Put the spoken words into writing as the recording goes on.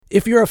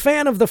If you're a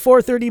fan of the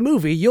 430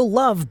 movie, you'll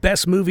love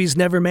Best Movies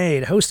Never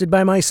Made, hosted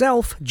by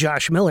myself,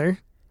 Josh Miller.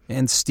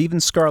 And Steven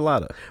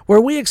Scarlatta.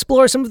 Where we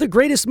explore some of the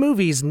greatest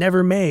movies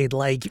never made,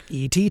 like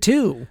E.T.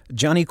 2,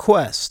 Johnny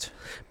Quest,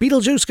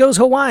 Beetlejuice Goes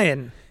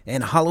Hawaiian,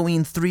 and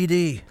Halloween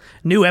 3D.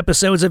 New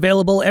episodes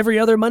available every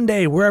other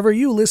Monday, wherever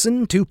you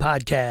listen to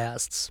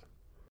podcasts.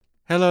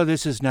 Hello,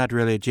 this is not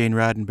really Gene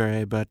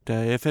Roddenberry, but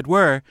if it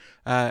were,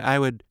 I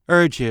would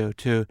urge you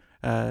to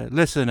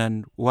listen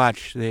and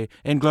watch the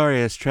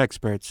Inglorious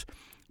Trexperts,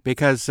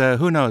 because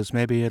who knows,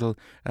 maybe it'll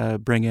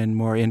bring in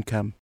more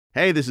income.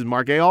 Hey, this is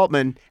Mark A.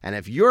 Altman, and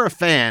if you're a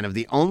fan of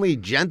the only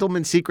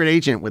gentleman secret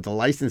agent with a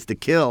license to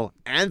kill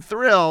and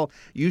thrill,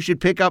 you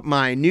should pick up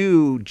my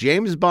new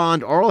James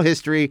Bond oral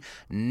history,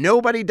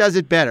 Nobody Does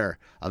It Better,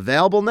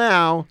 available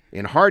now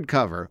in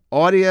hardcover,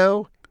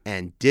 audio,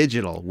 and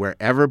digital,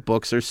 wherever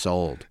books are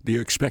sold. Do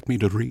you expect me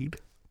to read?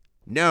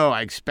 No,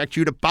 I expect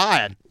you to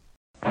buy it.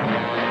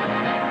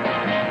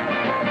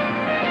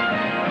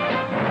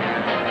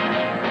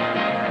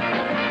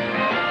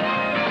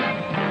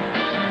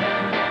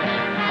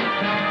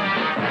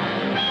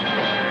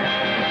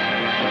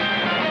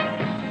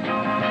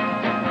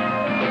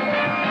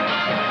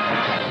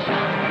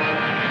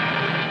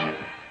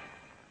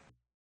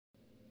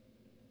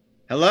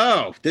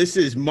 Hello, this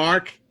is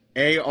Mark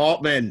A.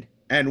 Altman,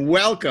 and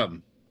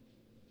welcome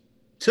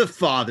to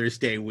Father's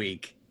Day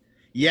week.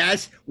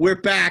 Yes, we're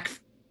back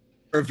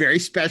for a very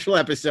special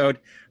episode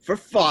for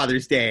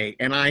Father's Day,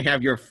 and I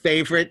have your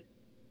favorite,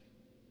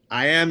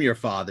 I am your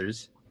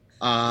father's.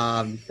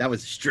 That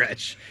was a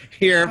stretch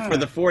here for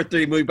the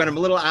 430 movie, but I'm a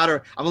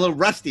little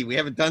rusty. We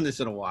haven't done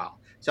this in a while.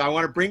 So I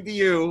want to bring to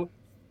you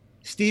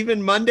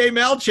Stephen Monday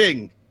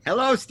Melching.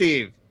 Hello,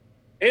 Steve.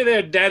 Hey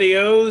there,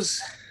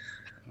 Daddy-O's.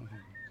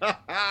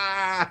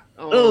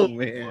 Oh,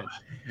 man.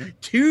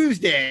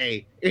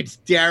 Tuesday, it's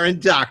Darren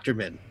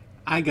Doctorman.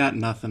 I got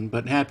nothing,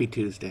 but happy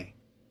Tuesday.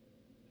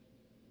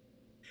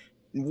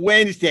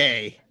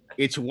 Wednesday,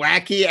 it's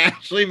wacky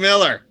Ashley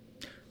Miller.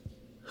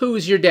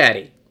 Who's your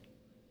daddy?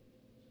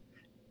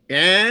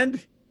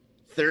 And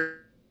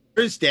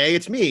Thursday,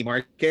 it's me,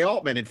 Mark K.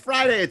 Altman. And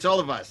Friday, it's all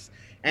of us.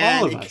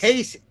 And in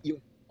case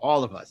you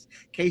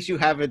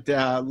haven't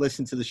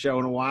listened to the show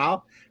in a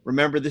while,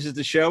 remember, this is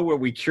the show where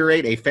we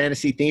curate a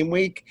fantasy theme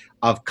week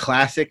of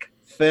classic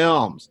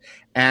films.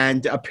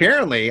 And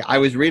apparently, I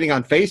was reading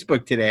on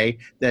Facebook today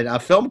that a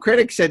film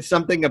critic said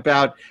something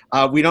about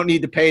we don't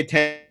need to pay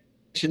attention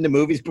to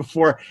movies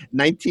before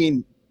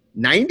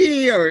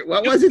 1990, or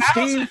what was it,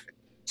 Steve?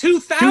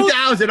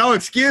 2000. Oh,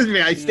 excuse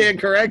me. I stand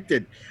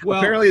corrected. Well,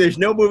 apparently, there's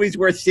no movies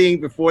worth seeing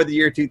before the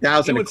year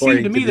 2000, it would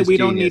seem to me that we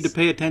don't need to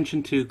pay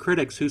attention to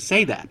critics who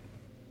say that.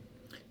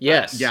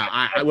 Yes. Yeah,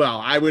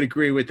 I would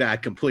agree with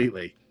that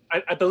completely.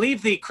 I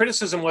believe the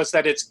criticism was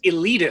that it's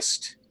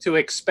elitist to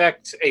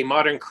expect a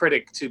modern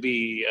critic to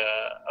be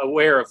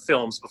aware of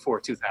films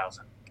before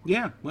 2000.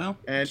 Yeah, well.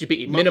 And should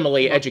be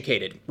minimally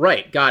educated.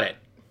 Right, got it.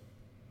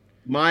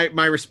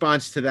 My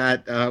response to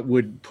that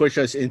would push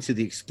us into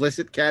the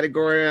explicit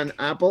category on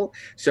Apple,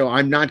 so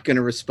I'm not going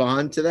to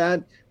respond to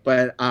that,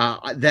 but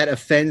that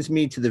offends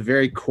me to the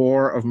very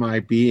core of my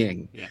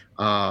being. Yeah.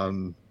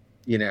 On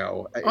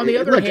the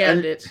other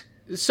hand, it's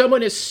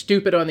someone is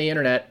stupid on the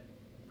internet,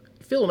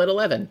 film at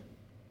 11.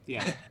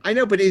 Yeah, I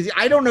know, but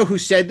I don't know who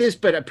said this,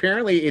 but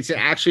apparently it's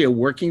actually a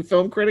working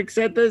film critic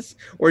said this,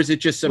 or is it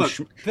just some?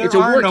 Look, there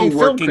are no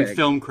working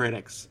film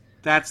critics.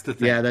 That's the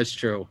thing. Yeah, that's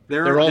true.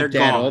 They're all dead.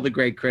 Gone. All the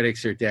great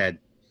critics are dead.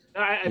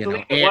 I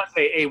believe it was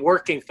a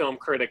working film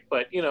critic,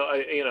 but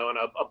on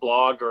a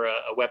blog or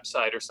a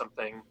website or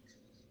something,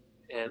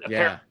 and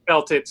apparently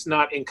felt it's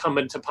not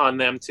incumbent upon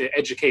them to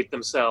educate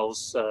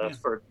themselves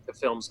for the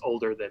films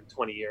older than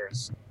 20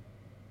 years.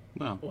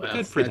 Well,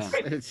 good for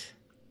them.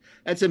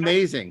 That's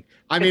amazing.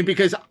 I mean,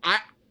 because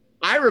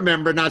I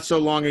remember not so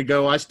long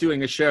ago us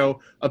doing a show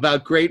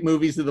about great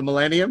movies of the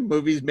millennium,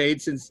 movies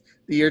made since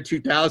the year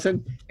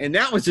 2000, and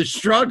that was a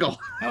struggle.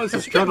 That was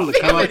a struggle to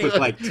come up with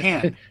like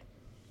 10.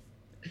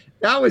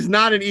 That was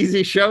not an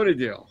easy show to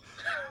do.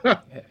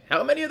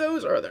 How many of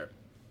those are there?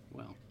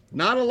 Well,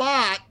 not a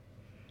lot.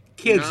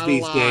 Kids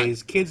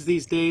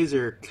these days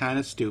are kind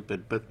of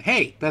stupid, but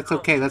hey, that's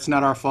okay. That's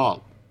not our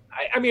fault.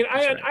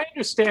 I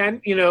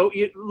understand,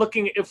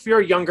 if you're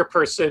a younger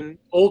person,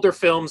 older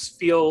films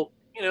feel,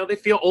 they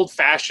feel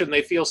old-fashioned,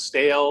 they feel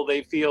stale,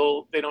 they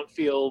don't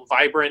feel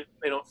vibrant,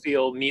 they don't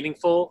feel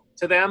meaningful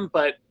to them,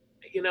 but,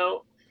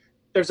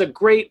 there's a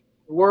great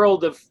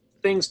world of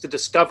things to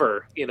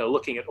discover,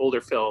 looking at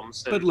older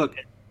films. But look,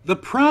 the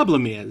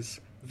problem is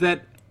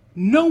that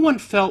no one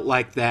felt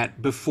like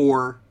that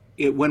before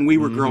when we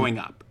were growing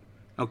up,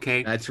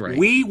 okay? That's right.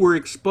 We were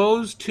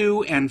exposed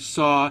to and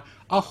saw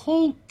a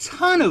whole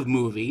ton of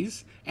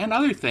movies and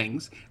other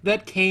things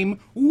that came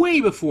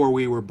way before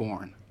we were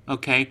born,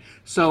 okay?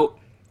 So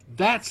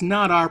that's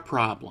not our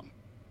problem,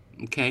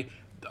 okay?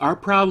 Our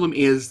problem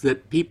is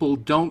that people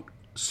don't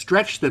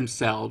stretch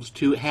themselves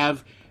to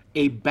have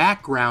a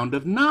background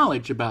of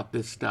knowledge about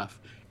this stuff.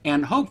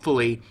 And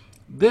hopefully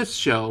This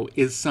show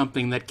is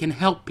something that can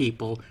help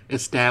people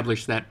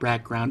establish that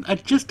background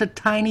just a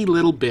tiny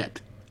little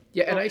bit.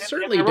 Yeah, and I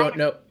certainly don't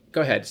know.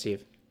 Go ahead,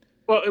 Steve.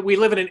 Well, we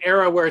live in an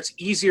era where it's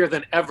easier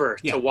than ever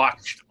to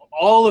watch.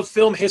 All of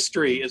film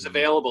history is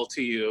available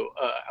to you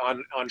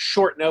on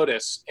short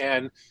notice,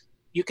 and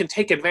you can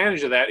take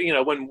advantage of that. You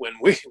know, when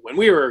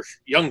we were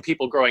young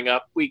people growing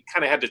up, we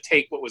kind of had to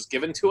take what was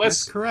given to us.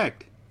 That's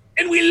correct.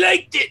 And we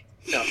liked it.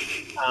 No,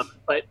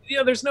 but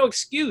there's no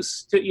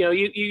excuse to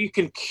you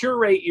can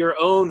curate your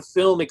own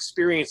film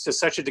experience to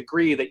such a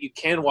degree that you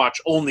can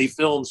watch only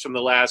films from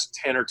the last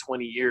 10 or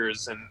 20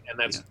 years, and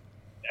that's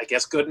I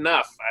guess good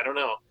enough. I don't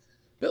know.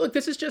 But look,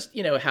 this is just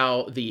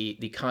how the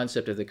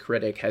concept of the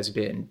critic has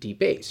been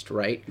debased,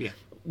 right? Yeah.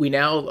 We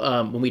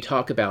now, when we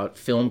talk about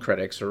film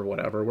critics or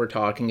whatever, we're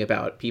talking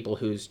about people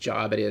whose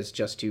job it is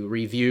just to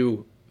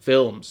review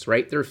films,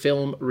 right? They're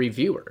film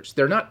reviewers.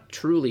 They're not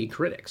truly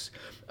critics.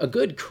 A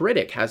good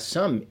critic has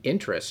some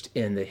interest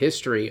in the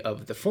history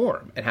of the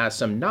form and has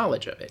some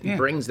knowledge of it and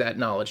brings that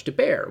knowledge to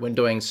bear when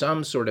doing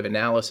some sort of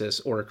analysis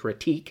or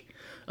critique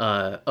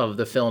of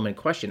the film in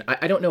question.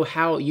 I don't know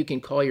how you can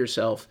call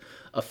yourself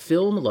a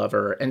film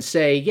lover and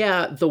say,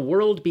 yeah, the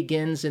world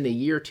begins in the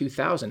year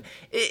 2000.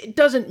 It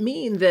doesn't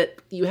mean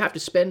that you have to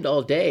spend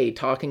all day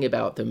talking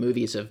about the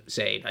movies of,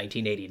 say,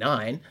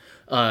 1989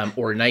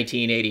 or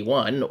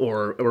 1981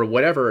 or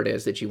whatever it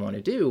is that you want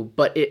to do.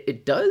 But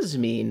it does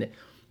mean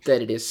that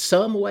it is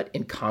somewhat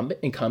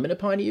incumbent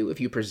upon you,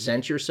 if you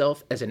present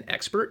yourself as an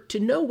expert, to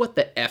know what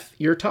the F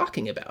you're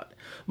talking about.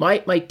 My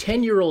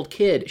 10-year-old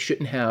kid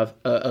shouldn't have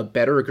a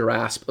better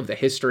grasp of the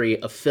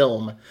history of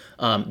film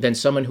than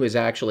someone who is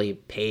actually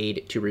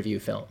paid to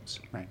review films.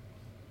 Right.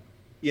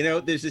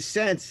 There's a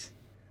sense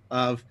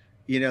of,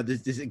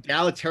 there's this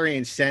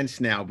egalitarian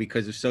sense now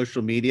because of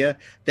social media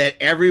that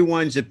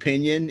everyone's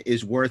opinion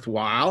is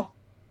worthwhile.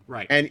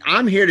 Right. And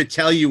I'm here to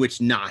tell you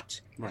it's not.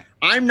 Right.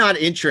 I'm not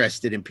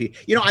interested in people.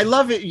 I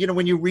love it,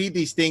 when you read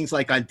these things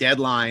like on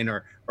Deadline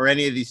or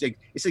any of these things.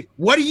 It's like,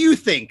 what do you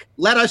think?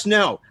 Let us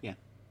know. Yeah.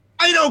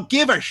 I don't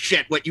give a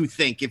shit what you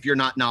think if you're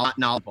not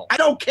knowledgeable. I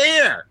don't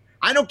care.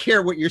 I don't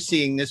care what you're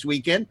seeing this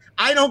weekend.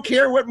 I don't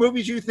care what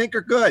movies you think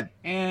are good.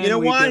 And you know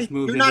we why? just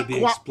moved into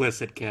the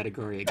explicit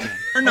category again.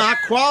 You're not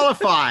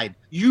qualified.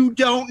 You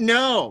don't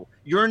know.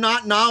 You're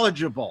not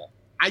knowledgeable.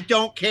 I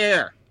don't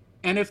care.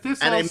 And if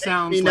this all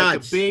sounds like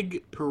a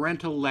big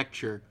parental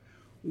lecture,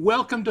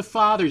 welcome to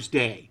Father's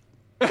Day.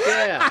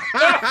 Yeah.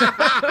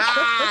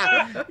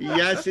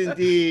 Yes,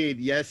 indeed.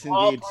 Yes,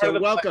 indeed. So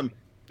welcome.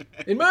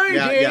 In my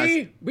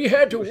day, we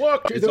had to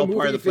walk to the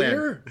movie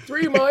theater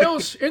 3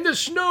 miles in the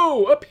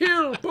snow,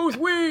 uphill both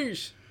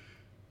ways.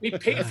 We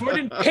paid for it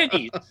in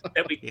pennies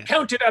that we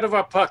counted out of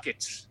our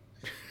pockets.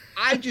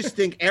 I just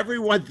think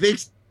everyone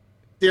thinks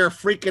they're a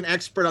freaking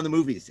expert on the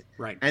movies.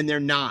 Right. And they're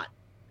not.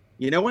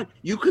 You know what?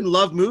 You can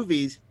love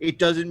movies. It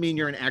doesn't mean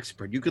you're an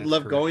expert. You can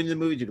love going to the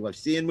movies. You can love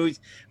seeing movies.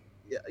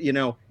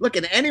 Look,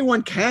 and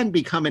anyone can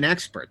become an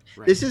expert.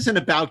 Right. This isn't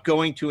about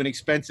going to an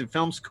expensive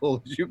film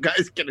school, as you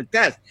guys can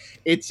attest.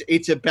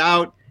 It's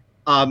about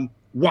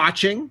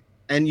watching,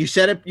 and you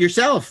said it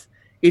yourself.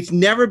 It's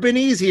never been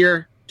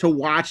easier to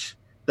watch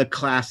the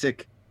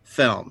classic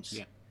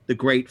films, the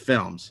great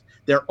films.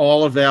 They're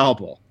all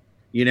available.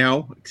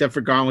 Except for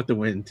Gone with the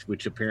Wind,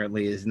 which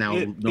apparently is now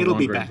no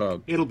longer in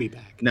vogue. It'll be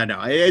back. No,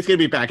 it's going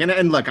to be back.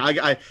 And look,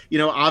 I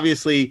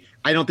obviously,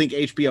 I don't think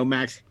HBO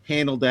Max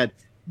handled that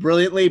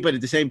brilliantly, but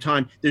at the same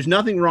time, there's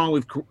nothing wrong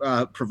with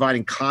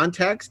providing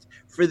context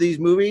for these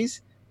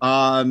movies,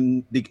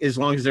 as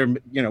long as they're,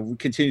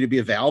 continue to be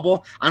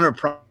available. I'm going to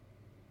prop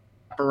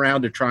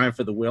around to Triumph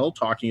of the Will,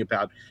 talking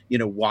about,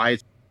 why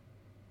it's.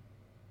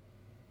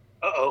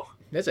 Uh-oh.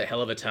 That's a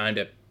hell of a time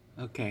to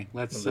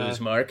let's lose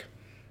Mark.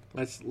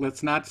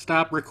 Let's not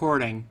stop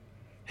recording,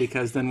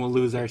 because then we'll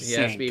lose our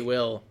sync. Yes, we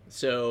will.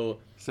 So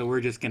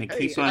we're just going to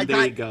keep on.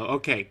 There you go.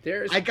 Okay.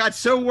 I got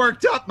so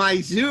worked up,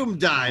 my Zoom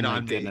died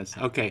on goodness.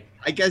 me. Okay.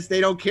 I guess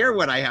they don't care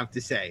what I have to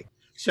say.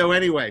 So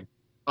anyway,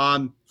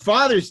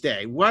 Father's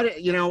Day.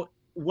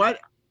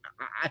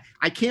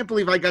 I can't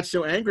believe I got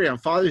so angry on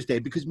Father's Day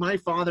because my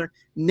father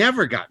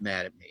never got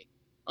mad at me.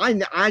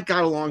 I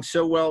got along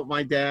so well with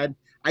my dad.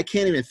 I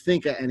can't even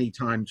think of any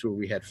times where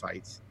we had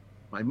fights.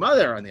 My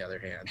mother, on the other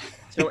hand.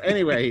 So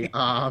anyway,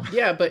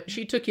 yeah, but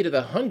she took you to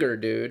the Hunger,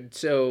 dude.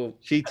 So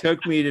she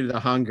took me to the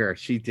Hunger.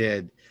 She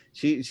did.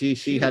 She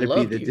had to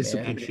be the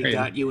disciplinarian. And she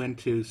got you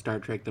into Star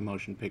Trek: The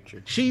Motion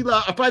Picture.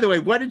 By the way,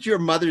 what did your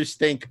mothers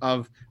think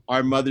of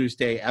our Mother's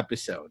Day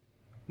episode?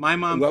 My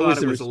mom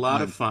thought it was a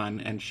lot of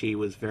fun, and she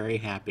was very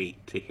happy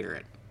to hear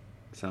it.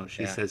 So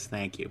she says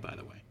thank you, by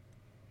the way.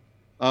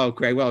 Oh,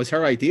 great. Well, it was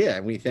her idea,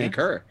 and we thank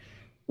her.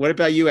 What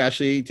about you,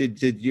 Ashley?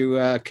 Did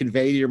you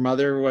convey to your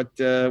mother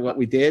what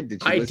we did?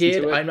 I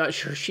did. I'm not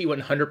sure she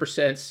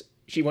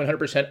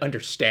 100%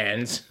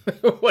 understands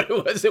what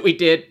it was that we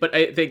did, but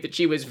I think that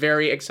she was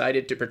very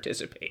excited to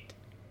participate.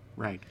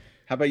 Right.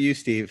 How about you,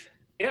 Steve?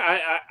 Yeah,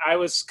 I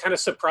was kind of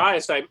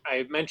surprised. I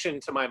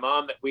mentioned to my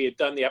mom that we had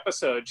done the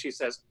episode. She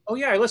says, "Oh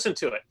yeah, I listened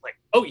to it." I'm like,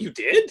 oh, you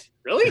did?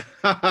 Really?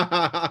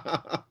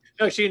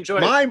 No, she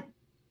enjoyed it.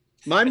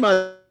 My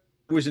mother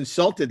was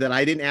insulted that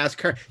I didn't ask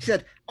her. She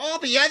said, all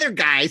the other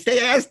guys, they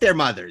asked their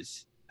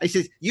mothers. I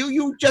said,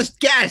 you just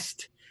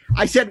guessed.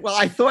 I said, well,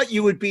 I thought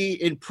you would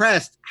be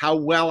impressed how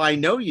well I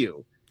know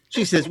you.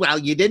 She says, well,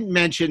 you didn't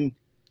mention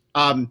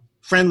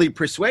Friendly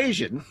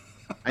Persuasion.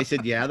 I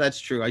said, yeah, that's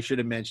true. I should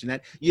have mentioned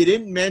that. You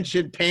didn't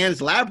mention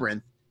Pan's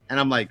Labyrinth. And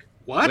I'm like,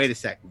 What? Wait a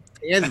second.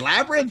 Pan's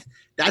Labyrinth?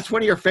 That's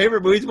one of your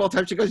favorite movies of all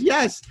time? She goes,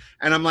 yes.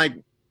 And I'm like,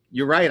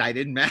 you're right.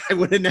 I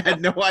wouldn't have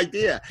had no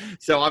idea.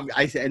 So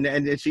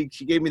she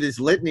gave me this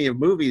litany of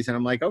movies, and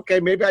I'm like, okay,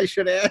 maybe I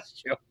should have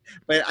asked you.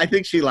 But I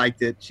think she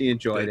liked it. She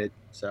enjoyed it.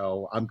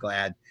 So I'm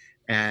glad.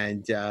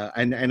 And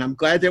I'm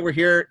glad that we're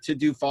here to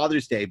do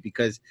Father's Day,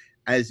 because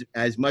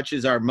as much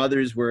as our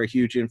mothers were a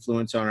huge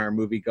influence on our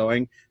movie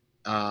going,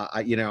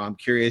 I'm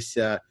curious,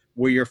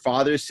 were your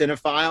fathers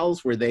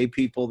cinephiles? Were they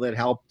people that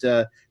helped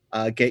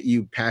get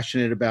you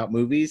passionate about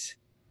movies?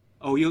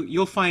 Oh,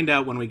 you'll find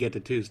out when we get to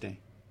Tuesday.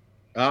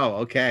 Oh,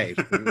 okay.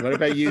 What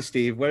about you,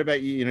 Steve? What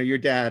about you? Your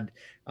dad,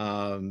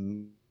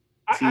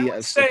 is he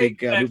a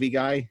big movie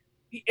guy?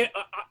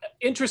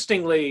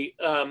 Interestingly,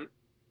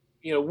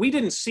 we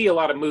didn't see a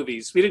lot of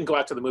movies. We didn't go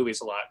out to the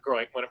movies a lot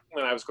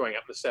when I was growing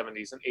up in the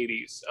 70s and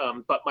 80s.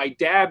 But my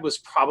dad was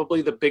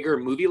probably the bigger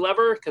movie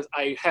lover, because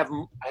I have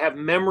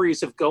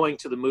memories of going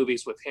to the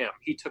movies with him.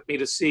 He took me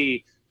to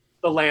see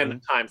The Land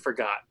of Time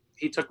Forgot.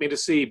 He took me to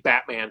see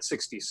Batman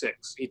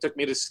 66. He took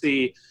me to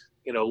see,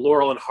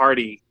 Laurel and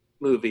Hardy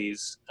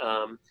movies.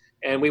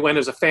 And we went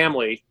as a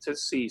family to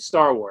see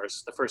Star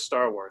Wars, the first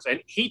Star Wars.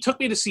 And he took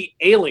me to see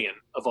Alien,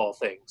 of all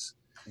things.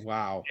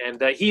 Wow.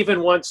 And he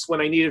even once, when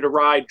I needed a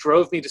ride,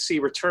 drove me to see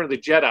Return of the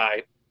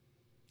Jedi.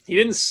 He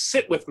didn't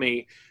sit with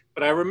me,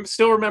 but I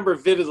still remember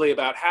vividly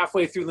about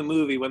halfway through the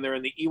movie when they're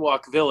in the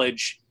Ewok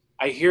village,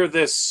 I hear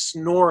this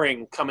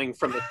snoring coming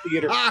from the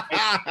theater. And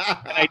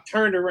I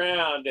turned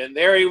around, and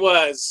there he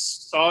was,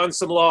 sawing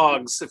some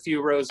logs a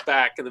few rows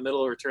back in the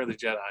middle of Return of the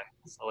Jedi.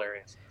 It's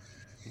hilarious.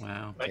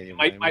 Wow.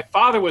 My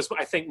father was,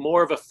 I think,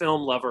 more of a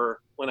film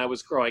lover when I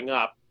was growing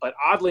up. But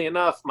oddly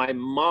enough, my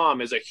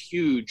mom is a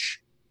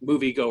huge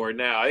moviegoer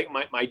now. I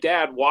think my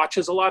dad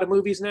watches a lot of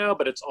movies now,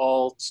 but it's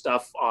all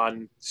stuff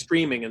on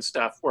streaming and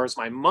stuff. Whereas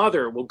my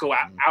mother will go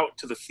out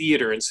to the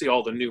theater and see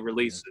all the new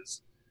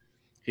releases.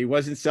 He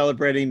wasn't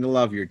celebrating the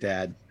love, your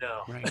dad.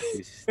 No. Right.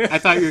 I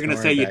thought you were going to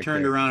say you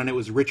turned around and it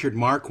was Richard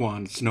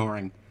Marquand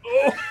snoring.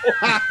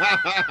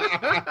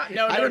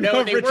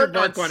 No, they weren't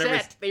on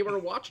set. They were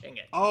watching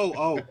it.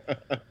 Oh,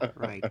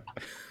 right.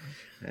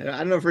 I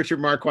don't know if Richard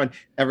Marquand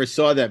ever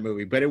saw that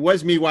movie, but it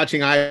was me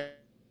watching Eye of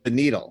the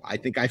Needle. I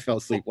think I fell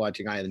asleep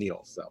watching Eye of the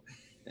Needle. So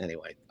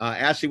anyway,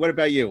 Ashley, what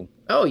about you?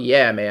 Oh,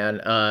 yeah,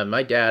 man.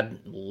 My dad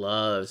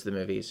loves the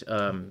movies.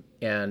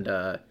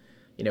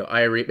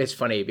 It's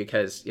funny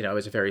because, I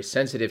was a very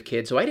sensitive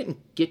kid, so I didn't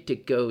get to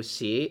go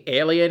see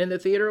Alien in the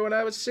theater when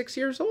I was 6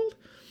 years old.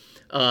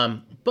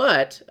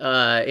 But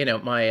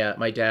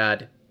my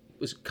dad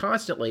was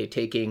constantly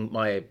taking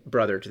my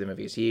brother to the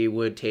movies. He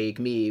would take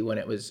me when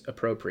it was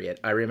appropriate.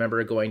 I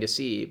remember going to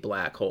see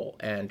Black Hole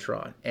and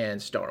Tron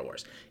and Star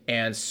Wars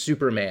and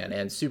Superman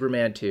and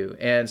Superman 2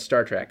 and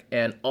Star Trek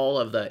and all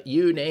of the,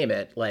 you name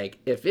it. Like,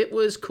 if it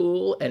was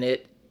cool and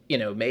it,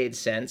 made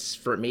sense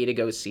for me to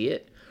go see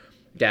it,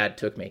 Dad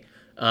took me.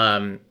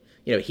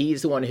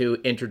 He's the one who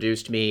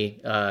introduced me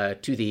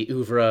to the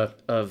oeuvre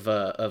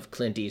of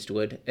Clint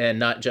Eastwood, and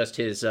not just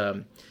his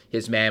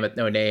Man with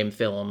No Name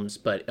films,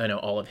 but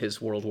all of his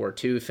World War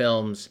II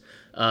films.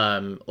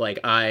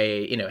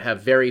 I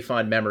have very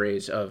fond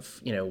memories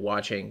of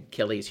watching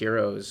Kelly's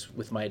Heroes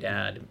with my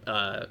dad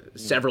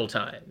several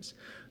times.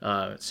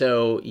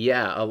 So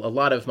yeah, a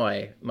lot of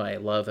my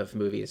love of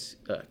movies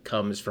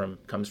comes from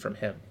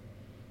him.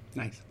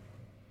 Nice.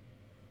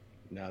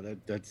 No,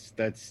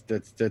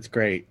 that's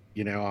great.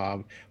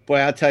 Boy,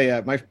 I'll tell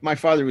you, my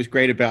father was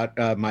great about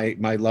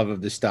my love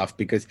of this stuff,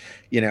 because,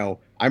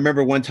 I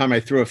remember one time I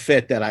threw a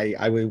fit that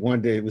I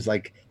wanted to, it was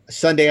like a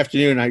Sunday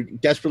afternoon. I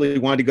desperately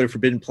wanted to go to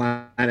Forbidden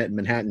Planet in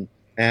Manhattan.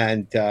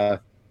 And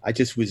I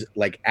just was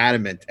like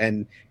adamant.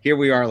 And here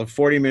we are, like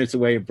 40 minutes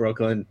away in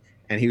Brooklyn.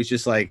 And he was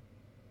just like,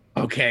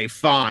 okay,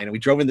 fine. And we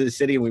drove into the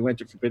city and we went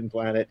to Forbidden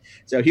Planet.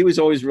 So he was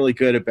always really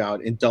good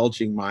about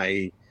indulging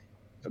my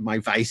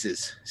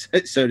vices,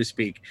 so to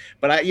speak.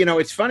 But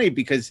it's funny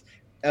because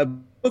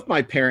both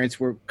my parents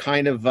were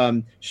kind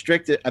of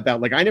strict about,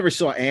 like, I never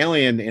saw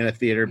Alien in a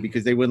theater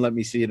because they wouldn't let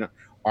me see an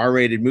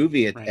R-rated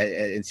movie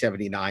in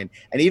 79.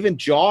 And even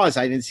Jaws,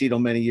 I didn't see till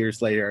many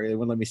years later. They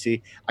wouldn't let me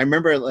see. I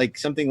remember like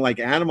something like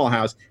Animal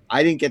House,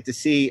 I didn't get to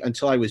see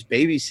until I was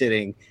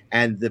babysitting,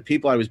 and the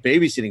people I was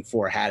babysitting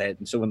for had it.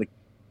 And so when the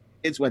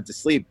kids went to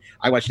sleep,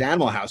 I watched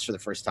Animal House for the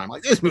first time.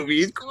 Like, this movie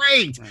is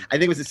great. I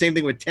think it was the same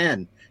thing with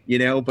 10.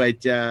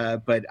 But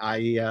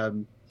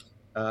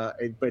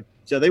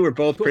so they were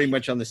both pretty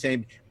much on the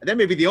same. That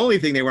may be the only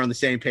thing they were on the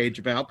same page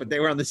about, but they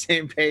were on the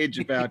same page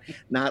about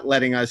not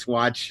letting us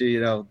watch,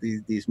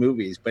 these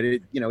movies. But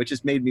it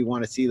just made me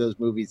want to see those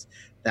movies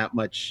that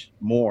much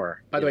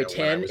more. By the way,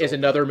 10 is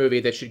another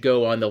movie that should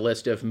go on the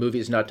list of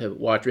movies not to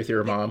watch with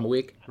your mom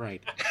week.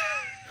 Right.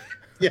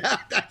 Yeah,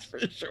 that's for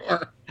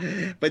sure.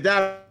 But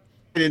that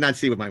I did not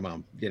see with my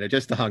mom,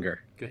 just the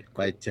hunger. Good.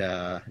 But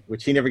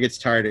which he never gets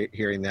tired of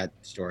hearing that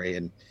story,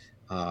 and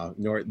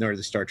nor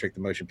the Star Trek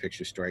the motion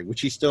picture story,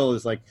 which he still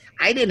is like,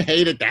 I didn't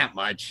hate it that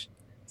much.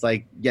 It's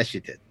like, yes,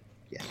 you did.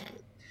 Yes, you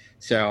did.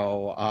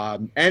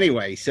 So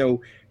anyway,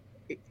 so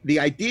the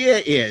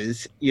idea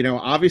is,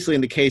 obviously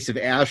in the case of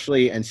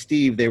Ashley and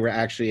Steve, they were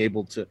actually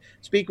able to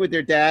speak with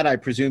their dad. I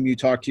presume you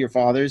talked to your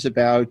fathers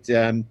about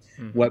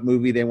what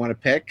movie they want to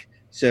pick.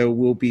 So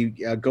we'll be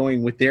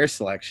going with their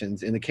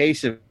selections. In the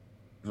case of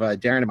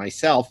Darren and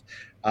myself,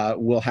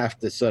 we'll have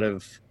to sort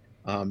of,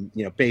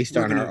 based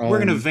on our own we're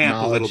going to vamp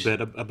knowledge. a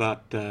little bit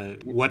about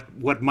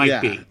what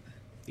might be.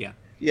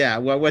 Yeah,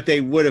 well, what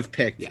they would have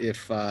picked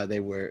if we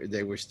were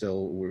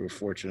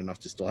fortunate enough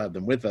to still have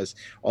them with us.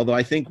 Although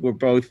I think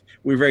we're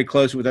very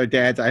close with our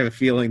dads. I have a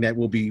feeling that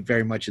we'll be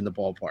very much in the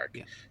ballpark.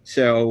 Yeah.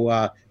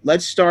 So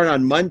let's start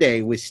on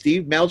Monday with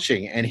Steve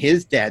Melching and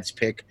his dad's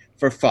pick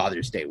for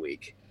Father's Day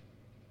week.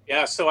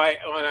 Yeah, so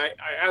when I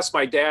asked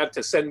my dad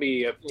to send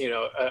me a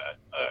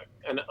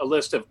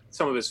list of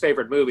some of his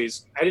favorite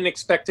movies, I didn't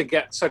expect to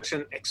get such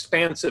an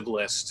expansive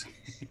list.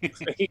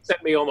 He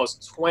sent me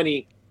almost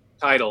 20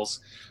 titles.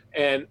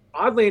 And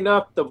oddly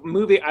enough, the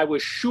movie I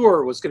was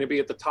sure was going to be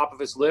at the top of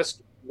his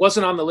list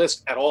wasn't on the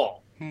list at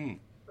all,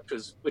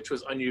 which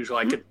was unusual.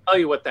 I could tell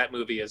you what that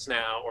movie is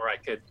now, or I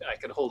could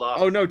hold off.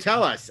 Oh no,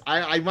 tell us!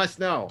 I must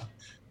know.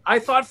 I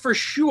thought for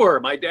sure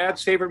my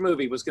dad's favorite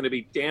movie was going to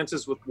be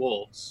Dances with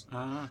Wolves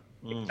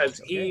because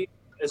he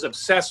is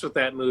obsessed with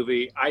that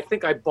movie. I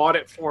think I bought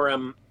it for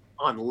him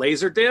on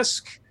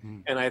Laserdisc,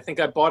 and I think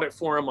I bought it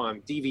for him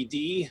on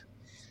DVD.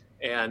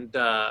 And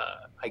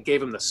I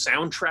gave him the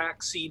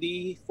soundtrack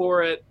CD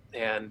for it,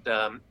 and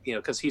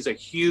because he's a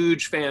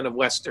huge fan of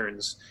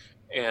westerns,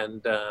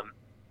 and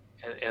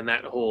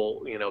that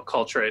whole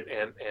culture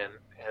and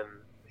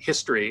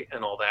history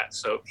and all that.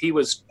 So he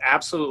was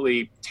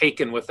absolutely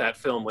taken with that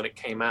film when it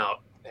came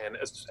out, and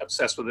is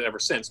obsessed with it ever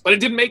since. But it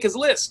didn't make his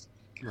list.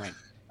 Right.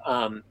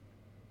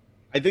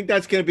 I think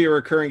that's going to be a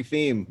recurring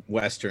theme,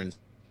 westerns.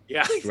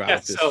 Yeah.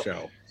 Throughout this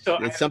show. So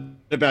it's something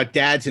about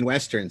dads and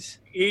westerns.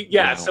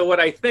 Yeah. So what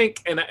I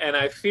think, and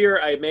I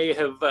fear I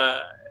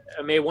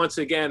may once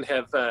again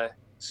have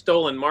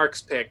stolen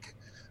Mark's pick,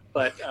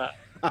 but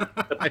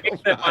the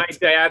pick that my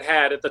dad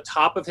had at the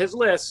top of his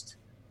list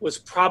was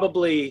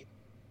probably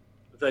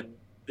the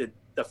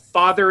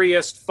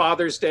fatheriest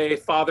Father's Day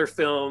father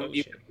film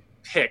you could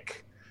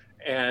pick,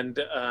 and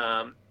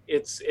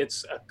it's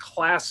a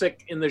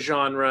classic in the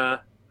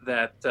genre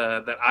that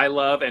I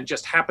love and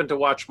just happened to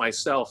watch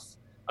myself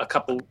a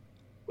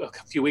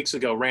few weeks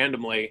ago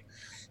randomly,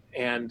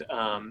 and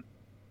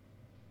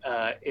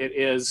it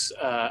is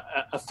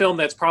a film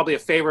that's probably a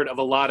favorite of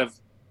a lot of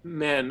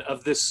men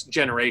of this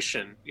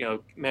generation.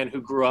 Men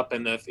who grew up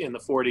in the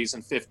 40s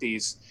and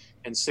 50s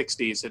and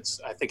 60s.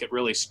 I think it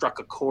really struck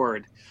a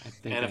chord,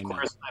 and of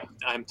course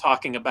I'm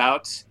talking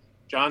about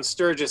John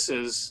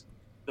Sturgis's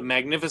The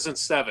Magnificent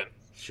Seven.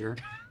 Sure.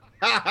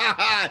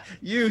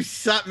 You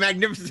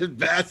magnificent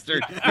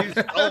bastard! You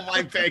stole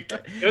my pick.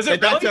 But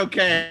that's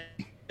okay.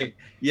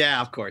 Yeah,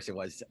 of course it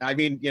was. I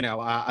mean,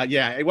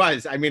 yeah, it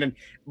was. I mean,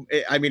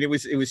 it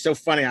was so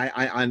funny.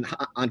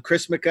 On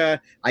Christmas,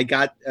 I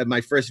got my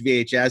first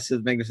VHS of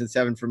The Magnificent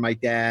Seven from my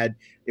dad.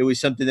 It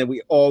was something that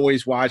we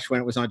always watched when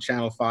it was on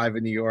Channel 5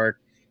 in New York.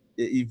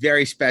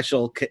 Very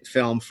special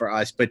film for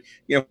us, but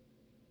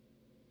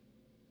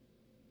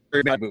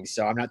movie.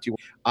 So I'm not too.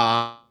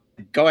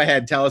 Go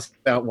ahead, tell us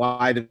about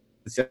why The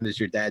Seven is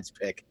your dad's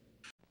pick.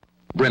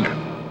 Brennan,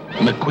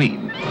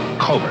 McQueen,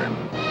 Coburn,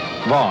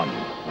 Vaughn,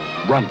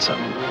 Brunson,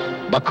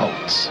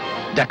 Buchholz,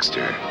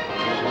 Dexter,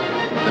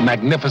 The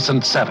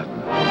Magnificent Seven.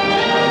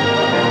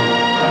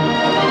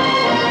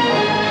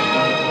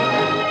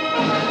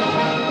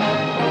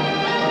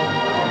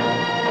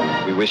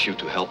 We wish you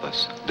to help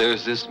us.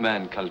 There's this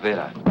man,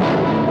 Calvera.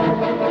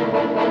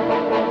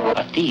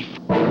 A thief.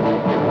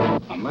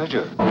 A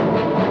murderer.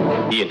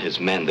 He and his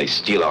men, they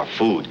steal our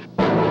food.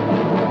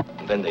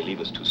 And then they leave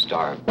us to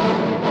starve.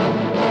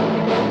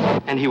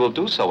 And he will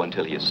do so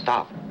until he is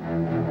stopped.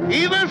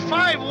 Even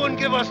 5 won't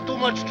give us too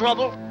much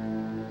trouble.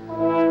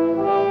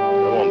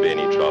 There won't be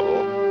any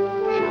trouble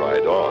if you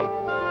ride on.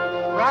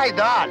 Ride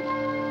on?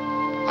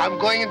 I'm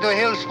going into the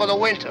hills for the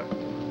winter.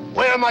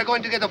 Where am I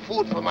going to get the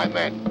food for my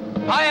men?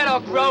 Buy it or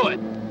grow it.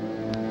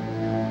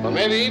 Or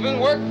maybe even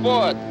work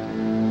for it.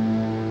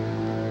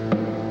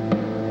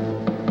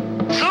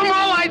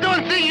 Somehow I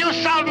don't think you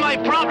solved my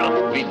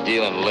problem. We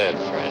deal in lead,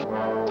 friend.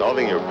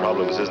 Solving your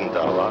problems isn't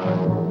our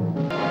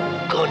line.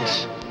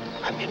 Guns,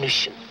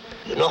 ammunition.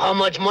 You know how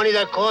much money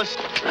that costs?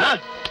 Huh?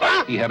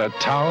 He had a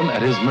town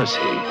at his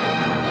mercy,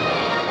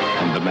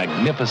 and the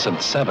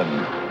Magnificent Seven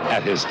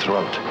at his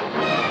throat.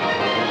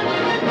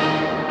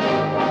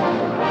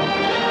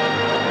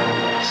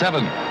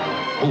 7,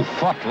 who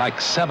fought like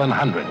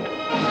 700.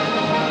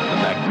 The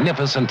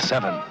Magnificent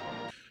Seven.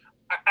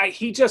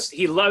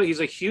 he's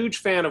a huge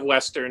fan of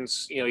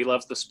Westerns. You know, he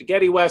loves the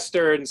spaghetti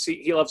Westerns.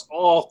 He loves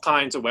all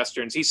kinds of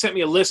Westerns. He sent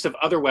me a list of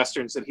other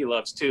Westerns that he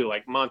loves too,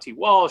 like Monty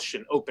Walsh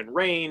and Open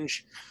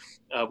Range.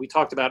 We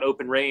talked about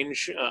Open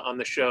Range on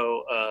the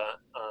show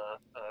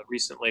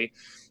recently.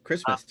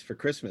 For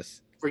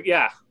Christmas.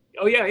 Yeah.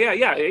 Oh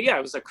yeah.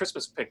 It was a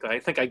Christmas pick. I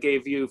think I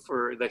gave you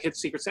for the hit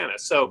Secret Santa.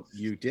 So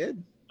you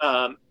did.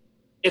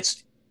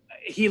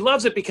 He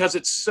loves it because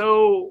it's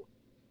so.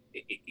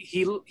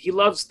 He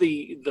loves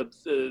the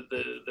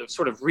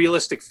sort of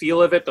realistic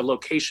feel of it, the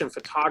location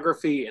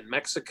photography in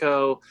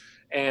Mexico,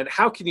 and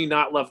how can you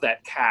not love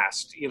that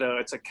cast? You know,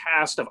 it's a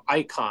cast of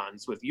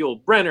icons with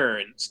Yul Brynner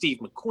and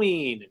Steve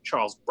McQueen and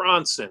Charles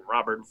Bronson,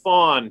 Robert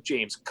Vaughn,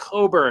 James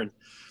Coburn,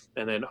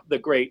 and then the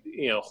great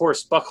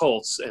Horst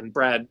Buchholz and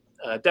Brad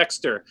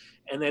Dexter,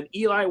 and then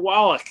Eli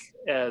Wallach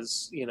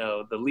as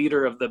the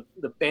leader of the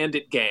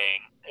bandit gang.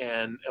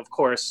 And of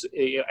course,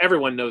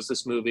 everyone knows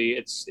this movie.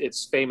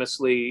 It's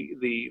famously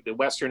the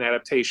Western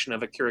adaptation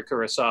of Akira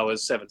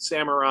Kurosawa's Seven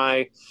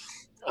Samurai.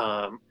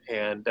 Oddly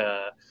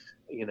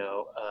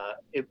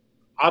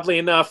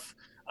enough,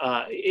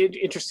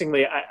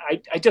 interestingly,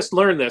 I just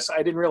learned this. I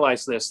didn't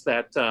realize this,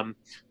 that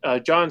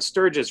John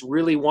Sturges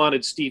really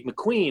wanted Steve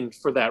McQueen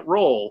for that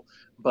role,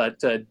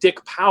 but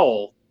Dick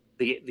Powell,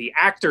 the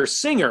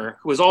actor-singer,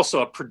 who was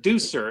also a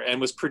producer and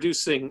was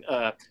producing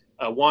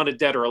Wanted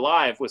Dead or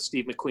Alive with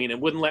Steve McQueen,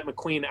 and wouldn't let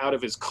McQueen out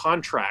of his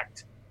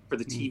contract for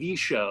the TV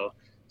show.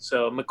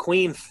 So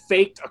McQueen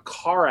faked a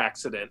car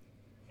accident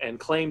and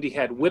claimed he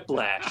had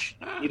whiplash,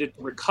 needed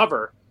to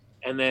recover,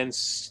 and then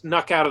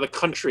snuck out of the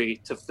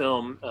country to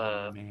film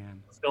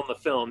the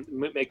film,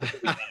 make the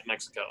movie in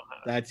Mexico.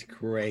 That's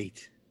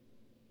great.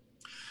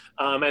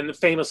 And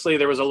famously,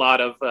 there was a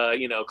lot of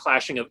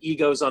clashing of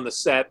egos on the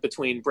set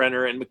between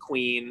Brenner and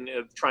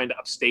McQueen, trying to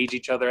upstage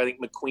each other. I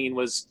think McQueen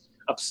was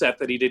upset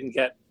that he didn't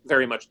get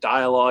very much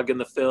dialogue in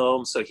the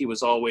film, so he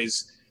was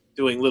always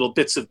doing little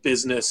bits of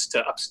business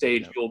to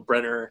upstage Yul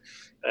Brynner.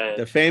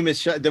 The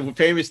famous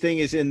thing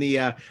is in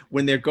the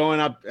when they're going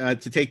up to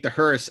take the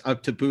hearse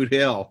up to Boot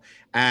Hill,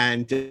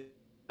 and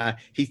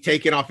he's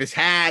taking off his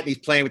hat, he's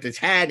playing with his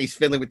hat, he's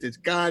fiddling with his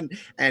gun,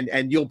 and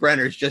Yul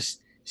Brynner is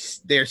just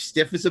there,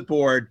 stiff as a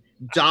board,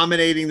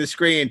 dominating the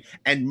screen,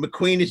 and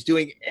McQueen is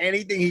doing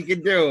anything he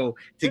can do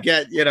to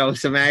get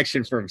some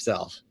action for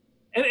himself.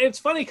 And it's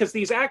funny because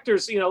these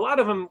actors, a lot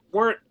of them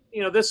weren't,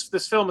 this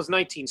film is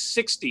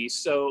 1960,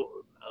 so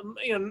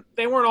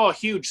they weren't all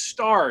huge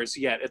stars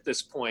yet at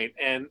this point.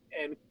 And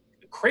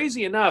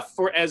crazy enough,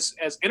 for as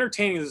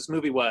entertaining as this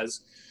movie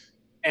was,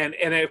 and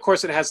of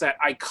course it has that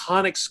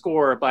iconic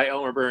score by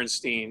Elmer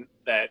Bernstein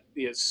that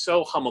is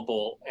so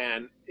hummable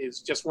and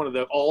is just one of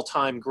the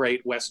all-time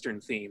great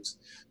Western themes.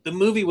 The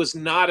movie was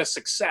not a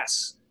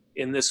success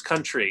in this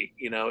country.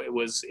 It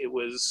was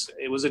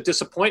a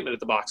disappointment at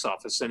the box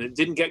office, and it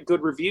didn't get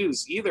good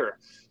reviews either.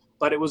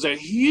 But it was a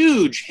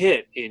huge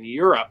hit in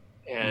Europe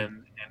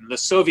and the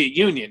Soviet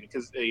Union,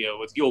 because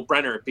with Yul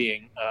Brynner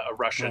being a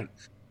Russian,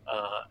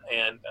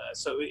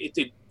 so it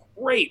did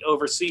great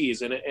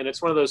overseas, and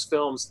it's one of those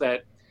films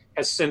that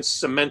has since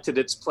cemented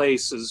its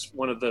place as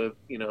one of the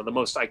the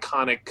most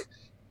iconic,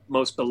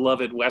 most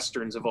beloved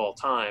Westerns of all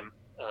time.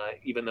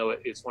 Even though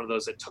it's one of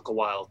those that took a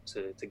while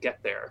to get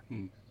there.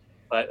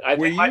 But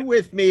were you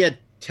with me at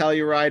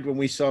Telluride when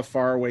we saw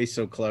Far Away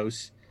So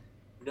Close?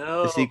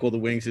 No. The sequel to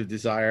Wings of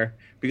Desire,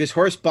 because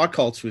Horst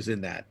Buchholz was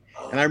in that.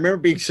 And I remember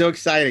being so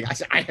excited. I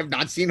said, I have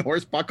not seen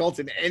Horst Buchholz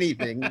in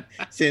anything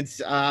since,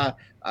 the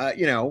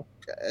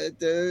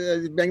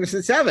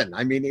Magnificent Seven.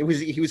 I mean,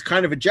 he was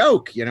kind of a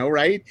joke,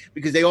 right?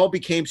 Because they all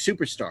became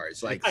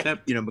superstars, like,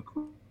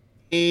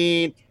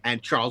 McQueen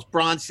and Charles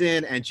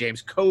Bronson and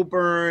James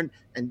Coburn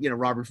and,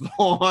 Robert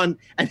Vaughn.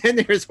 And then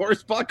there's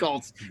Horst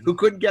Buchholz, who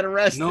couldn't get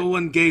arrested. No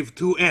one gave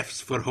 2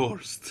 Fs for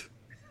Horst.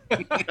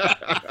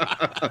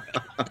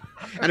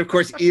 And of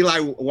course, Eli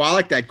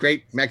Wallach, that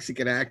great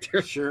Mexican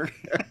actor. Sure.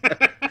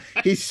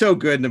 He's so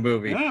good in the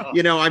movie. Yeah.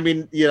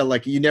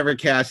 Like you never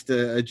cast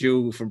a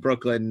Jew from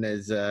Brooklyn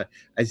as a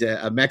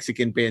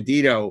Mexican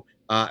bandito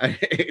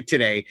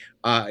today.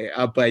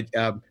 But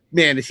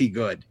man, is he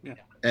good. Yeah.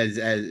 As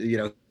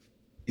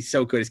he's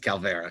so good as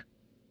Calvera.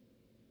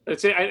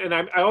 That's it. And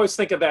I always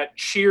think of that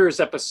Cheers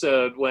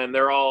episode when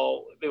they're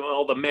all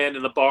the men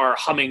in the bar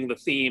humming the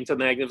theme to the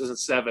Magnificent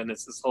Seven.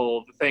 It's this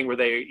whole thing where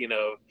they,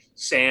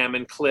 Sam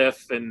and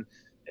Cliff and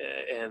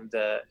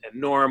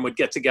Norm would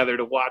get together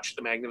to watch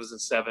the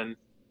Magnificent Seven.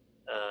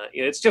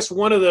 It's just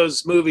one of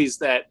those movies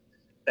that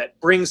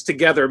brings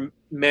together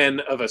men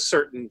of a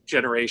certain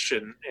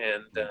generation.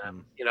 And,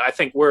 I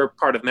think we're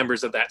part of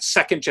members of that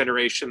second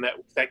generation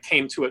that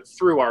came to it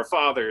through our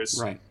fathers.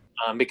 Right.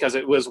 Because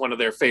it was one of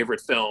their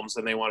favorite films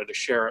and they wanted to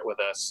share it with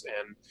us.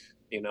 And,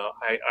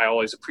 I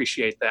always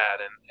appreciate that.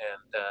 And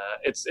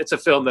it's a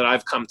film that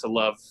I've come to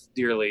love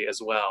dearly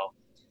as well.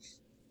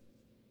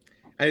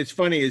 And it's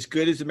funny, as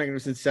good as the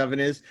Magnificent Seven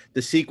is,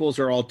 the sequels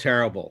are all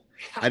terrible.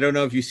 I don't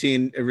know if you've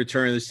seen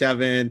Return of the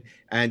Seven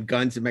and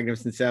Guns of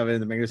Magnificent Seven,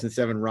 the Magnificent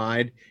Seven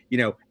Ride,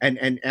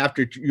 and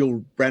after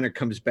Yul Brynner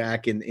comes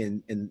back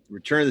in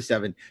Return of the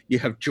Seven, you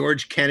have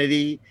George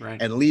Kennedy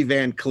and Lee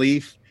Van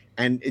Cleef,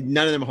 and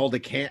none of them hold a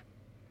candle.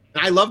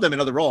 I love them in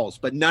other roles,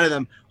 but none of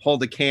them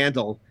hold a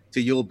candle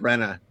to Yul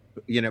Brynner,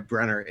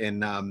 Brenner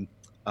in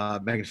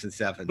Magnificent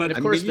Seven. But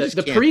of course,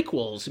 the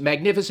prequels,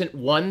 Magnificent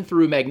 1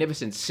 through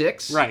Magnificent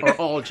 6, are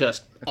all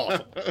just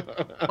awful,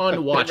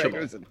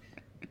 unwatchable.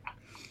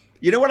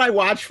 You know what I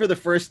watched for the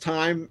first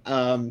time?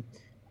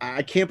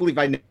 I can't believe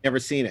I never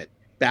seen it.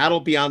 Battle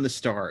Beyond the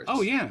Stars.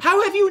 Oh yeah.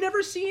 How have you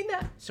never seen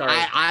that? Sorry,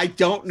 I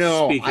don't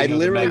know. Speaking I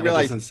literally of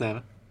realized.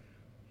 Seven.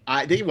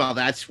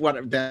 That's what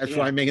I'm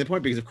making the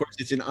point, because of course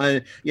it's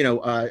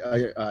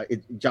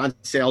John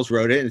Sayles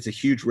wrote it, and it's a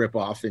huge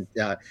ripoff, and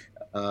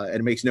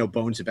it makes no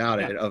bones about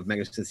it, of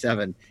Magnificent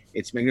Seven.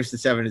 It's Magnificent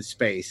Seven in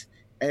space,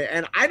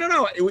 and I don't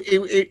know.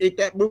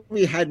 That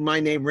movie had my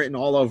name written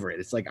all over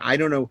it. It's like, I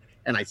don't know.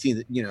 And I seen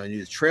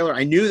the trailer.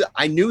 I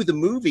knew the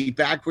movie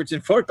backwards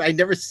and forwards, but I'd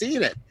never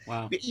seen it.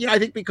 Wow. I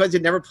think because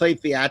it never played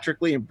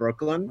theatrically in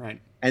Brooklyn,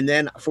 right? And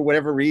then for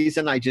whatever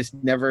reason, I just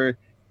never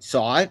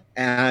saw it.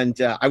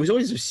 And I was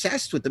always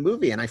obsessed with the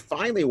movie. And I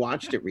finally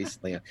watched it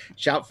recently.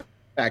 Shout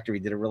Factory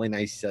did a really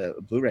nice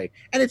Blu-ray,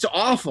 and it's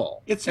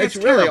awful. It's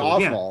really terrible,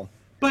 awful. Yeah.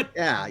 But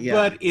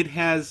But it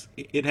has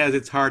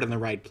its heart in the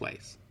right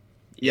place.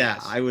 Yeah,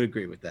 yes. I would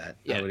agree with that.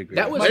 Yeah. I would agree.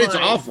 But it's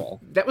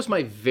awful. That was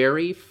my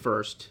very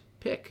first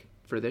pick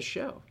for this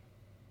show,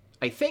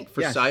 I think,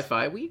 for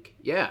Sci-Fi Week.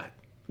 Yeah.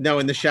 No,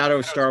 in the Shadow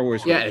of Star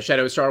Wars Week. Yeah, the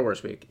Shadow of Star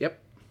Wars Week. Yep.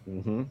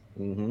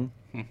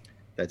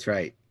 That's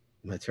right.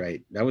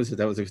 That was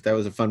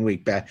a fun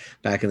week back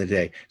in the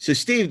day. So,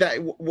 Steve,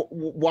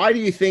 why do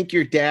you think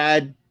your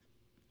dad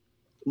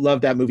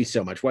loved that movie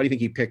so much? Why do you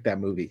think he picked that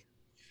movie?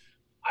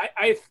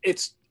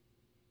 It's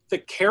the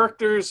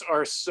characters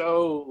are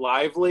so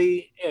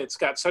lively. It's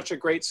got such a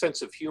great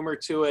sense of humor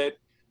to it.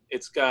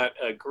 It's got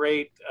a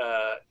great,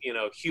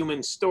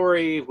 human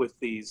story with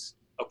these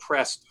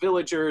oppressed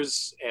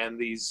villagers and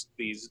these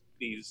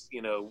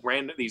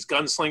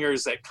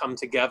gunslingers that come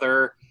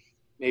together,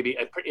 maybe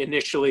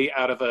initially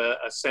out of a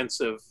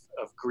sense of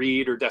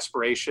greed or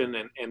desperation,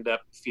 and end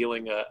up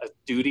feeling a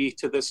duty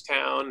to this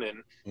town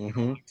and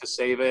to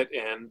save it.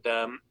 And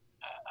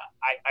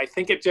I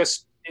think it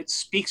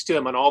speaks to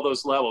him on all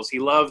those levels. He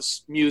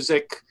loves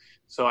music,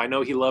 so I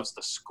know he loves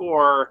the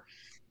score,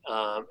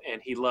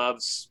 and he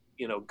loves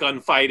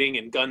gunfighting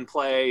and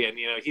gunplay, and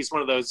he's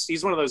one of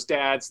those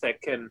dads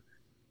that can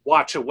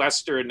watch a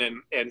Western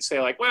and say,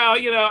 like, well,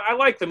 I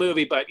like the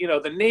movie, but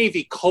the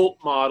Navy Colt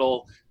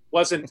model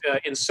wasn't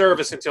in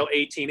service until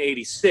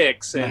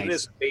 1886, and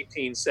this was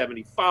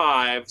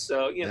 1875.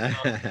 So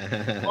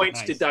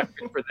points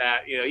deducted for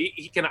that.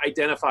 He can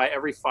identify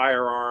every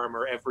firearm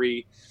or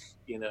every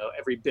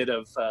bit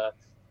of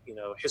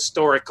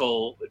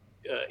historical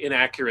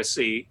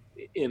inaccuracy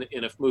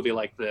in a movie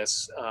like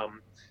this.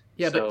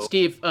 But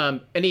Steve,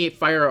 any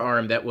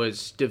firearm that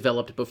was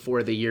developed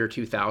before the year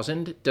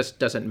 2000 just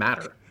doesn't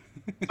matter.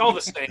 It's all the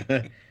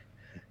same.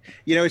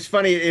 It's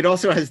funny. It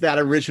also has that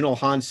original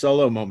Han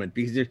Solo moment,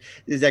 because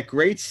there's that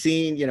great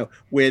scene,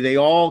 where they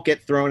all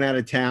get thrown out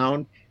of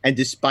town, and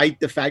despite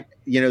the fact,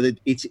 that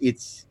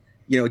it's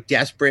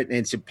desperate and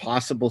it's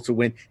impossible to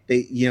win,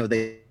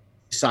 they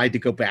decide to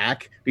go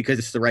back because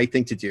it's the right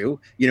thing to do.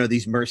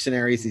 These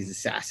mercenaries, these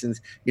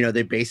assassins,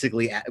 they're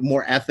basically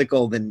more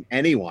ethical than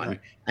anyone, right.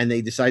 And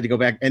they decide to go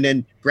back. And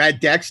then Brad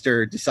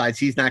Dexter decides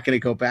he's not going to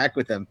go back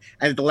with them.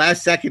 And at the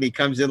last second, he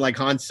comes in like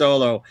Han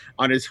Solo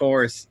on his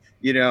horse,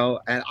 and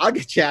I'll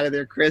get you out of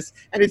there, Chris.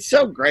 And it's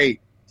so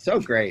great. So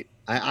great.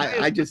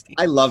 I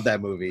love that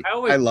movie.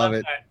 I love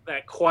it.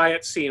 That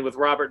quiet scene with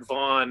Robert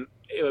Vaughn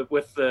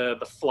with the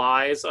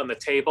flies on the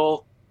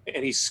table.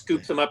 And he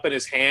scoops them up in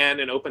his hand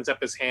and opens up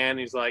his hand.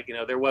 He's like,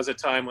 there was a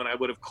time when I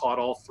would have caught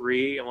all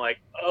three. I'm like,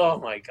 oh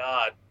my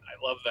God,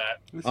 I love that.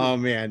 Oh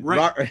man.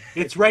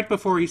 It's right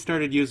before he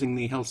started using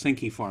the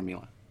Helsinki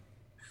formula.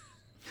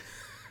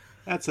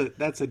 That's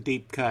a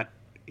deep cut.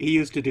 He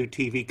used to do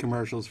TV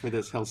commercials for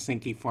this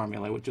Helsinki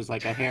formula, which is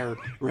like a hair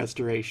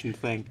restoration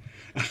thing.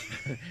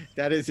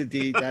 That is a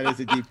deep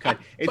cut.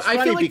 It's funny,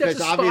 I feel like because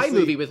that's a spy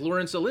movie with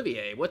Laurence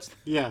Olivier.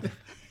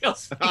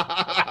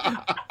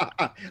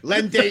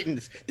 Len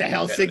Dayton's The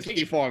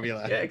Helsinki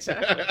Formula. Yeah,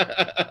 exactly.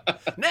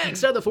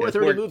 Next on the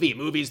 430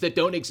 movies that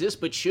don't exist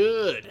but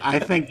should. I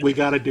think we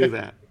got to do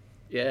that.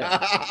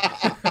 Yeah.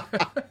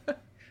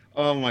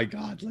 Oh my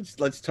God,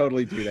 let's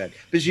totally do that.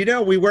 Because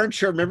we weren't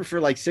sure. Remember,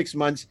 for like 6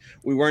 months,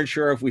 we weren't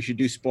sure if we should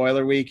do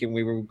Spoiler Week, and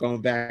we were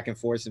going back and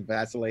forth and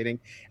vacillating.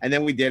 And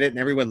then we did it, and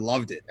everyone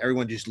loved it.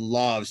 Everyone just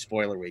loves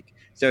Spoiler Week.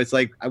 So it's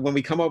like, when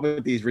we come up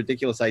with these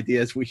ridiculous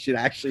ideas, we should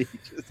actually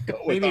just go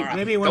with your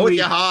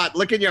heart.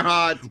 Look in your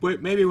heart.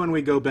 Maybe when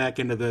we go back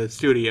into the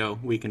studio,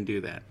 we can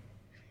do that.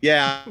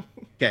 Yeah.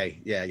 Okay.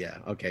 Yeah.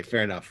 Okay.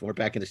 Fair enough. We're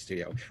back in the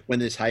studio when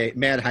this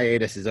mad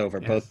hiatus is over,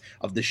 both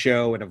of the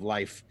show and of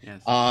life.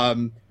 Yes.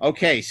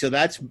 Okay. So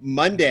that's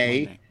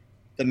Monday,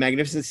 The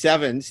Magnificent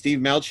Seven, Steve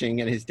Melching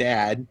and his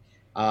dad.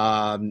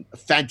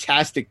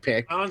 Fantastic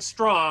pick. On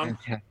strong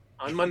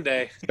on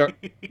Monday.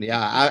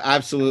 Yeah,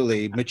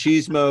 absolutely.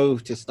 Machismo,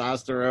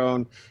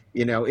 testosterone.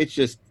 You know, it's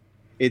just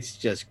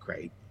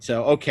great.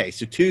 So, okay.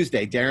 So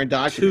Tuesday, Darren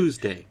Document.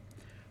 Tuesday.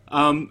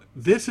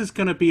 This is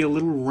going to be a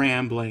little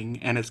rambling,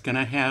 and it's going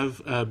to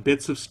have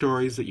bits of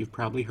stories that you've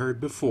probably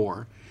heard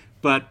before,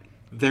 but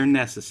they're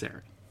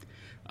necessary.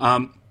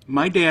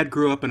 My dad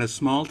grew up in a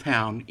small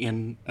town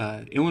in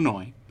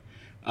Illinois,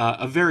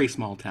 a very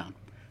small town.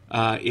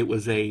 It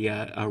was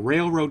a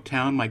railroad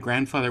town. My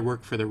grandfather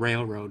worked for the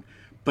railroad,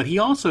 but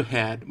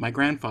my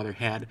grandfather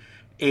had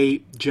a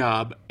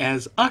job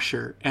as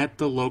usher at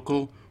the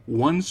local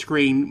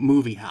one-screen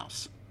movie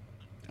house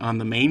on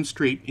the main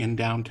street in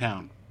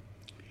downtown.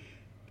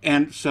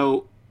 And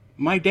so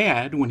my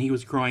dad, when he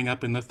was growing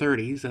up in the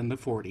 30s and the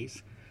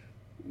 40s,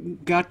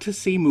 got to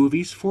see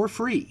movies for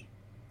free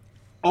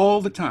all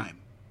the time.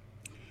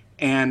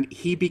 And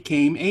he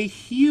became a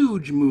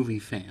huge movie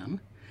fan,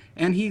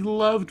 and he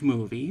loved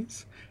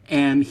movies,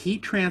 and he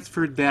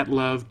transferred that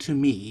love to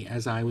me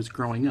as I was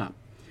growing up.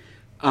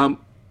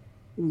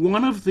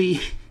 One of the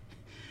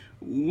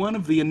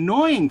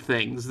annoying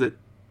things that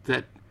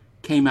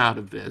came out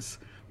of this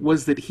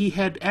was that he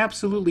had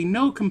absolutely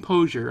no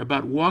composure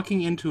about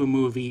walking into a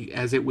movie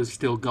as it was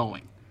still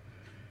going,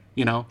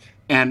 you know,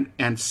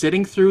 and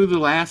sitting through the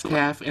last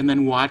half and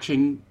then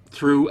watching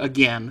through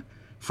again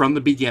from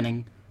the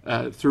beginning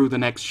through the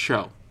next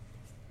show.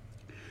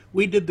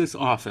 We did this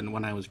often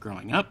when I was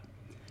growing up.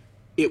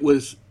 It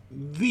was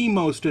the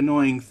most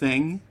annoying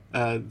thing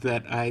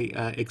that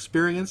I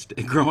experienced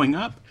growing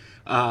up.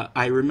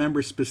 I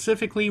remember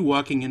specifically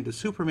walking into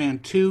Superman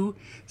 2,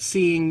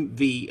 seeing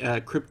the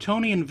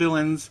Kryptonian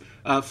villains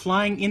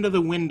flying into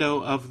the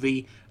window of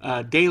the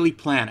Daily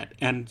Planet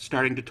and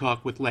starting to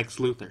talk with Lex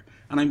Luthor.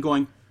 And I'm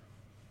going,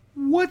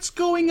 what's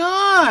going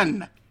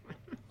on?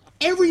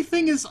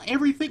 Everything.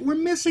 We're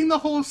missing the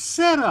whole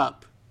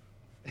setup.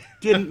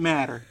 Didn't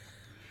matter.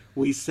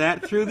 We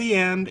sat through the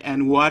end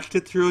and watched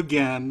it through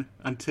again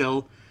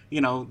until, you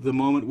know, the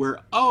moment where,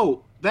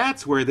 oh,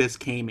 that's where this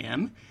came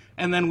in.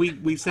 And then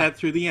we sat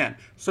through the end.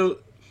 So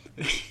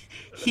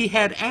he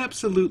had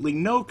absolutely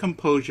no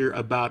composure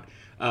about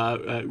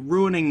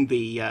ruining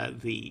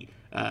the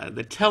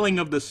telling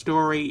of the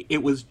story.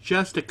 It was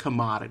just a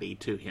commodity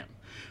to him.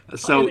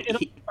 So,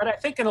 but I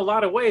think in a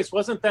lot of ways,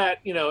 wasn't that,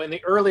 you know, in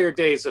the earlier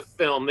days of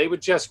film, they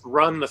would just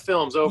run the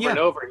films over and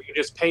over, and you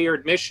just pay your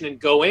admission and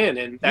go in,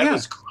 and that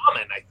was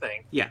common, I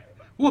think. Yeah.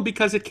 Well,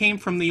 because it came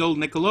from the old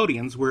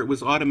Nickelodeons, where it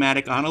was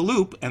automatic on a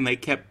loop, and they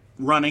kept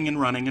running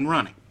and running and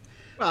running.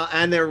 Well,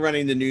 and they were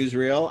running the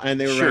newsreel, and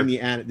they were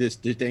running this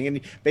thing,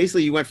 and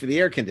basically you went for the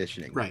air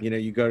conditioning. Right. You know,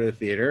 you go to the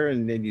theater,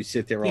 and then you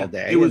sit there all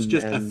day. It was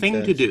just a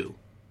thing to do.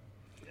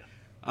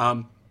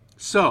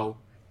 So,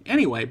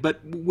 anyway,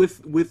 but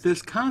with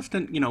this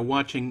constant, you know,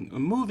 watching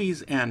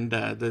movies and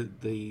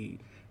the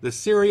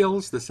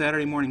serials, the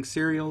Saturday morning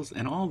serials,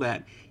 and all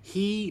that,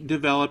 he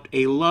developed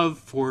a love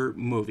for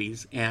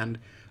movies, and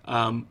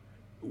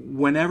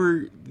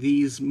whenever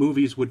these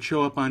movies would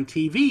show up on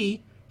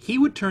TV, he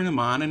would turn them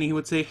on and he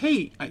would say,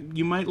 hey,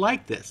 you might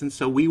like this. And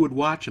so we would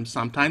watch them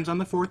sometimes on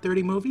the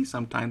 4:30 movie,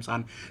 sometimes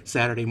on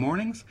Saturday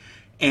mornings.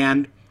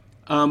 And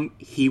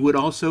he would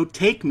also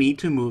take me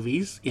to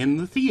movies in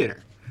the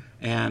theater.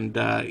 And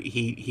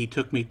he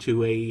took me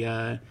to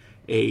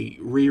a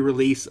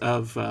re-release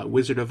of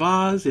Wizard of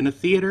Oz in a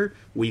theater.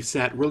 We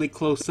sat really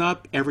close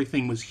up.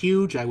 Everything was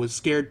huge. I was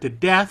scared to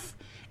death,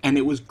 and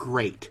it was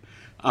great.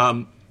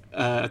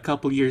 A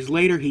couple years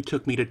later, he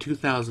took me to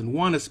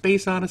 2001: A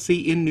Space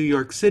Odyssey in New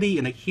York City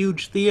in a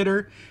huge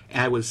theater.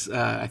 I was,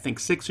 I think,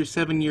 6 or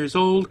 7 years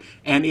old,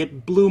 and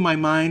it blew my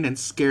mind and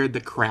scared the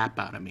crap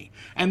out of me.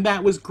 And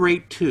that was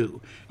great,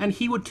 too. And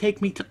he would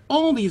take me to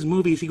all these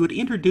movies. He would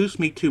introduce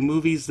me to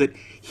movies that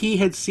he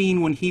had seen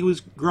when he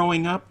was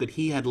growing up, that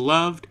he had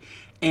loved,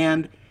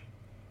 and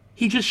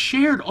he just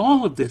shared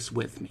all of this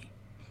with me.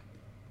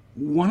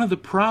 One of the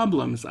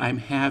problems I'm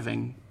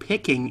having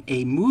picking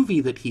a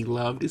movie that he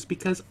loved is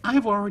because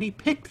I've already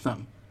picked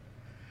them.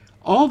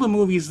 All the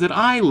movies that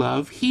I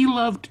love, he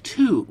loved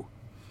too.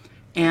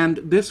 And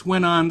this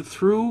went on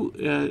through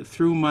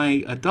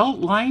my adult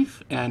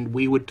life, and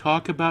we would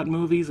talk about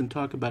movies and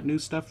talk about new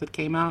stuff that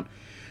came out,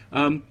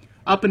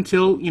 up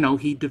until, you know,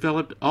 he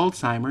developed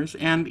Alzheimer's,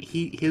 and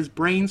his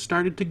brain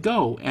started to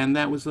go, and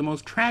that was the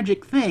most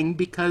tragic thing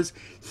because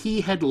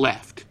he had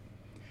left.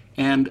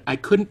 And I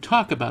couldn't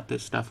talk about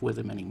this stuff with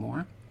him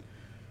anymore.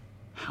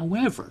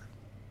 However,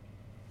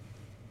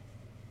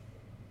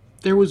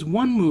 there was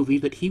one movie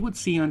that he would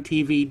see on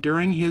TV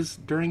during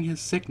his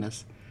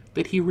sickness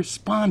that he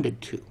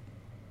responded to.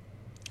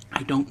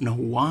 I don't know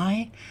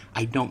why,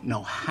 I don't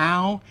know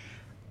how,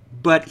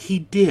 but he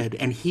did,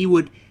 and he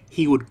would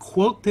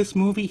quote this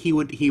movie. He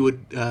would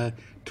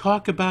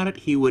talk about it.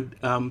 He would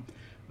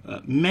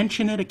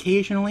mention it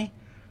occasionally,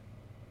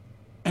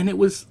 and it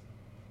was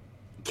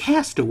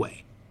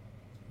Castaway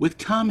with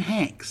Tom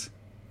Hanks.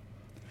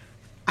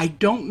 I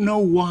don't know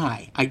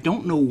why. I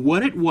don't know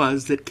what it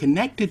was that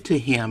connected to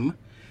him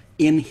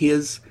in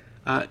his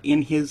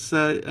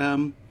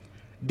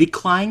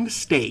declined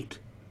state,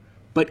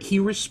 but he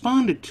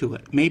responded to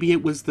it. Maybe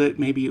it was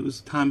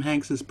Tom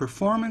Hanks's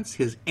performance,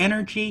 his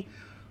energy,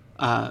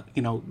 the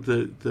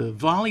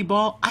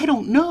volleyball. I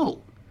don't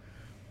know,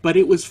 but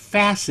it was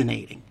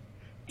fascinating,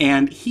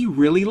 and he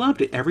really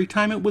loved it. Every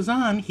time it was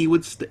on, he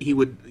would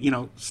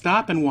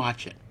stop and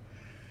watch it.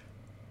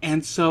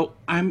 And so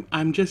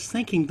I'm just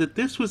thinking that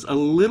this was a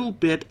little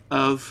bit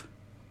of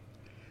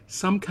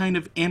some kind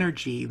of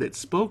energy that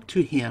spoke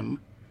to him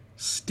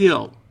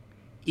still,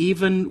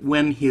 even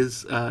when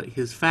his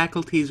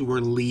faculties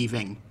were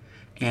leaving,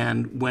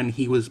 and when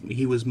he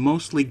was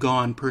mostly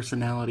gone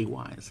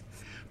personality-wise,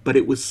 but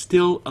it was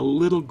still a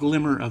little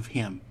glimmer of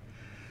him.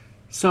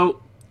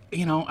 So,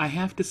 I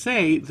have to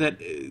say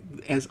that,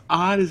 as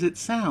odd as it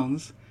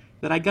sounds,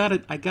 that I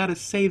gotta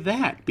say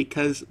that,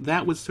 because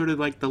that was sort of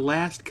like the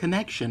last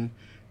connection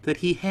that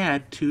he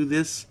had to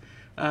this,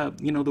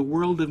 the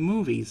world of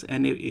movies,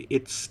 and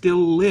it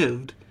still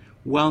lived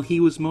while he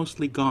was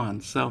mostly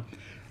gone. So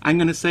I'm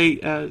going to say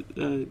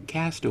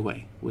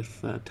Castaway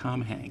with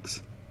Tom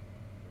Hanks.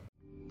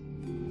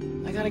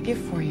 I got a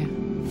gift for you.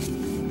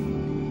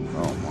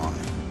 Oh, my.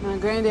 My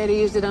granddaddy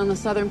used it on the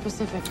Southern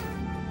Pacific.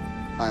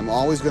 I'm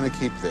always going to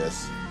keep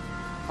this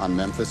on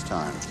Memphis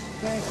time.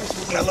 Merry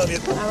Christmas. I love you.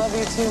 I love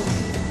you, too.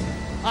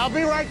 I'll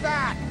be right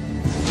back.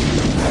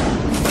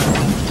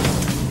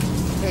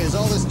 Hey, is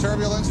all this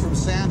turbulence from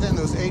Santa and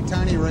those 8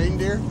 tiny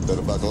reindeer?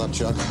 Better buckle up,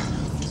 Chuck.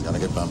 It's gonna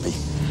get bumpy.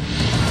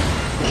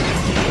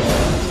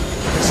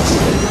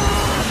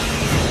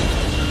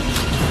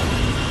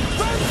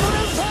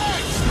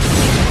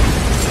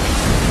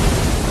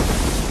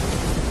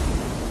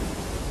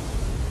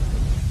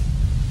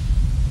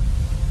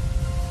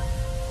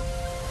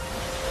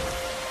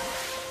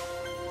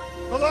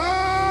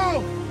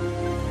 Hello?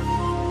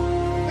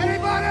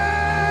 Anybody?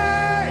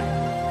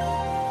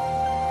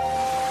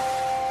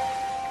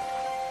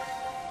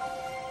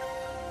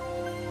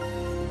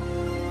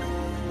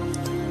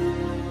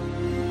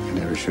 I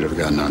never should have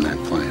gotten on that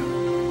plane.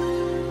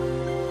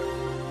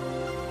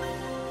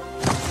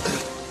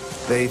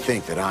 They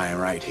think that I am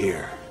right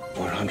here.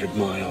 100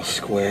 miles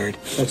squared.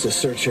 That's a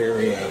search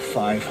area of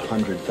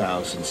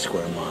 500,000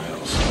 square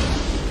miles.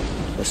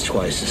 That's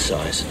twice the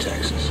size of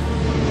Texas.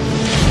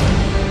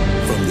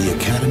 From the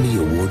Academy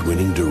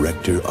Award-winning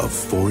director of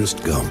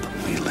Forrest Gump.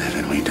 We live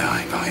and we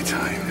die by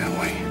time, don't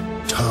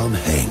we? Tom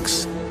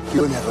Hanks.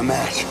 You wouldn't have a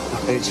match.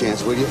 Any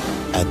chance, would you?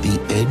 At the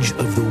edge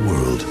of the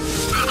world.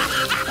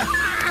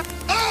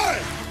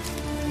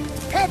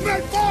 I have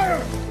made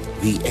fire!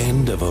 The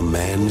end of a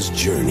man's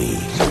journey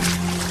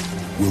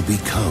will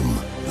become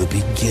the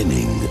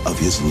beginning of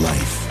his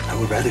life. I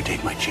would rather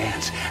take my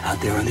chance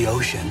out there on the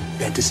ocean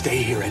than to stay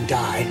here and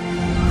die.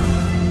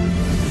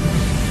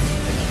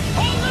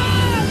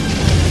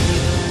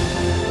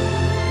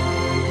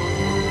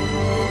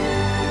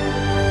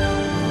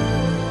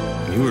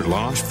 You were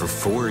lost for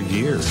 4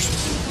 years.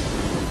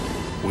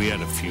 We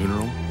had a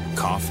funeral,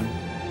 coffin.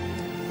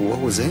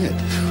 What was in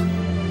it?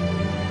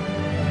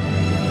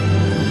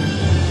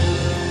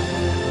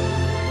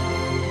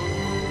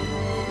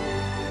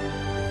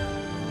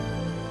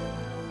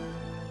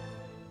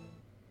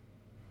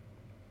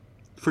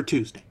 For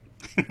Tuesday.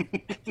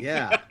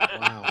 Yeah.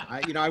 Wow.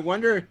 I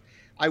wonder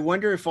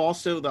if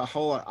also the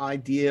whole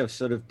idea of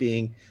sort of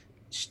being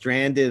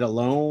stranded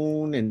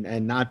alone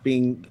and not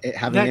having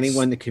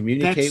anyone to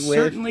communicate with. That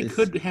certainly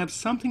could have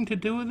something to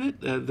do with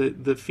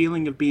it. The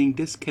feeling of being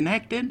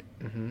disconnected.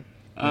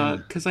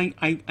 Because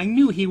I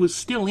knew he was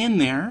still in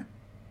there.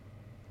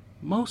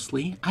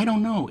 Mostly, I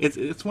don't know.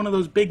 It's one of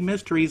those big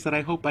mysteries that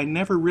I hope I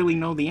never really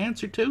know the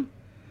answer to.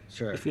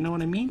 Sure. If you know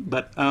what I mean.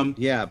 But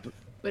yeah.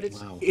 But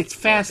it's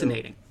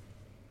fascinating.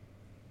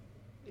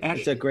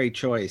 It's a great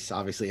choice,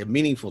 obviously, a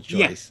meaningful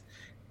choice.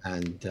 Yeah.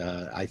 And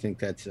I think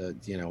that's a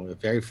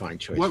very fine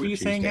choice. What were you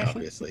saying,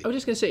 Ashley? Obviously. I was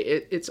just going to say,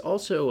 it's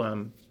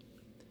also,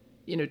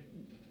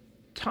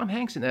 Tom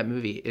Hanks in that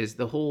movie is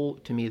the whole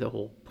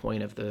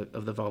point of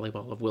the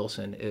volleyball of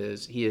Wilson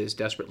is he is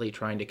desperately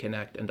trying to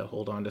connect and to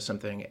hold on to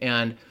something.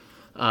 And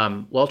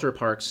Walter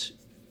Parks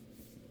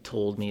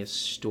told me a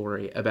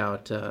story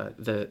about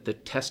the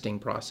testing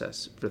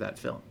process for that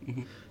film.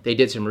 Mm-hmm. They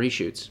did some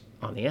reshoots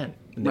on the end.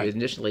 When they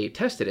initially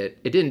tested it,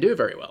 it didn't do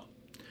very well.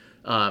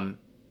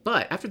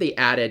 But after they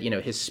added,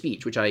 his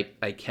speech, which I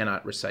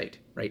cannot recite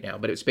right now,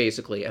 but it was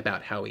basically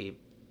about how he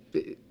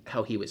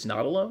was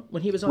not alone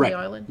when he was on the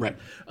island. Right.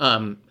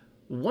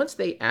 Once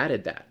they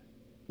added that,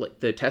 like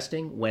the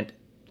testing went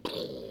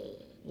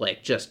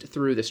like just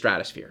through the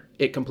stratosphere.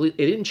 It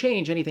didn't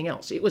change anything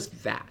else. It was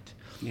that.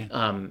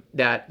 Yeah.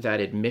 That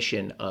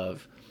admission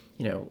of,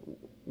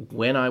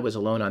 when I was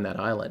alone on that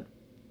island,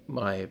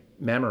 my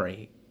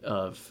memory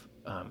of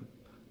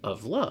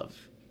love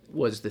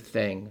was the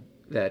thing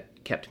that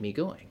kept me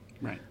going.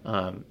 Right.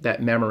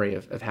 That memory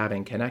of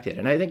having connected,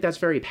 and I think that's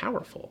very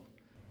powerful.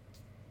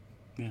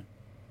 Yeah.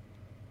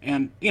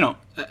 And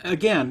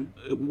again,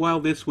 while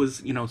this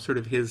was sort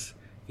of his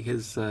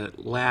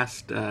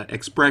last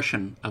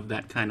expression of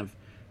that kind of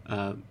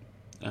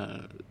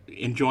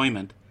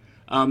enjoyment.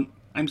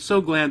 I'm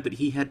so glad that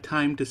he had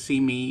time to see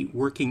me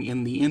working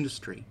in the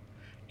industry,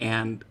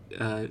 and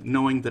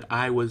knowing that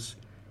I was,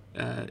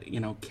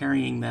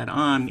 carrying that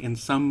on in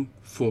some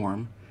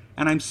form.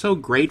 And I'm so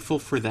grateful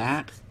for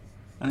that.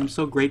 And I'm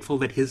so grateful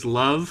that his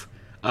love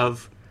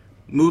of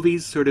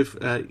movies sort of,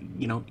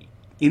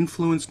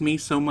 influenced me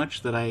so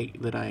much that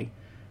I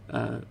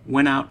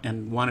went out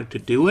and wanted to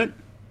do it.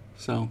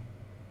 So,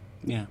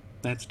 yeah,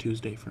 that's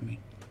Tuesday for me.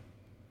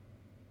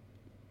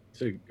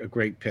 It's a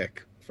great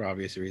pick for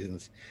obvious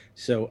reasons.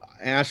 So,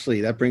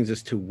 Ashley, that brings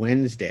us to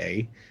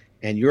Wednesday,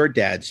 and your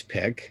dad's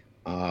pick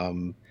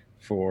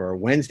for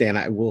Wednesday. And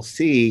I will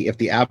see if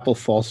the apple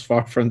falls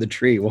far from the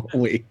tree, won't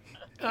we?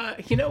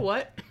 You know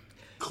what?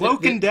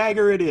 Cloak and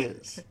dagger it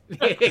is.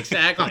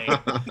 Exactly.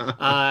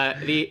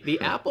 The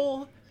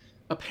apple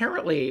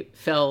apparently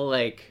fell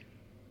like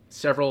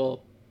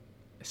several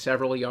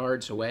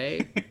yards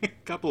away.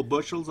 Couple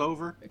bushels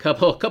over.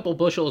 Couple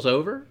bushels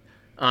over.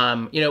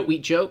 We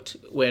joked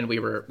when we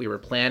were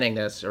planning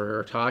this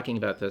or talking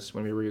about this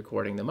when we were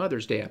recording the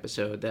Mother's Day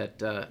episode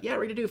that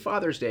we're gonna do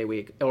Father's Day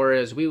week, or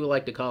as we would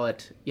like to call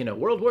it,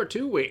 World War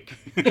II week.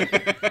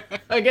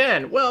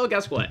 Again, well,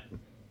 guess what?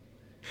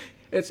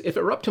 If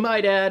it were up to my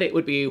dad, it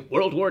would be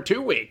World War II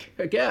week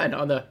again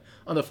on the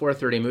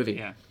 4:30 movie.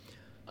 Yeah.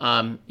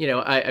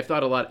 I've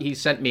thought a lot. He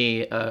sent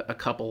me a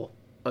couple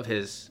of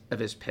his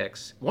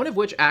picks. One of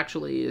which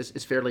actually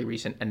is fairly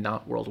recent and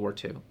not World War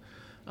II.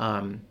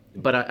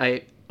 But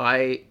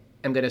I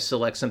am going to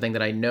select something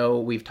that I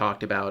know we've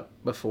talked about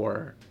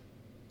before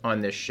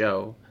on this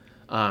show,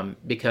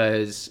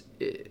 because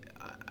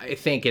I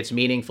think it's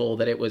meaningful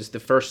that it was the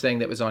first thing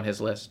that was on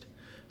his list.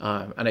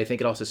 And I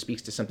think it also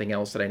speaks to something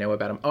else that I know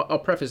about him. I'll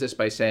preface this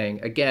by saying,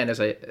 again,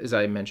 as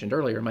I mentioned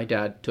earlier, my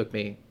dad took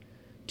me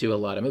to a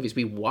lot of movies.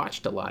 We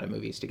watched a lot of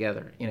movies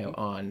together,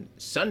 on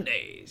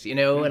Sundays, and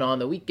on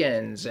the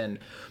weekends. And,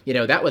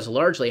 that was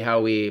largely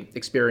how we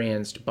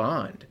experienced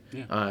Bond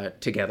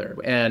together.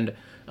 And,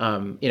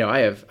 I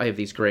have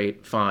these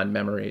great fond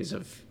memories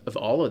of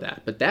all of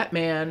that. But that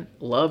man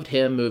loved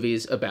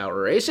movies about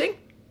racing.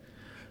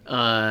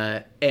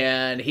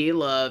 And he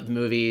loved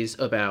movies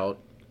about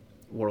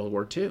World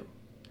War II.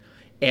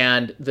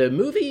 And the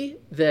movie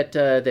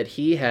that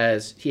he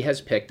has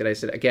picked, that I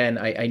said, again,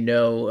 I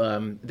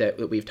know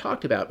that we've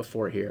talked about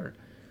before here,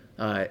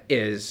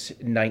 is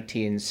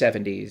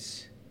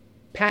 1970s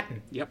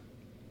Patton. Yep.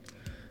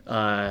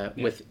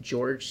 With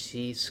George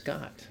C.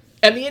 Scott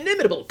and the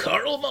inimitable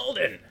Carl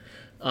Malden.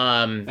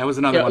 That was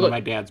another one of my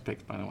dad's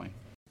picks, by the way.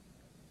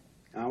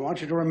 I want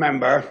you to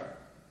remember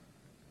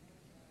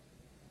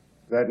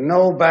that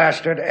no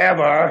bastard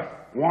ever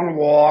won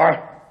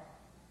war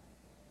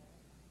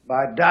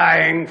by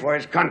dying for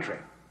his country.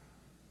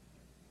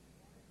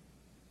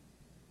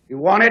 He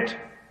won it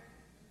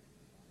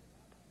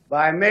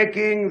by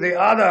making the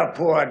other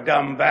poor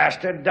dumb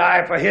bastard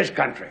die for his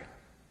country.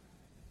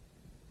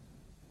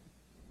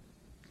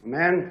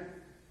 Men,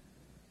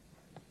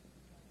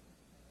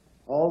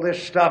 all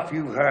this stuff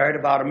you've heard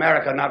about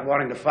America not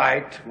wanting to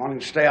fight, wanting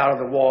to stay out of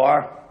the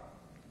war,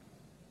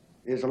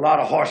 is a lot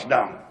of horse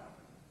dung.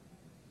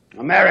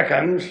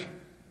 Americans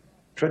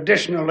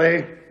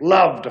traditionally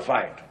love to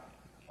fight.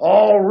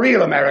 All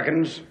real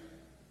Americans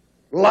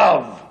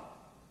love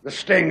the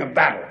sting of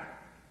battle.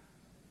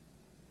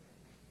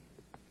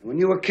 When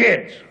you were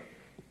kids,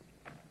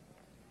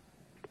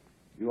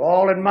 you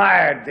all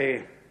admired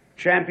the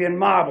champion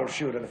marble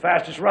shooter, the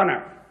fastest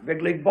runner,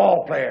 big league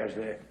ball players,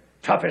 the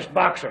toughest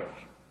boxers.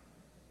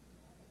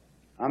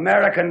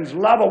 Americans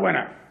love a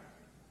winner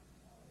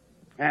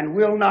and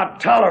will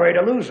not tolerate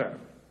a loser.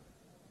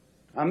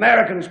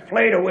 Americans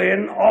play to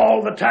win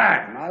all the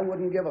time. I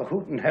wouldn't give a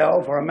hoot in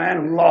hell for a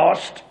man who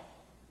lost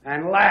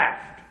and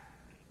laughed.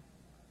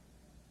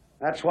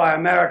 That's why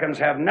Americans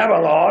have never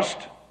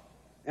lost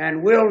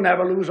and will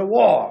never lose a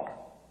war.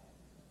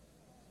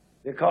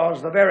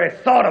 Because the very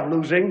thought of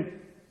losing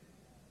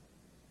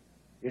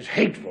is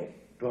hateful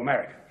to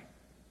Americans.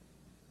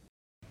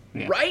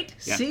 Yeah. Right?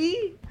 Yeah.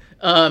 See?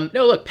 No,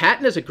 look,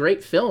 Patton is a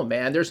great film,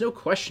 man. There's no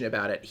question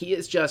about it. He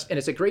is and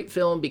it's a great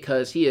film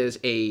because he is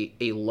a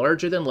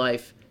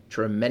larger-than-life,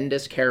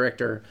 tremendous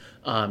character,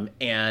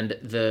 and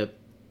the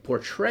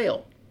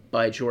portrayal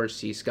by George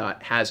C.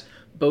 Scott has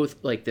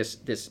both like this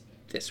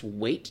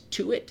weight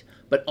to it,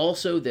 but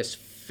also this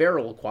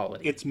feral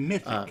quality. It's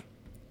mythic.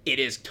 It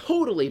is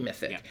totally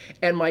mythic. Yeah.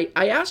 And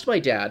I asked my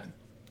dad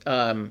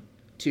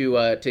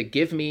to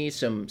give me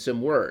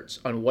some words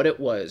on what it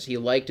was he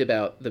liked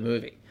about the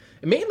movie.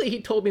 And mainly,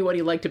 he told me what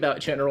he liked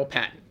about General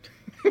Patton.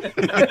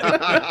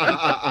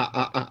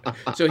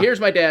 So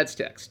here's my dad's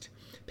text.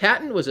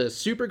 Patton was a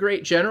super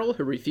great general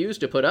who refused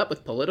to put up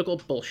with political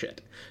bullshit.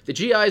 The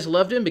GIs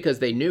loved him because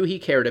they knew he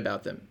cared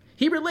about them.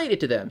 He related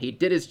to them. He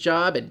did his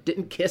job and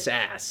didn't kiss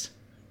ass.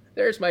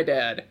 There's my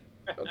dad.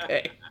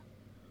 Okay.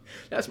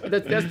 That's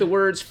the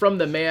words from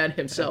the man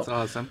himself.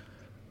 That's awesome.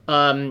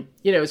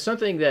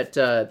 Something that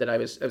I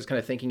was kind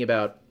of thinking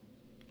about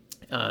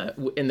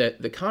in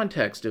the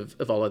context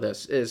of all of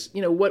this is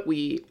what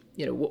we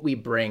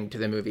bring to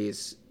the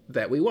movies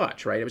that we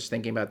watch, right? I was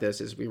thinking about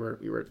this as we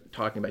were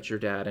talking about your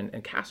dad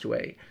and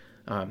Castaway,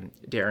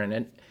 Darren.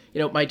 And,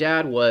 my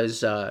dad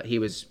was, he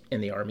was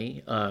in the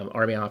Army,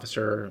 Army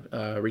officer,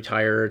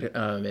 retired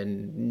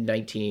in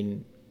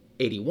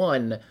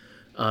 1981.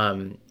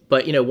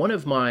 But, one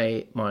of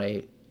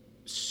my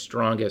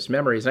strongest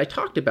memories, and I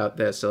talked about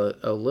this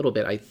a little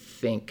bit, I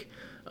think,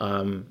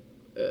 on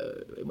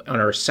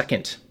our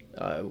second,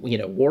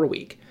 War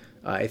Week.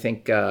 I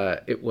think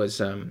it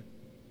was,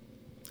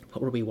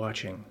 what were we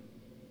watching?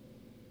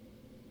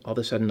 All of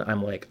a sudden,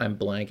 I'm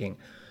blanking.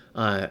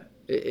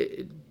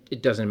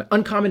 It doesn't matter.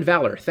 Uncommon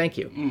Valor. Thank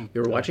you. We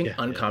were watching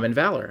Uncommon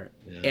Valor.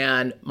 Yeah.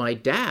 And my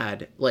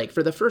dad,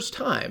 for the first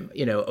time,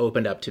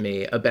 opened up to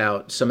me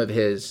about some of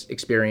his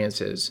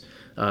experiences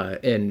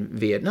in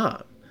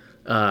Vietnam.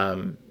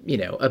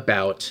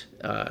 About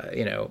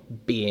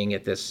being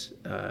at this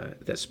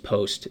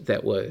post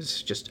that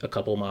was just a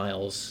couple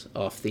miles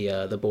off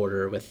the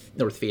border with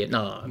North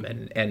Vietnam,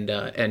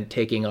 and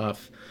taking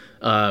off,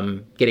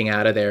 getting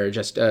out of there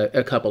just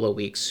a couple of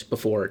weeks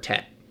before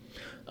Tet.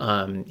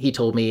 He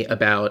told me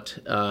about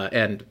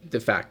and the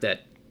fact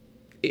that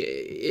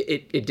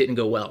it didn't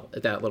go well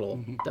at that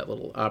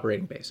little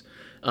operating base.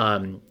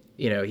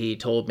 He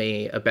told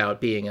me about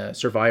being a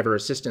survivor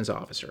assistance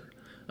officer.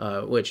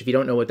 Which, if you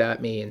don't know what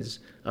that means,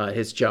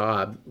 his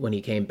job when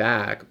he came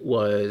back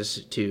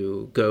was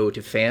to go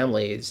to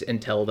families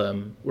and tell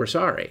them, "We're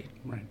sorry,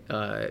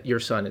 right. Your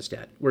son is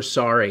dead. We're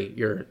sorry,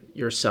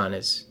 your son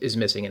is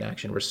missing in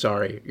action. We're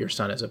sorry, your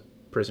son is a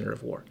prisoner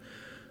of war."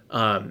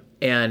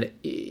 And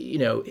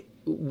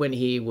when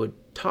he would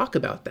talk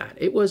about that,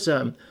 it was,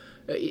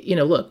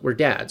 look, we're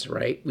dads,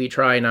 right? We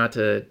try not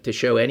to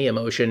show any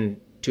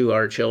emotion to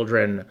our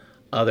children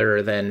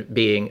other than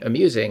being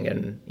amusing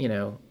and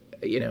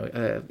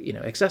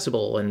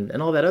accessible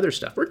and all that other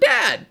stuff. We're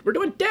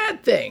doing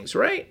dad things,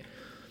 right?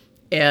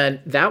 And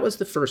that was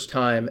the first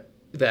time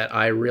that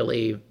I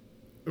really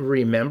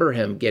remember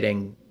him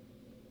getting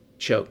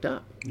choked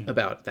up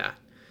about that.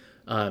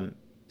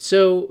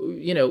 So,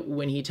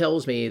 when he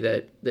tells me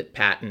that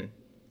Patton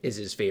is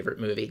his favorite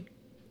movie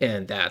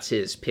and that's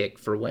his pick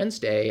for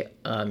Wednesday,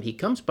 he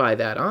comes by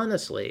that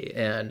honestly,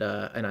 and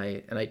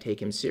I take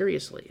him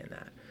seriously in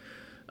that.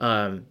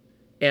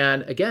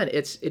 And again,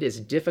 it is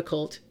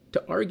difficult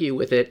to argue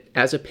with it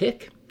as a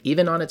pick,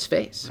 even on its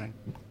face. Right.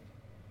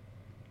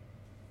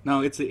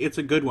 No, it's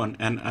a good one,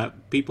 and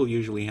people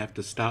usually have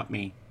to stop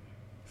me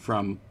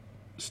from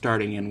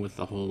starting in with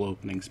the whole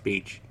opening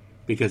speech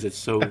because it's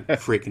so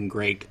freaking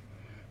great.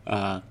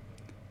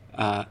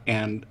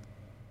 And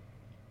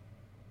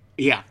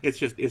yeah, it's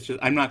just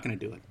I'm not going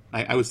to do it.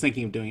 I was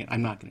thinking of doing it.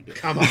 I'm not going to do it.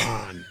 Come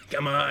on.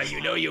 Come on,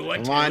 you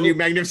want to. Come on, you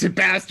magnificent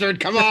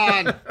bastard. Come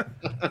on.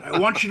 I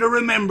want you to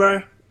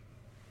remember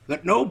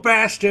that no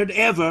bastard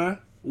ever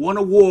won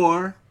a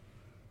war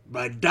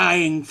by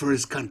dying for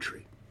his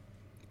country.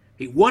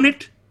 He won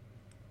it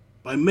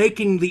by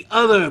making the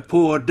other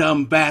poor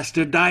dumb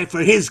bastard die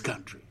for his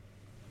country.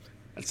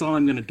 That's all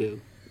I'm going to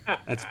do.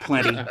 That's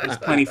plenty. There's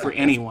plenty for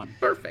anyone.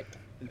 Perfect.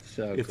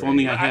 So if great.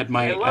 only I had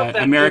my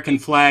American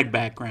flag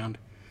background.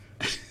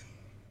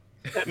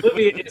 That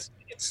movie it's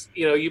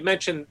you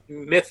mentioned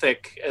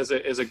mythic as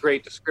a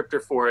great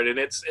descriptor for it, and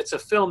it's a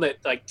film that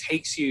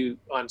takes you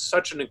on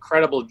such an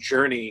incredible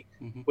journey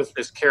with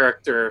this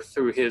character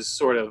through his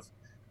sort of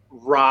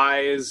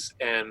rise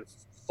and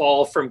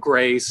fall from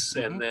grace,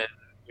 and then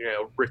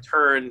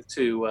return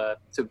to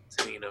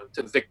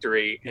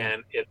victory,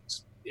 and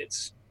it's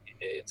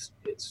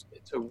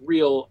a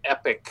real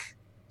epic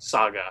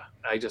saga.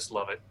 I just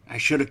love it. I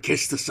should have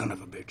kissed the son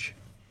of a bitch.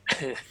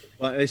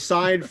 Well,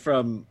 aside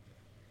from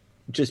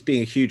just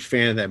being a huge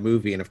fan of that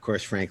movie, and of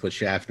course Franklin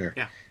Schaffner,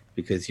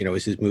 because it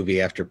was his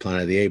movie after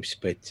Planet of the Apes,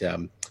 but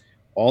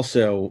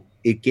also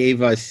it gave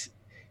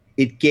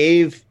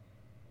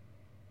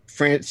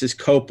Francis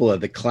Coppola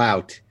the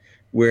clout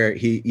where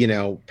he,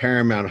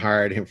 Paramount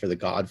hired him for The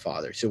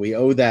Godfather. So we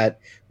owe that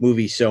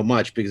movie so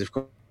much because of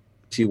course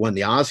he won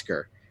the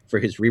Oscar for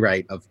his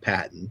rewrite of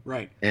Patton.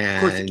 Right.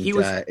 And of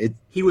course,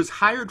 he was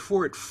hired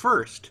for it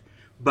first,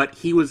 but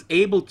he was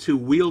able to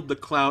wield the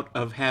clout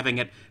of having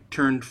it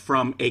turned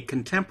from a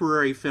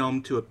contemporary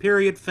film to a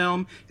period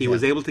film. He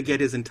was able to get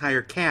his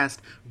entire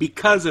cast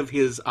because of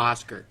his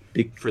Oscar.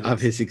 Of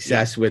his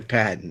success with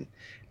Patton.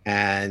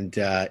 And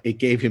it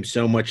gave him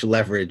so much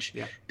leverage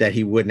that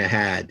he wouldn't have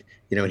had.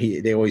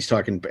 They always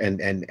talk,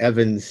 and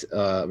Evans,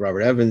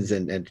 Robert Evans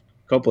and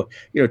Coppola,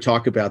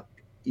 talk about,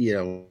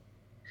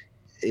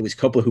 it was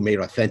Coppola who made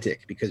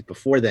Authentic, because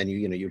before then,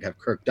 you'd have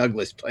Kirk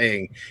Douglas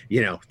playing,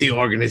 the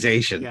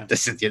organization, the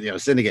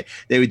syndicate.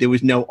 There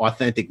was no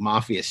authentic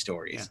mafia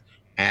stories,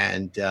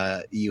 and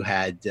you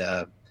had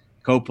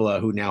Coppola,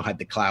 who now had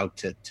the clout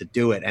to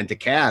do it and to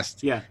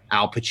cast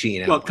Al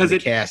Pacino, and to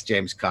cast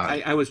James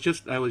Caan. I was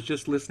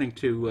just listening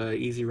to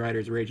Easy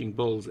Rider's Raging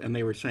Bulls, and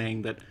they were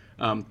saying that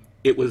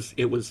it was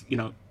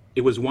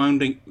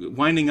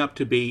winding up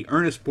to be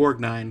Ernest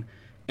Borgnine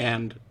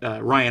and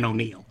Ryan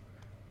O'Neal.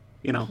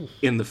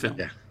 In the film.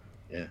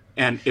 Yeah.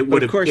 And it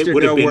would have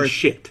been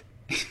shit.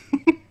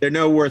 There are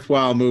no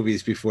worthwhile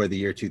movies before the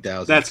year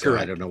 2000. That's so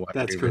correct. I don't know what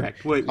That's we're even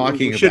correct. We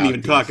talking shouldn't about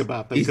even talk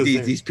about them.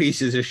 These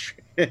pieces of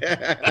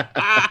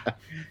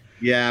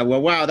Yeah,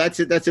 well, wow, that's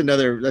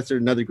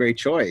another great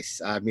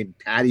choice. I mean,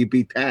 Patty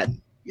beat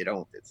Patton. You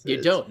don't.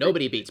 You don't.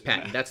 Nobody beats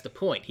Patton. That's the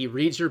point. He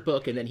reads your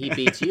book and then he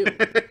beats you. In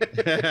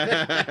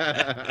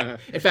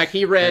fact,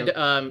 he read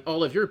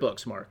all of your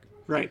books, Mark.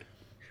 Right.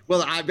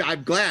 Well,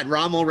 I'm glad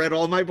Rommel read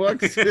all my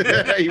books.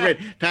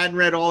 Patton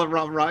read all of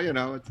Rommel. You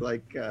know, it's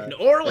like an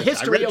oral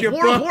history of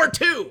World War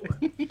II.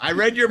 I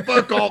read your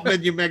book,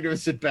 Altman, you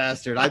magnificent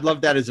bastard. I'd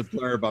love that as a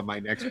blurb on my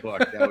next book.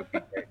 That would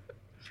be great.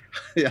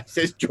 Yeah,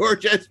 says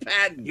George S.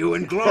 Patton. You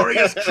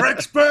inglorious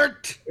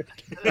Trexpert.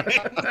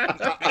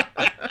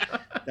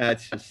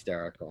 That's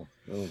hysterical.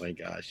 Oh my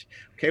gosh.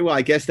 Okay, well,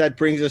 I guess that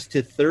brings us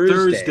to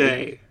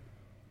Thursday.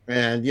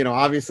 And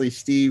obviously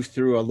Steve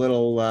threw a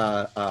little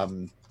what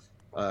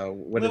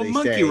do they say?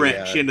 Monkey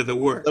wrench into the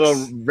works.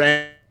 Little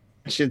wrench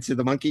into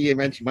the monkey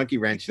wrench,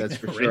 that's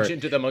for sure. Wrench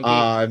into the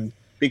monkey.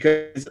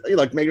 Because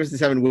Magnificent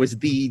Seven was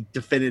the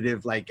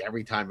definitive,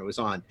 every time it was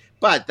on.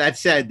 But that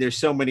said, there's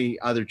so many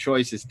other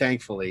choices,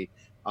 thankfully.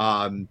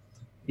 I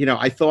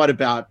thought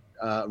about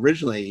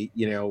originally,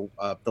 the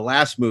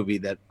last movie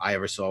that I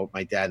ever saw with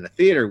my dad in the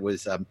theater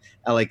was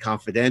L.A.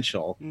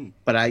 Confidential.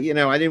 But I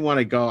didn't want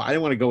to go. I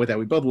didn't want to go with that.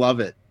 We both love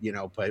it,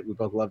 but we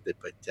both loved it.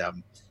 But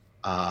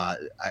I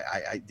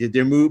did.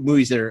 There are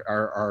movies that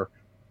are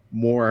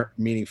more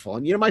meaningful.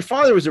 And my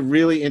father was a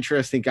really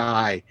interesting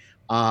guy.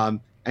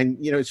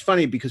 And it's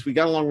funny because we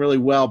got along really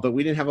well, but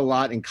we didn't have a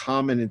lot in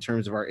common in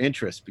terms of our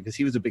interests because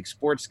he was a big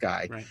sports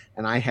guy,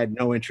 and I had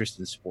no interest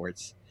in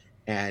sports.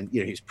 And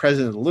he was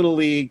president of the Little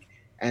League,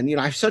 and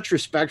I have such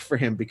respect for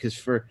him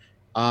because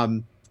I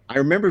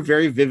remember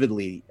very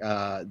vividly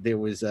there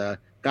was a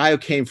guy who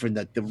came from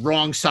the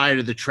wrong side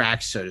of the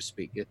tracks, so to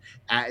speak.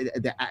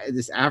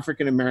 This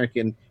African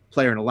American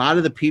player, and a lot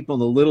of the people in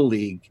the Little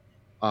League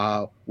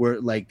were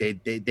like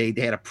they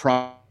had a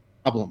problem.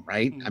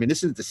 Right? I mean,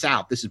 this isn't the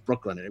South. This is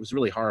Brooklyn, and it was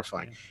really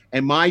horrifying.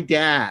 And my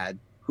dad,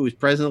 who was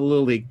president of the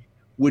Little League,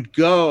 would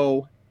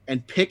go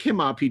and pick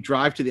him up. He'd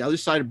drive to the other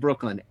side of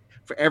Brooklyn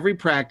for every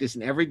practice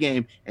and every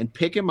game and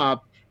pick him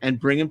up and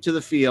bring him to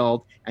the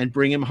field and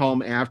bring him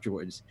home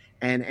afterwards.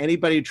 And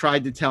anybody who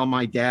tried to tell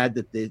my dad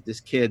that this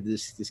kid,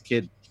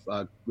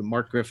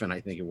 Mark Griffin, I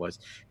think it was,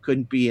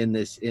 couldn't be in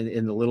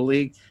the Little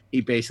League,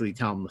 he basically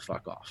tell him to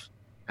fuck off.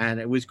 And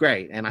it was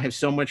great. And I have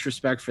so much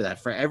respect for that,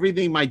 for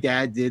everything my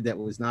dad did that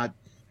was not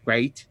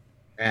great.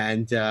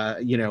 And,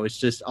 it's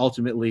just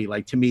ultimately,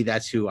 to me,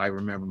 that's who I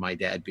remember my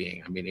dad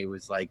being. I mean, he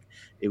was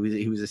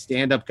a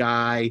stand-up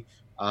guy,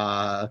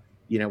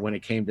 when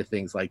it came to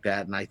things like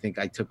that. And I think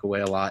I took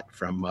away a lot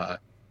from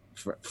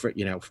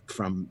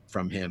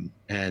him.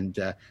 And,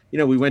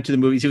 we went to the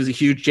movies. He was a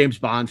huge James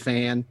Bond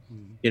fan,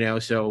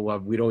 so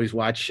we'd always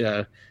watch,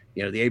 the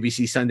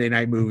ABC Sunday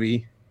night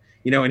movie.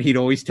 And he'd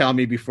always tell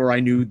me before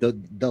I knew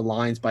the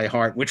lines by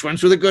heart, which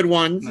ones were the good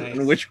ones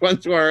and which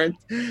ones weren't,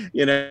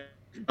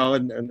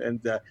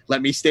 and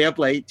let me stay up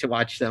late to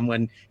watch them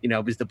when,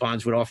 because the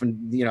Bonds would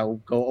often,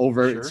 go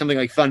over something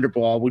like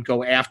Thunderball would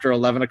go after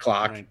 11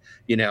 o'clock,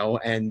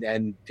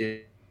 and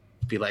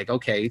be like,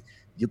 okay,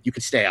 you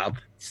can stay up.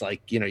 It's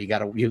like, you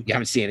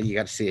haven't seen it. You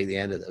got to see the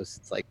end of those.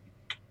 It's like,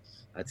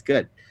 that's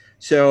good.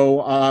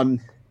 So,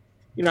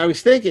 I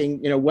was thinking,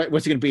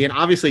 what's it going to be? And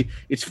obviously,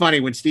 it's funny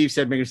when Steve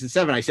said Magnificent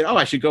Seven, I said,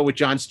 I should go with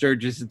John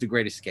Sturges' The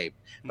Great Escape.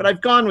 But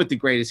I've gone with The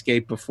Great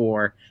Escape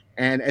before.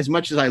 And as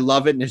much as I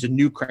love it, and there's a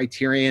new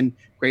Criterion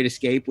Great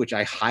Escape, which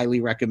I highly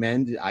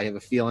recommend. I have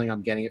a feeling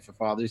I'm getting it for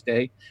Father's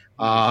Day.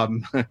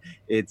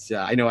 It's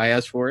I know I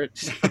asked for it.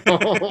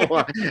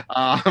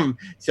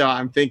 So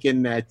I'm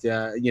thinking that,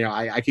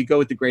 I could go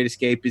with The Great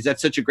Escape because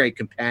that's such a great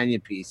companion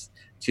piece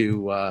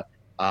to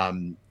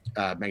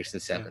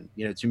Magnificent Seven.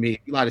 To me,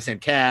 a lot of same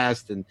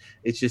cast, and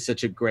it's just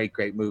such a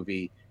great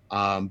movie.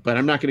 But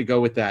I'm not going to go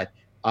with that.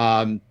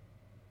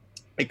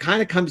 It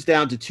kind of comes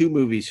down to two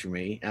movies for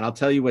me, and I'll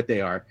tell you what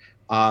they are.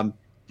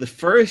 The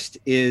first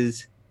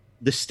is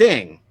The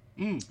Sting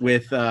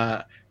with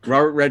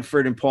Robert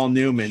Redford and Paul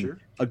Newman,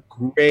 a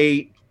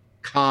great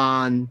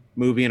con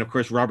movie, and of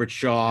course Robert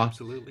Shaw.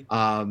 Absolutely.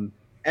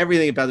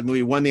 Everything about the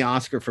movie. Won the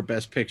Oscar for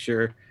Best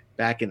Picture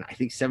back in, I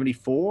think,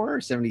 74,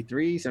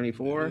 73,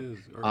 74.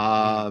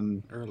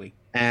 Early.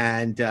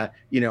 And,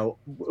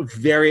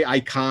 very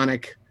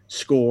iconic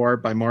score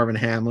by Marvin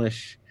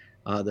Hamlish,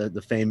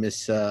 the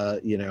famous,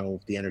 The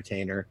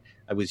Entertainer.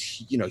 I was,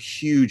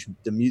 huge.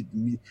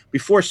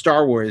 Before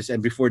Star Wars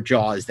and before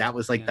Jaws, that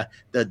was like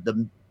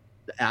the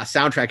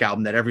soundtrack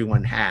album that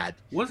everyone had.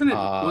 Wasn't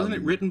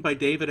it written by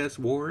David S.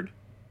 Ward?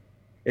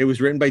 It was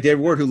written by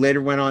David Ward, who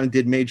later went on and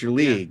did Major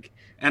League. Yeah.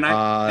 And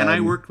I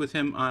worked with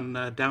him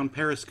on Down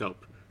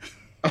Periscope.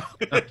 Oh,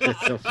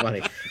 that's so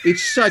funny.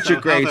 It's such a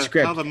great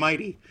script. How the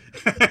mighty.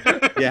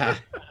 Yeah.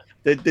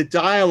 The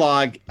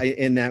dialogue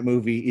in that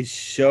movie is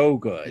so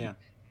good. Yeah.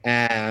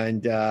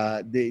 And,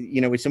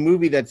 it's a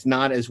movie that's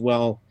not as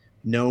well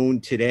known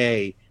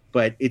today,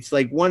 but it's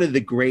like one of the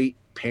great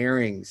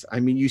pairings. I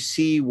mean, you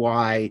see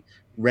why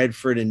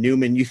Redford and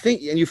Newman. You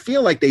think and you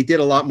feel like they did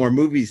a lot more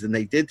movies than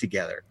they did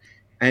together.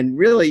 And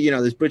really, you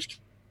know, there's Butch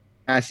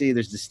Cassidy,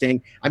 there's The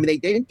Sting. I mean, they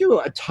didn't do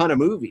a ton of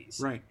movies,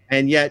 right?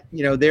 And yet,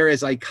 you know, they're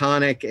as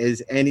iconic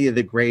as any of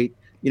the great,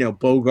 you know,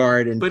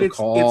 Bogart and but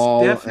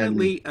Bacall. It's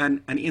definitely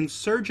an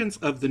insurgence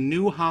of the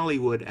new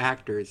Hollywood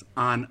actors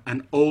on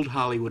an old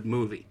Hollywood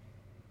movie.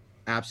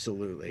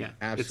 Absolutely, yeah,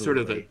 absolutely. It's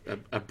sort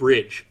of a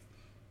bridge,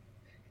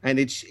 and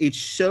it's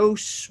so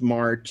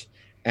smart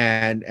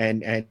and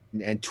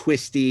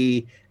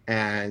twisty,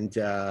 and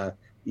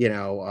you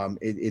know,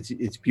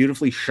 it's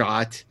beautifully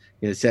shot.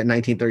 You know, set in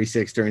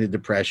 1936 during the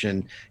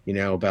Depression. You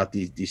know, about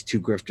these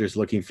two grifters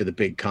looking for the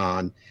big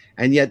con,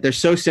 and yet they're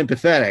so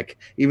sympathetic,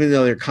 even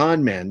though they're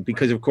con men,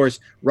 because of course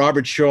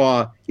Robert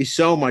Shaw is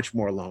so much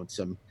more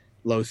loathsome,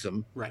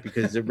 right?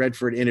 Because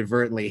Redford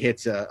inadvertently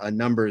hits a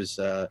numbers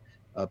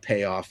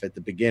payoff at the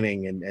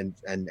beginning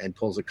and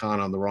pulls a con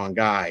on the wrong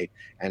guy,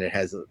 and it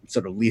has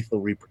sort of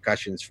lethal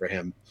repercussions for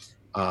him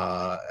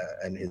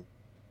and his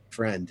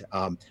friend.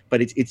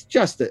 But it's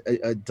just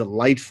a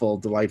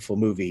delightful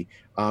movie.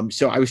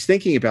 So I was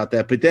thinking about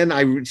that, but then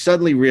I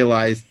suddenly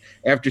realized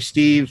after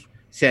Steve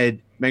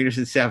said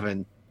Magnificent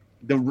Seven,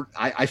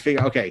 I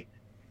figured, okay,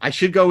 I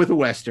should go with a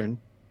Western.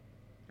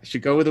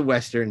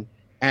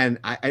 And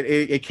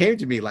it came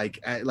to me like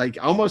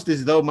almost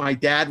as though my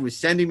dad was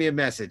sending me a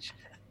message.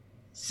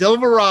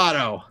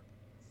 Silverado.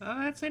 Oh,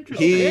 that's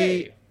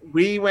interesting.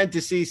 We went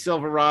to see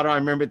Silverado. I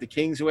remember at the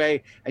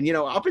Kingsway, and you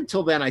know, up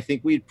until then, I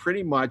think we'd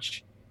pretty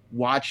much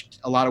watched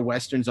a lot of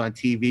Westerns on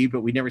TV, but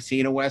we'd never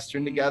seen a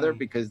Western together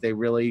because they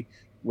really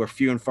were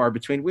few and far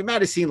between. We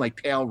might have seen like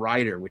Pale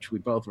Rider, which we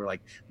both were like,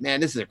 man,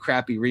 this is a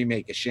crappy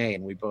remake of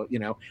Shane. We both, you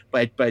know,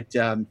 but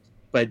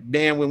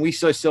man, when we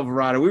saw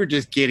Silverado, we were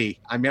just giddy.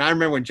 I mean, I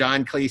remember when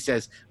John Cleese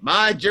says,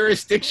 "My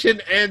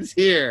jurisdiction ends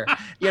here,"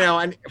 you know,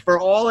 and for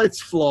all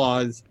its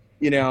flaws,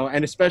 you know,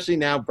 and especially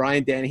now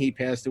Brian Dennehy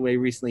passed away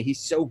recently. He's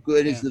so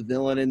good as the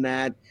villain in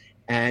that.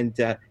 And,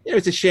 you know,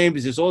 it's a shame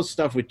because there's all this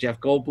stuff with Jeff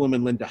Goldblum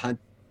and Linda Hunt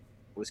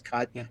was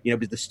cut, you know,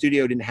 because the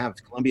studio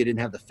Columbia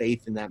didn't have the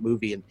faith in that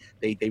movie, and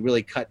they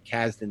really cut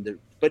Kasdan.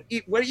 But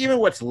even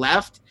what's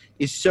left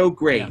is so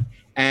great. Yeah.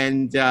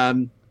 And,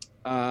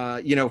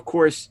 you know, of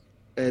course,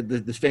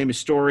 the famous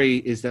story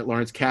is that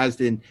Lawrence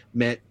Kasdan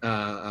met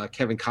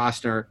Kevin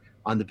Costner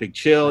on The Big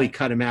Chill. He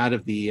cut him out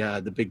of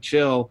the Big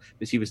Chill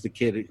because he was the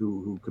kid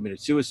who committed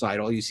suicide.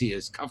 All you see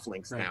is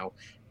cufflinks now.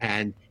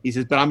 And he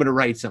says, but I'm going to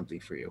write something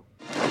for you.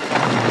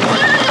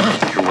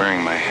 You're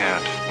wearing my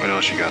hat. What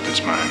else you got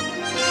that's mine?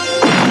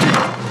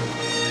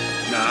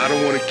 Nah, I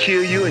don't want to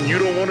kill you, and you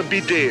don't want to be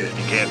dead.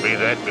 You can't be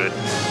that good.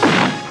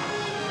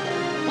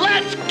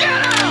 Let's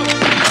get out!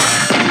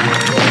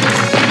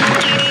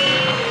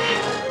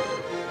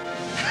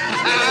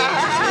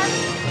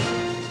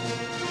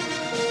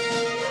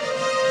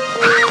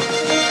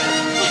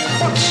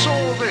 What's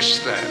all this,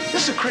 then?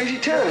 This is a crazy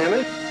town,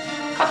 Emmett.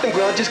 I think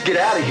we ought to just get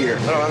out of here.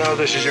 No,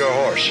 this is your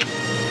horse.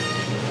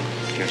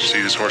 Can't you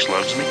see this horse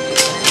loves me?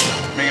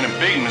 Making a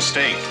big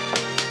mistake.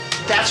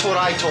 That's what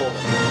I told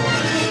him.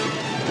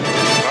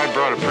 If I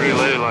brought a pretty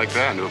lady like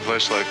that into a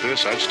place like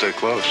this, I'd stay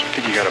close. I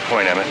think you got a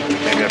point, Emmett.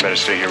 Maybe I better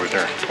stay here with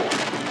her.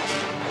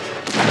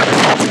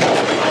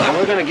 And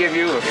we're going to give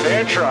you a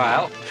fair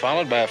trial,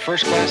 followed by a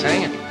first-class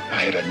hanging.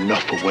 I had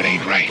enough of what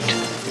ain't right.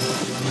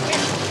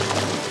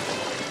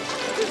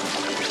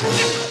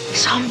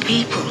 Some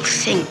people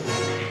think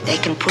they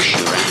can push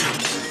you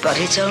around, but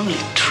it's only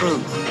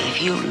true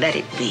if you let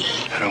it be.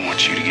 I don't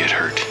want you to get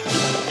hurt.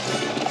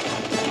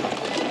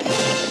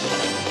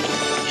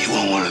 You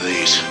want one of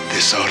these?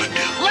 This ought to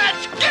do.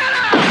 Let's get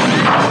out!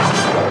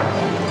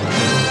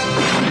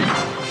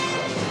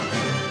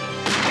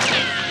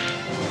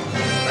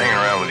 Hanging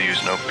around with you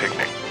is no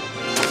picnic.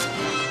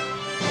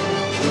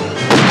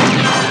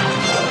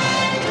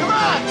 Come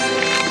on!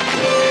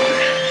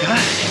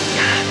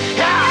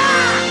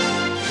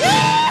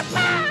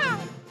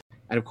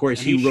 And of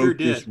course, he wrote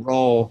this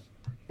role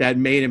that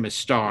made him a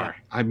star.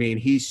 I mean,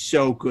 he's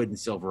so good in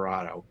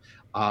Silverado.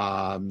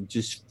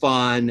 Just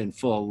fun and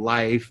full of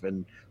life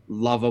and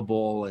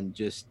lovable and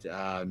just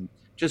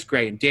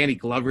great. And Danny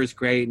Glover's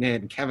great in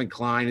it, and Kevin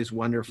Kline is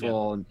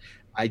wonderful. And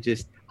I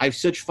have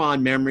such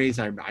fond memories.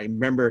 I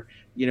remember,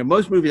 you know,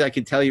 most movies I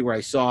can tell you where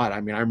I saw it.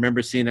 I mean, I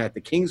remember seeing it at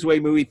the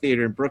Kingsway movie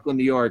theater in Brooklyn,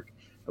 New York,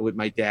 with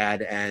my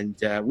dad, and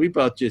we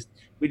both just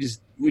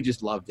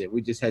loved it.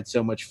 We just had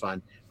so much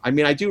fun. I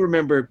mean, I do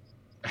remember.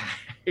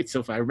 It's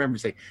so funny. I remember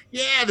saying,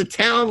 "Yeah, the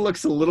town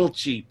looks a little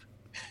cheap."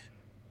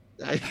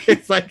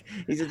 It's like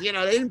he said, you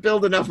know, they didn't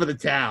build enough of the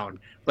town,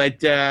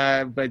 but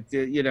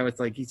you know, it's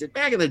like he said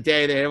back in the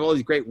day they have all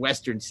these great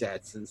Western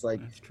sets. And it's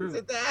like that's true.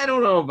 Said, I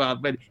don't know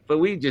about, but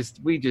we just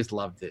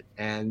loved it,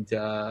 and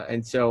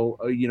so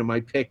you know,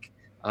 my pick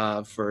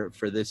for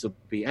this will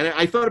be, and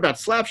I thought about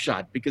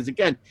Slapshot because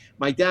again,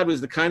 my dad was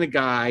the kind of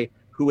guy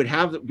who would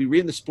be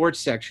reading the sports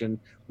section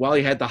while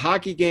he had the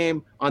hockey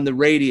game on the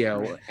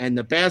radio and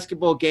the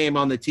basketball game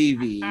on the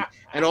TV,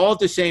 and all at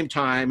the same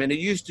time. And it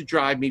used to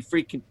drive me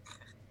freaking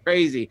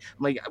crazy.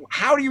 I'm like,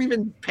 how do you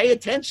even pay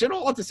attention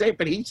all at the same?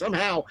 But he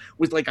somehow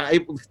was like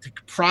able to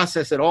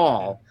process it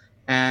all.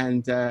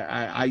 And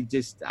I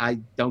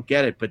don't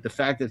get it. But the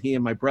fact that he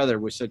and my brother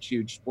were such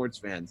huge sports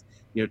fans,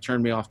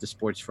 turned me off to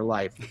sports for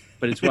life.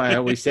 But it's why I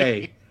always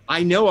say,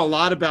 I know a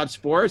lot about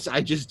sports.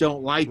 I just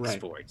don't like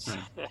sports,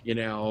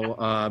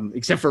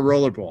 except for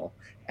rollerball.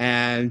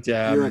 And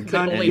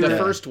only the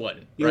first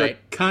one, you're right?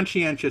 a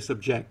conscientious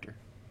objector.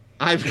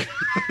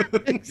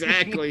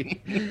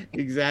 Exactly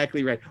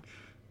right.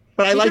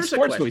 But I like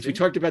sports movies. We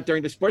talked about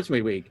during the sports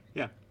movie week.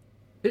 Yeah.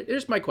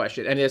 Here's my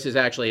question, and this is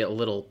actually a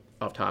little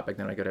off topic.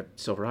 Then I go to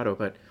Silverado,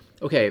 but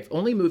okay, if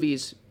only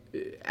movies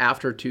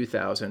after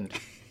 2000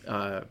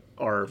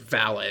 are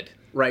valid,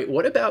 right?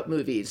 What about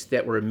movies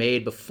that were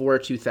made before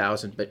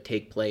 2000 but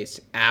take place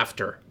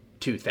after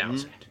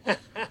 2000?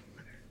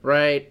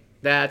 Right?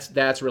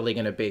 That's really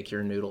going to bake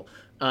your noodle.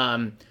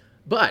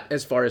 But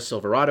as far as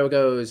Silverado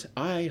goes,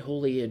 I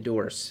wholly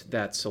endorse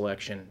that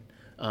selection.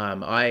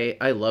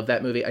 I love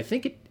that movie. I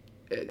think it,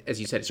 as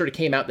you said, it sort of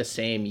came out the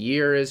same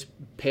year as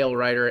Pale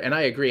Rider, and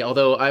I agree,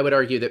 although I would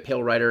argue that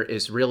Pale Rider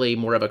is really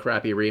more of a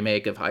crappy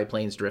remake of High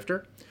Plains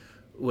Drifter,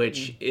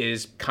 which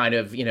is kind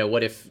of,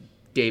 what if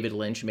David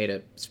Lynch made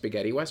a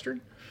spaghetti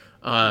western,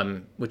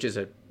 which is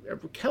a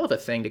hell of a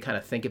thing to kind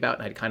of think about,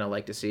 and I'd kind of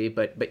like to see.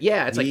 But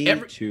yeah, it's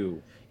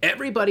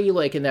everybody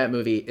like in that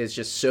movie is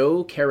just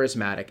so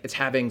charismatic. It's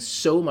having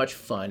so much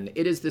fun.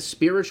 It is the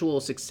spiritual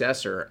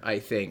successor, I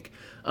think,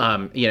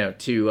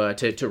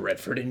 to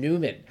Redford and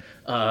Newman,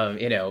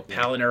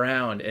 palling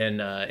around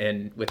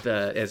and with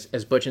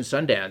as Butch and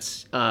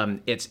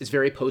Sundance. It's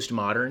very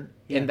postmodern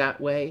in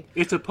that way.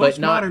 It's a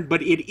postmodern,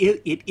 but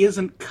it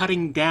isn't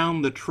cutting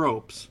down the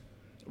tropes.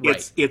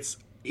 Right.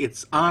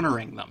 It's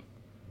honoring them,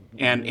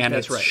 and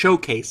That's it's right.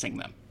 showcasing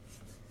them.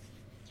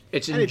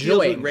 It's and it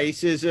deals enjoying with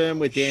racism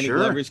with Danny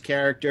Glover's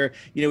character,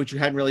 which you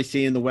hadn't really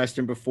seen in the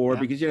Western before,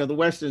 because the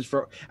Westerns,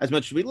 for as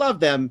much as we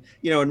love them,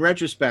 in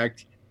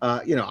retrospect,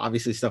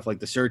 obviously stuff like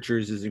The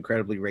Searchers is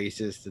incredibly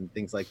racist and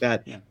things like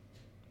that. Yeah.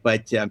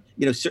 But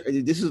this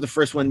is the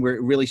first one where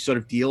it really sort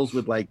of deals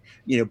with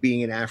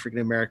being an African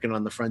American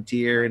on the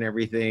frontier and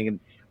everything,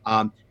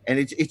 and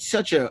it's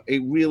such a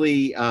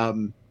really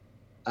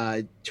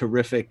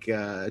terrific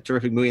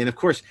movie, and of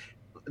course,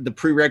 the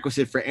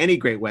prerequisite for any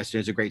great Western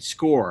is a great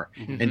score,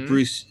 and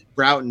Bruce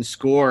Broughton's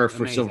score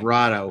for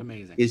Silverado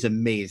is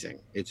amazing.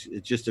 It's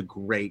just a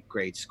great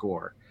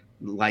score,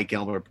 like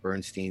Elmer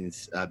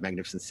Bernstein's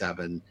Magnificent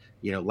Seven.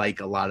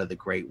 Like a lot of the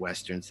great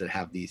Westerns that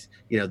have these,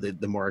 the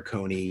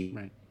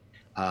Morricone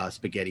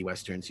spaghetti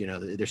Westerns.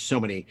 There's so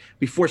many.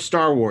 Before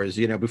Star Wars,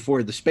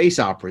 before the space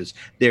operas,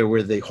 there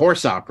were the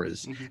horse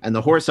operas, and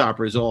the horse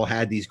operas all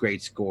had these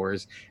great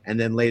scores, and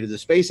then later the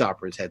space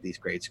operas had these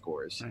great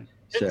scores. Right.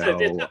 It's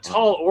a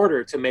tall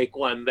order to make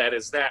one that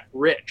is that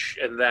rich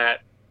and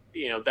that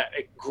that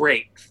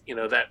great,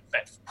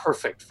 that's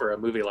perfect for a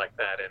movie like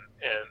that. And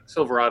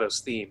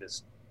Silverado's theme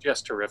is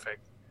just terrific.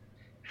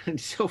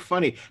 It's so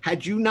funny.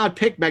 Had you not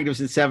picked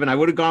Magnificent Seven, I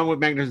would have gone with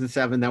Magnificent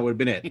Seven. That would have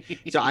been it.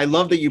 So I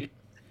love that you picked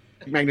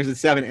Magnificent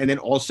Seven, and then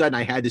all of a sudden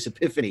I had this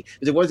epiphany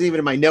because it wasn't even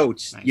in my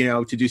notes,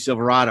 to do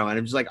Silverado, and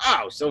I'm just like,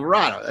 oh,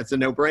 Silverado, that's a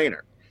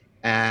no-brainer.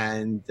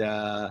 And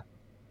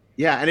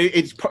and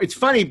it's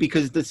funny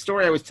because the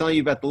story I was telling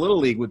you about the Little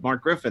League with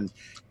Mark Griffin,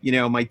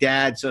 my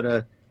dad sort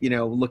of,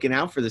 looking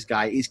out for this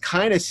guy is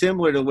kind of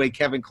similar to the way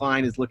Kevin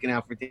Kline is looking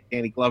out for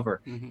Danny Glover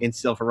in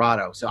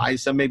Silverado.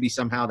 So maybe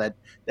somehow that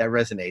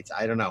resonates.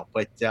 I don't know,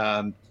 but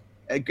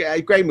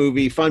a great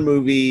movie, fun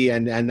movie,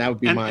 and that would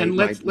be my. And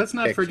let's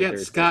not forget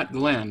Scott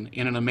Glenn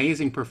in an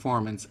amazing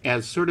performance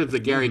as sort of the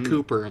Gary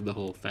Cooper of the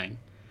whole thing.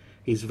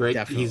 He's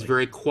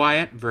very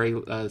quiet,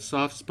 very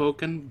soft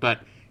spoken, but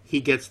he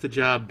gets the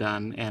job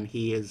done, and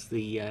he's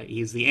the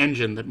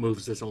engine that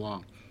moves this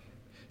along.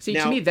 See,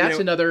 now, to me, that's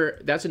another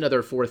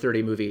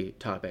 4:30 movie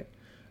topic.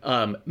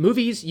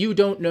 Movies you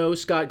don't know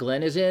Scott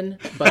Glenn is in,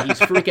 but he's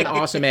freaking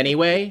awesome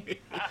anyway.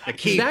 The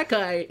Keep. That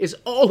guy is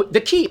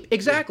The Keep,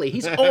 exactly.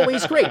 He's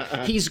always great.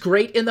 He's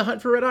great in The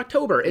Hunt for Red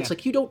October. It's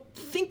like you don't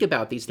think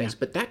about these things,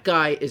 but that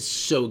guy is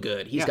so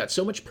good. He's got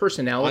so much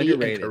personality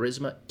and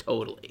charisma.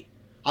 Totally.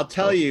 I'll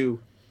tell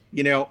you,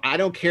 I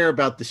don't care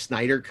about the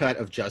Snyder cut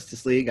of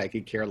Justice League. I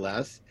could care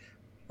less.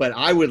 But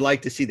I would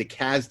like to see the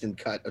Kasdan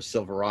cut of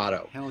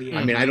Silverado. Hell yeah.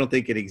 I mean, I don't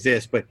think it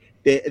exists, but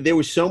there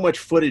was so much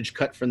footage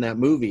cut from that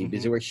movie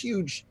because there were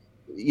huge,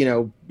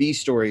 B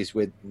stories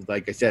with,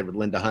 like I said, with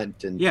Linda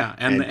Hunt and Jeff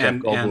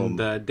Goldblum.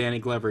 And Danny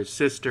Glover's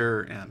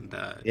sister and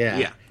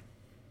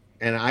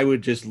And I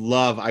would just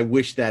I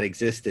wish that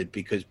existed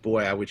because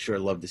boy, I would sure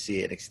love to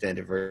see an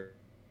extended version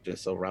of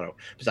Silverado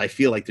because I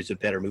feel like there's a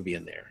better movie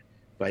in there.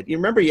 But you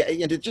remember,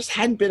 it just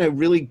hadn't been a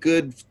really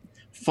good,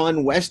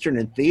 fun Western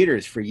in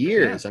theaters for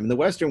years. I mean, the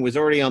Western was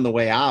already on the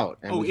way out.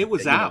 It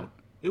was out.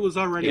 It was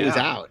already out. It was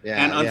out,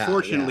 yeah. And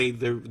unfortunately,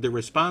 the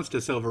response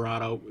to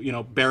Silverado,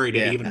 buried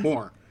it even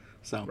more.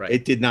 So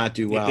it did not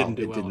do well.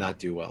 It did not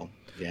do well.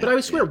 Yeah, but I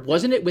would swear,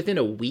 wasn't it within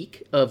a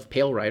week of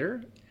Pale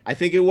Rider? I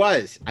think it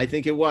was. I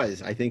think that was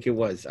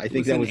the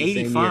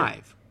same year.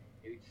 85.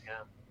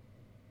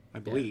 I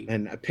believe.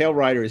 And Pale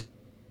Rider is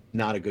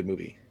not a good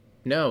movie.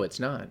 No, it's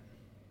not.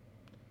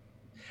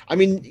 I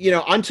mean,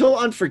 until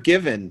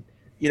Unforgiven,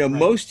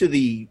 most of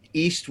the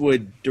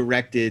Eastwood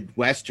directed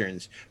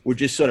Westerns were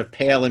just sort of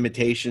pale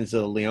imitations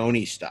of the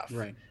Leone stuff.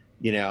 Right.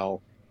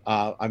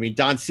 I mean,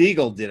 Don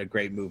Siegel did a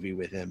great movie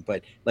with him,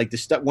 but like the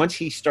stuff, once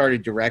he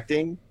started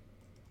directing,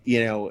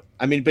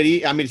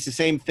 it's the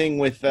same thing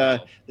with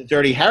the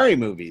Dirty Harry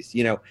movies.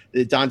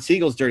 The Don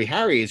Siegel's Dirty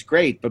Harry is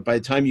great, but by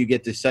the time you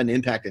get to Sudden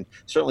Impact and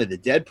certainly the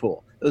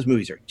Deadpool, those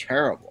movies are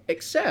terrible.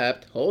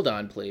 Except, hold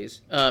on,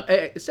 please.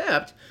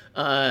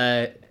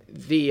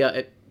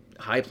 The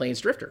High Plains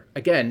Drifter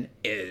again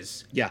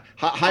is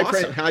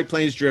awesome. High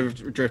Plains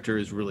Drifter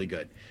is really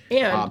good.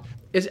 And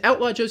is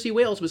Outlaw Josie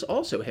Wales was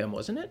also him,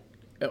 wasn't it?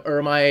 Or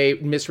am I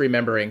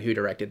misremembering who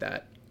directed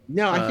that?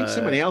 No, I think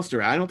somebody else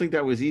directed. I don't think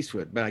that was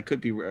Eastwood, but I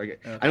could be. Okay.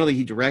 I don't think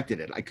he directed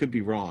it. I could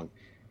be wrong.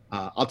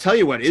 I'll tell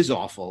you what is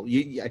awful.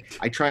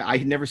 I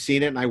had never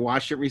seen it, and I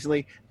watched it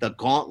recently. The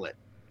Gauntlet.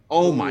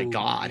 Oh my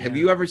God! Yeah.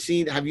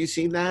 Have you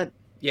seen that?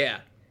 Yeah.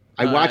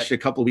 I watched it a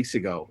couple of weeks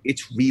ago.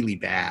 It's really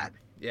bad.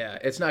 Yeah,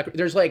 it's not.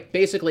 There's like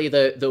basically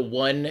the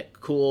one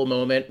cool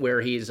moment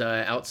where he's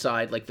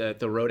outside like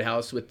the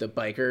roadhouse with the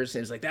bikers,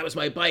 and he's like, "That was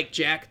my bike,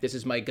 Jack. This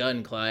is my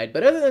gun, Clyde."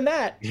 But other than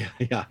that, yeah.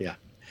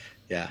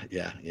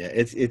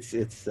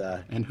 It's.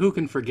 And who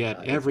can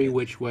forget Every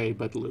Which Way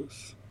But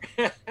Loose?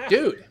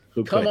 Dude,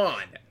 come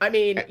on. I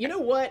mean, you know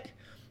what?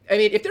 I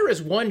mean, if there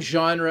is one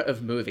genre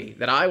of movie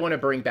that I want to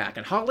bring back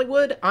in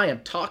Hollywood, I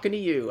am talking to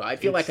you. I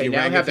feel like I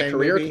now have the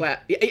career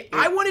class.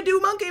 I want to do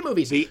monkey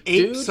movies. The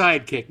ape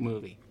sidekick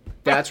movie.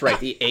 That's right,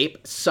 the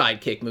ape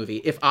sidekick movie.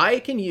 If I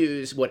can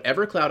use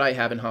whatever clout I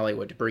have in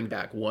Hollywood to bring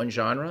back one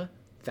genre,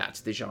 that's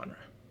the genre.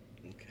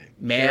 Okay.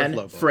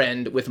 Man,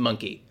 friend with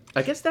monkey.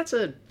 I guess that's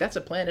a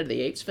Planet of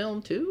the Apes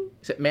film too.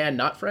 Is it man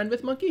not friend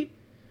with monkey?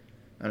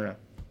 I don't know.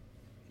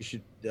 You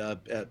should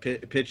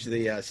pitch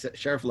the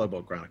Sheriff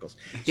Lobo Chronicles.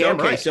 Damn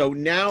right. So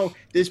now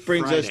this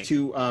brings us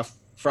to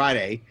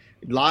Friday.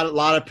 A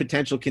lot of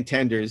potential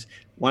contenders.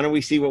 Why don't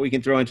we see what we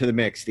can throw into the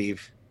mix,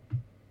 Steve?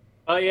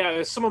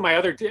 Some of my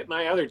other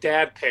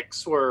dad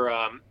picks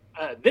were.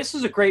 This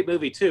is a great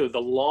movie too,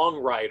 The Long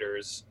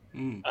Riders,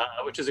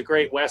 which is a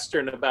great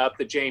Western about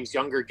the James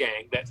Younger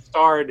gang that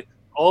starred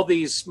all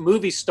these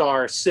movie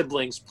star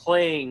siblings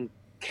playing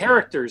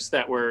characters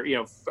that were,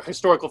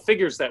 historical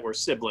figures that were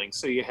siblings.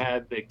 So you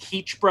had the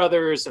Keach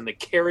brothers and the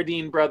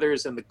Carradine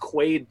brothers and the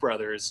Quaid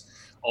brothers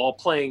all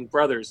playing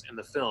brothers in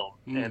the film.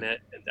 And I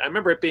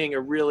remember it being a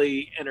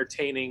really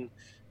entertaining.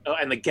 Oh,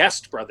 and the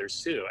Guest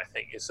brothers too, I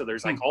think. So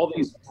there's like all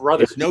these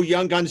brothers. There's no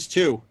Young Guns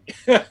too.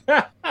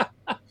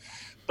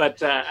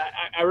 But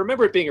I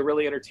remember it being a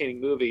really entertaining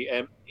movie.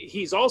 And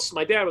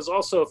my dad was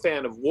also a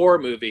fan of war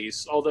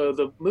movies, although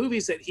the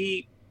movies that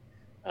he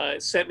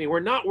sent me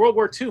were not World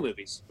War II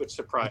movies, which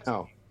surprised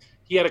me.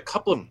 He had a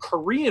couple of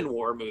Korean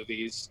War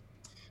movies,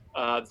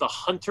 The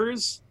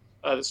Hunters,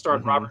 that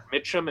starred Robert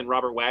Mitchum and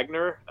Robert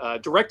Wagner,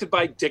 directed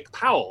by Dick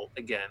Powell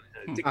again.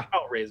 Dick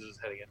Powell raises his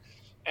head again.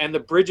 And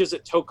The Bridges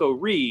at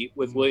Toko-Ri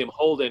with William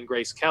Holden,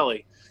 Grace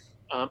Kelly.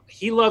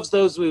 He loves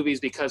those movies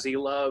because he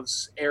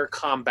loves air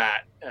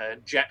combat,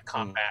 jet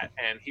combat,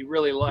 and he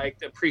really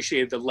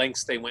appreciated the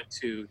lengths they went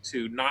to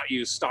not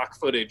use stock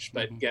footage,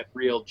 but get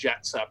real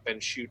jets up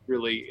and shoot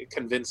really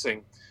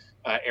convincing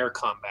air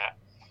combat.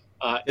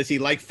 Does he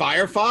like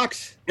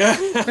Firefox?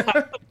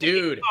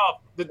 Dude.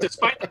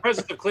 Despite the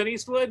presence of Clint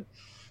Eastwood,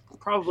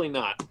 probably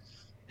not.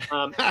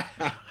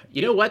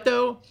 You know what,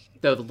 though?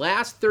 The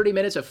last 30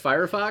 minutes of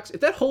Firefox,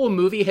 if that whole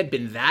movie had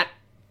been that,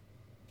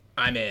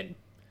 I'm in.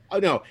 Oh,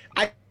 no.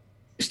 I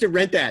used to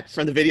rent that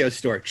from the video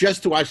store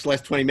just to watch the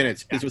last 20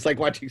 minutes because it was like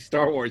watching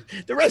Star Wars.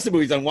 The rest of the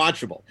movie's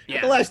unwatchable. Yeah.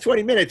 The last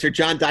 20 minutes are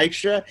John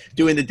Dykstra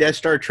doing the Death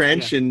Star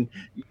Trench and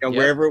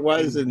wherever it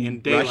was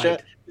in Russia.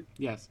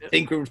 Yes.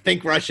 Think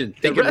Russian.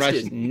 The rest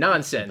is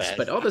nonsense,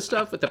 but all the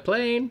stuff with the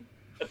plane,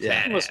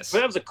 that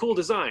was a cool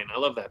design. I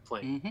love that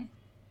plane.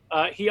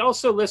 He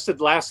also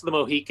listed Last of the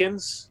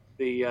Mohicans,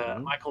 the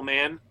Michael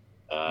Mann,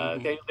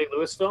 Daniel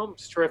Day-Lewis film.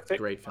 It's terrific.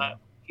 Great film.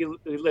 He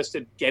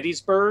listed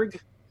Gettysburg,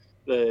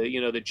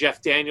 the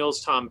Jeff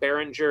Daniels, Tom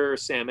Berenger,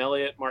 Sam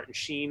Elliott, Martin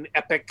Sheen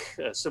epic,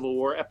 Civil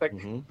War epic.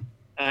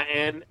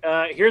 And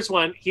here's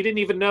one. He didn't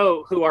even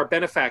know who our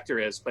benefactor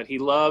is, but he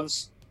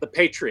loves The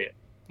Patriot.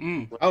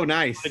 Oh,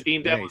 nice. The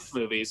Dean Devlin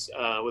movies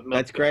with Mel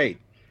That's great.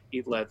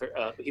 Heath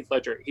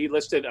Ledger. He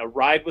listed A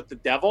Ride with the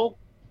Devil,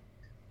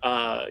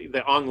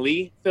 the Ong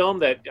Lee film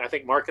that I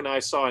think Mark and I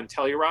saw in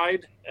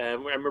Telluride. I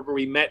remember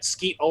we met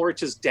Skeet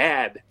Ulrich's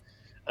dad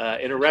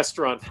in a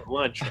restaurant for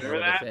lunch. Remember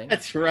that?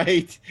 That's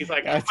right. He's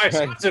like, my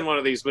son's in one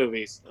of these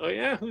movies. Oh,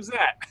 yeah? Who's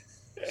that?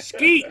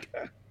 Skeet.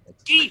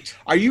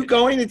 Are you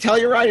going to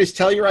Telluride? Is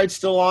Telluride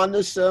still on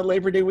this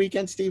Labor Day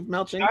weekend, Steve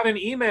Melching? Got an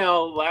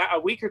email a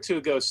week or two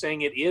ago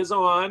saying it is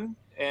on,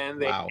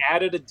 and they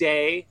added a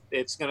day.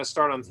 It's going to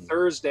start on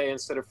Thursday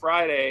instead of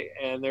Friday,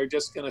 and they're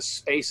just going to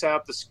space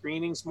out the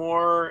screenings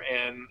more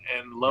and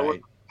lower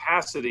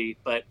capacity.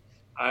 But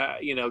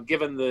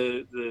given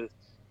the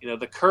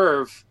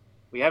curve,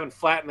 we haven't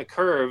flattened the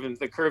curve, and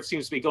the curve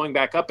seems to be going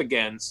back up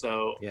again.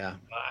 So Yeah.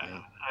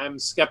 I'm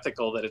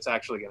skeptical that it's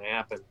actually going to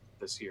happen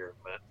this year.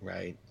 But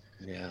Right.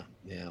 Yeah.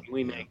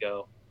 we may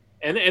go.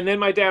 And then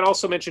my dad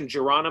also mentioned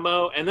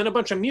Geronimo, and then a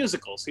bunch of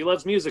musicals. He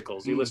loves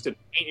musicals. He listed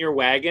Paint Your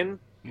Wagon,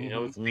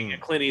 being a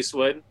Clint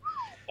Eastwood.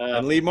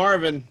 And Lee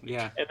Marvin.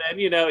 Yeah. And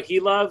then, he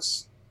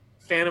loves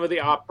Phantom of the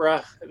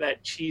Opera,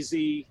 that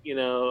cheesy,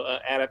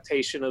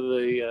 adaptation of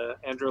the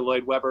Andrew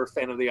Lloyd Webber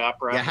Phantom of the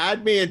Opera. You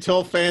had me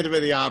until Phantom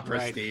of the Opera,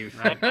 Right. Steve.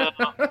 And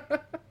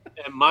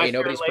My Fair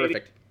nobody's Lady,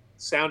 perfect.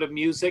 Sound of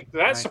Music.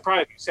 That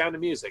surprised me, Sound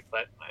of Music.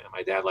 But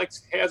my dad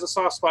has a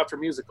soft spot for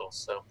musicals.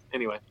 So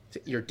anyway.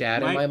 Your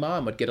dad and my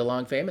mom would get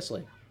along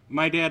famously.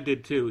 My dad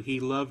did too. He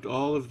loved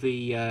all of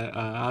the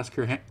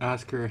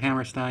Oscar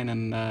Hammerstein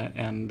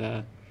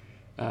and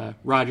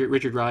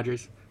Richard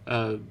Rodgers I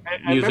remember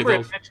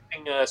musicals. him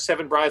mentioning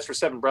Seven Brides for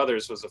Seven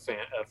Brothers was a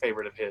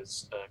favorite of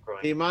his growing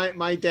up. See,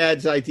 my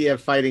dad's idea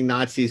of fighting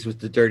Nazis was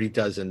The Dirty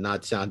Dozen,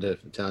 not Sound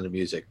of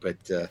Music,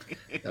 but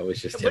that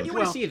was just But him. you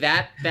want to see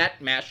that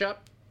mashup?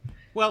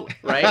 Well,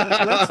 right?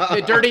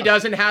 The Dirty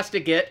Dozen has to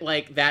get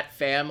like that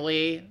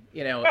family,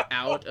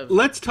 out of.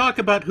 Let's talk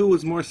about who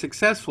was more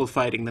successful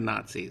fighting the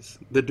Nazis: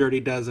 the Dirty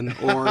Dozen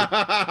or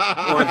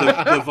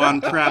the Von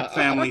Trapp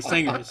family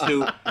singers,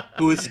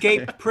 who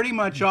escaped pretty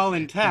much all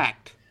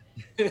intact.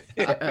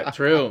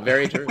 True,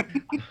 very true.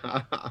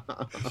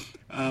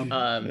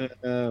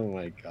 Oh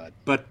my God!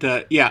 But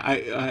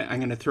I'm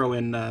going to throw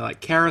in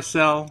like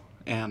Carousel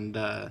and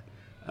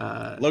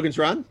Logan's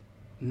Run.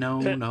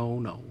 No.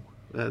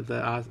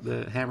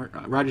 The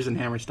Rodgers and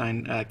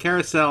Hammerstein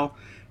Carousel,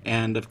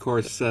 and of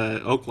course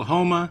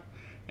Oklahoma,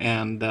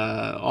 and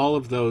all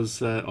of those,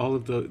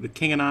 the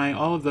King and I,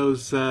 all of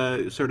those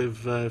sort of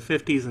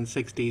 50s and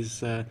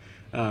 60s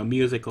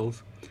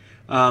musicals.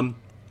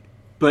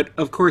 But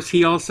of course,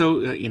 he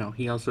also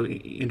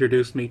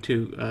introduced me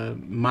to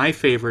my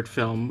favorite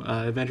film,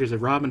 Adventures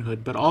of Robin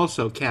Hood, but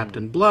also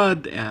Captain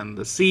Blood and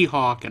The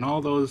Seahawk and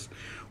all those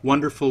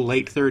wonderful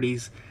late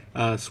 30s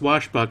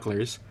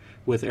swashbucklers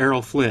with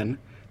Errol Flynn.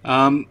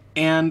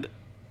 And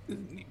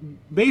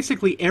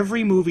basically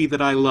every movie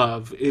that I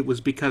love, it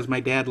was because my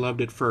dad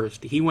loved it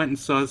first. He went and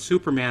saw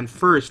Superman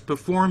first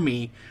before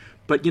me,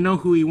 but you know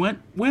who he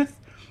went with?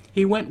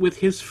 He went with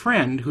his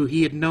friend who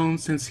he had known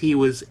since he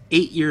was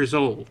 8 years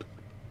old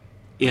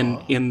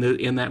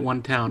in that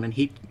one town, and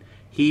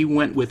he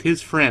went with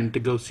his friend to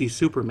go see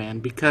Superman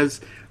because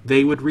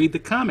they would read the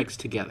comics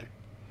together.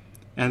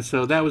 And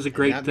so that was a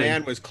great thing. That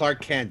man was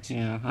Clark Kent.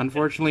 Yeah,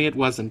 unfortunately it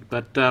wasn't,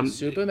 but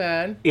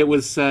Superman. It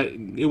was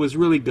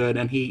really good,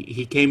 and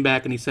he came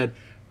back and he said,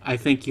 "I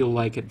think you'll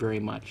like it very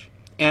much."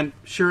 And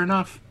sure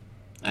enough,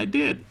 I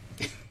did.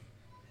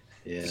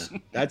 Yeah,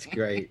 that's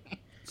great.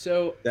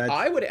 So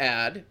I would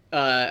add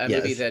a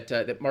movie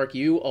that Mark,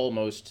 you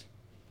almost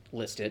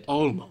listed.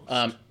 Almost.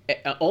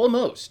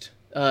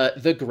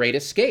 The Great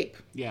Escape.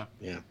 Yeah.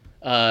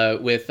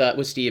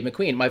 With Steve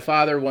McQueen. My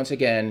father once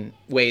again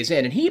weighs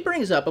in, and he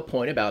brings up a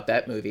point about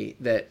that movie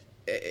that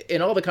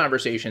in all the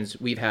conversations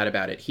we've had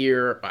about it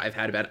here,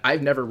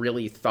 I've never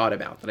really thought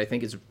about, that I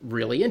think is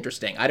really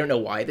interesting. I don't know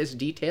why this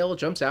detail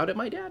jumps out at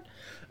my dad.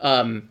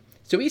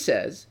 So he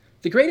says,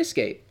 The Great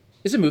Escape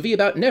is a movie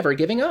about never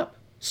giving up.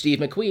 Steve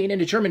McQueen,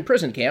 in a German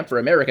prison camp for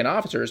American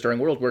officers during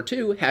World War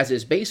II, has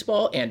his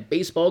baseball and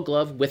baseball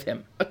glove with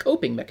him, a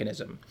coping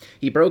mechanism.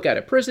 He broke out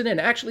of prison and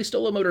actually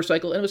stole a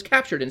motorcycle and was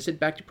captured and sent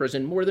back to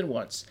prison more than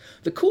once.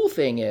 The cool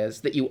thing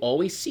is that you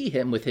always see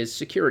him with his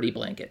security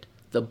blanket,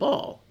 the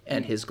ball,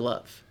 and his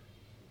glove.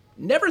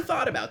 Never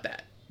thought about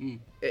that.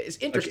 It's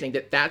interesting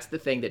that that's the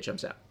thing that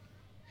jumps out.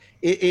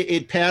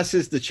 It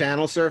passes the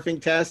channel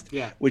surfing test,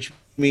 Yeah. which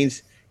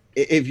means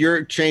if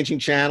you're changing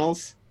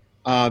channels,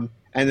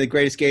 and The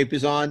Great Escape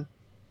is on,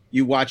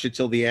 you watch it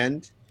till the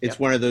end. It's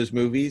one of those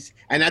movies,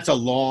 and that's a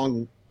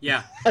long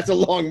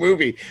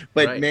movie.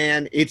 But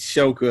man, it's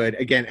so good.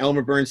 Again,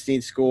 Elmer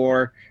Bernstein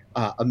score,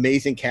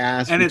 amazing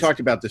cast. And we talked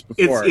about this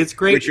before. It's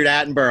great. Richard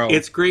Attenborough.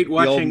 It's great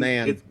watching. The old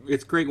man.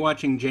 It's great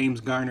watching James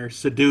Garner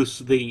seduce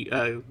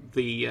the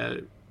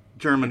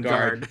German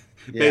guard,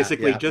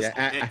 basically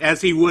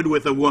as he would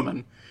with a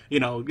woman.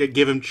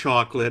 Give him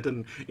chocolate,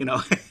 and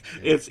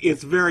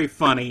it's very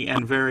funny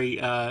and very.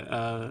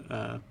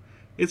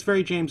 It's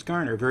very James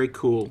Garner, very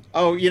cool.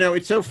 Oh,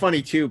 it's so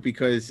funny too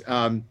because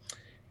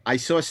I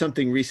saw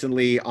something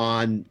recently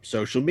on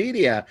social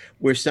media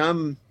where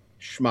some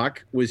schmuck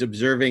was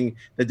observing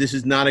that this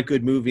is not a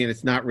good movie and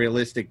it's not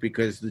realistic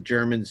because the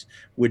Germans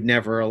would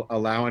never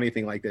allow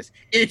anything like this.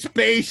 It's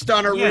based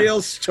on a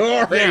real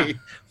story.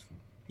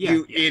 Yeah.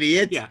 You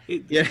idiot. Yeah.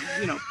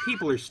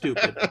 People are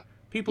stupid.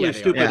 People are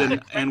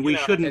stupid, and we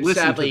shouldn't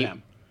listen sadly, to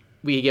them.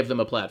 We give them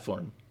a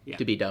platform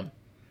to be dumb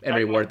and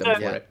reward them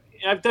for it.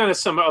 I've done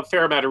a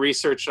fair amount of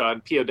research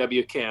on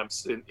POW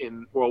camps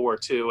in World War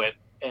II,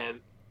 and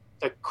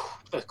the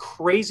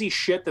crazy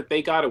shit that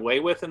they got away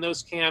with in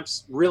those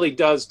camps really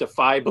does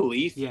defy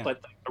belief. Yeah.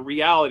 But the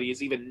reality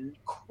is even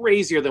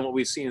crazier than what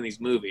we've seen in these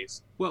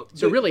movies. Well,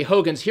 so really,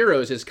 Hogan's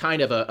Heroes is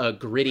kind of a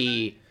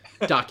gritty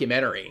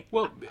documentary.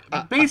 Well,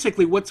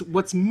 basically,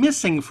 what's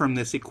missing from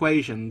this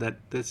equation that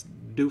this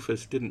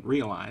doofus didn't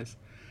realize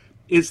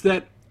is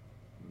that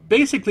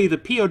basically the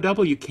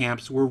POW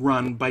camps were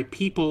run by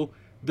people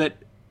that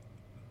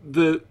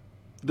the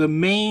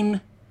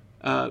main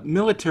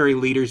military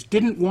leaders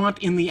didn't want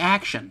in the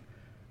action.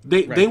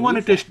 They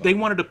wanted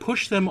to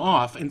push them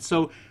off, and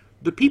so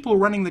the people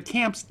running the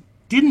camps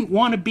didn't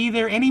want to be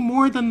there any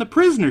more than the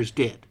prisoners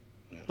did.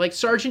 Like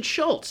Sergeant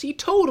Schultz, he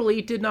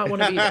totally did not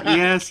want to be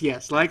there.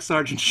 Yes, like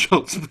Sergeant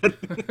Schultz. But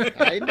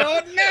I know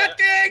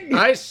nothing.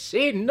 I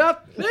see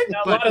nothing.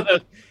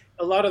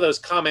 A lot of those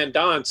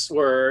commandants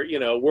were,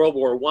 World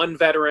War I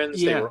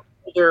veterans. Yeah. They were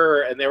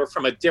older, and they were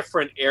from a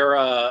different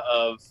era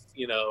of,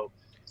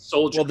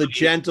 soldier. Well, the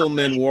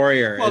gentleman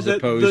warrior, as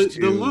opposed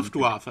to the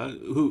Luftwaffe,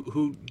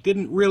 who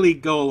didn't really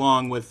go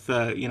along with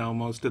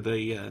most of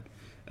the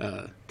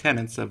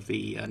tenets of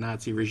the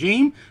Nazi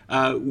regime,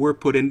 were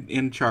put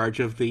in charge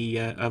of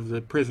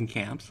the prison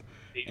camps,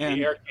 the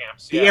air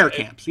camps. The air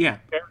camps, yeah,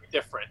 very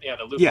different. Yeah,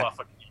 the Luftwaffe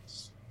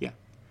camps. Yeah,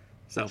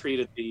 so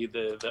treated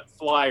the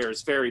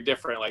flyers very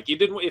different. Like, you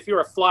didn't, if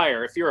you're a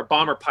flyer, if you're a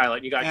bomber pilot,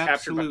 and you got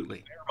captured by the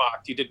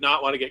Wehrmacht, you did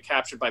not want to get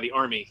captured by the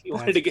Army. You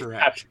wanted to get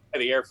captured by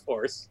the Air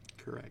Force.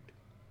 Correct.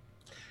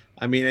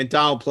 I mean, and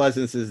Donald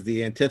Pleasance is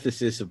the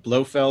antithesis of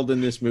Blofeld in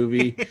this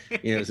movie.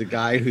 It's a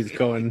guy who's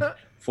going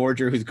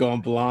forger, who's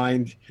going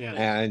blind,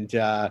 and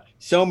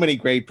so many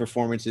great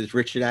performances.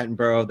 Richard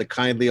Attenborough, the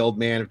kindly old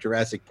man of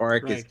Jurassic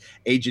Park, is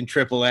Agent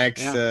Triple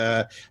X.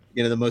 The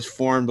most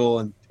formidable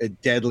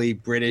and deadly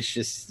British,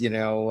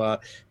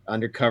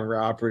 undercover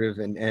operative,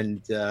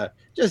 and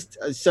just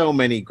so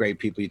many great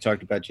people. You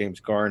talked about James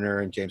Garner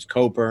and James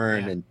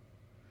Coburn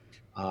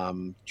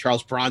and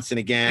Charles Bronson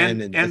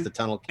again, and as the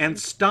tunnel and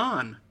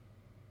Stan.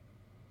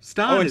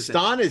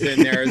 Stan is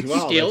in there as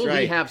well. Still, that's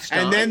right. we have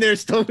Stan. And then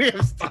we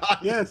have Stan.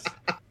 Yes.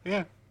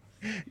 Yeah.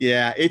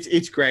 Yeah,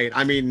 it's great.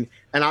 I mean,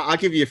 and I'll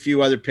give you a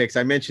few other picks.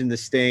 I mentioned The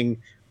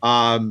Sting.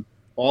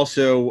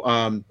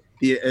 Also,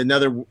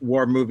 another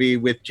war movie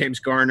with James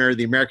Garner,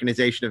 The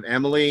Americanization of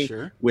Emily,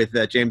 with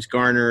James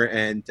Garner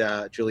and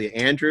Julia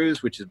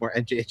Andrews, which is more,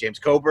 and James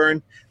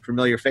Coburn,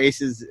 Familiar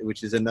Faces,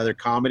 which is another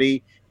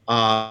comedy.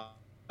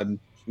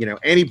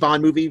 Any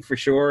Bond movie for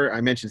sure. I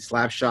mentioned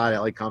Slapshot,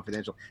 LA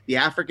Confidential. The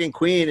African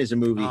Queen is a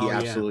movie he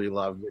absolutely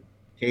loved, with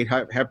Kate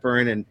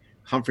Hepburn and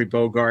Humphrey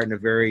Bogart in a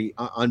very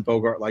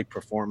un-Bogart-like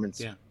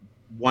performance. Yeah.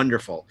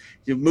 Wonderful.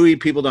 The movie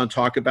people don't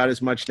talk about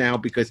as much now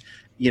because,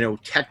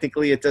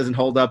 technically it doesn't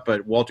hold up,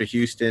 but Walter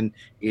Houston,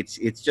 it's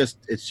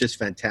just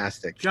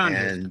fantastic. John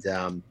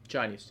Huston.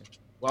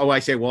 Oh, I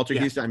say Walter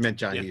Houston? I meant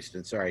John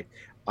Huston, sorry.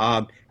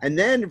 And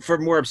then for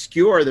more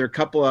obscure, there are a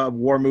couple of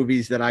war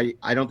movies that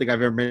I don't think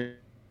I've ever mentioned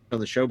on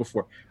the show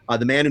before.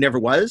 The Man Who Never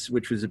Was,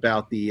 which was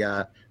about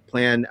the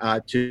plan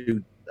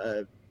to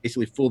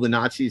basically fool the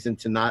Nazis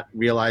into not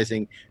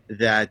realizing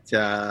that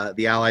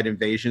the Allied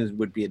invasions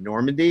would be at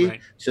Normandy.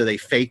 Right. So they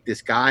faked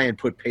this guy and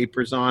put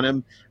papers on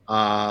him,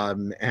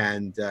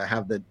 and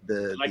have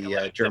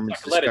the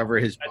Germans discover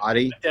his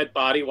body. A dead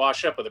body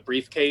wash up with a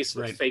briefcase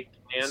with fake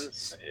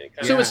hands.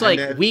 So it's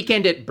like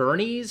Weekend at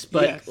Bernie's,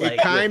 but it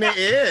kind of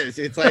is.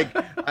 It's like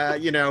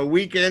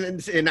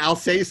Weekend in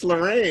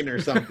Alsace-Lorraine or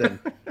something.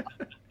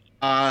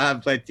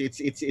 But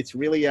it's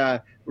really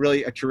a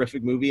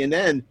terrific movie. And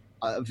then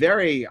a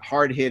very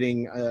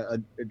hard-hitting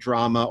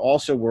drama,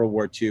 also World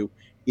War II,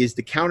 is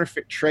The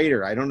Counterfeit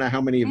Traitor. I don't know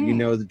how many of you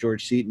know the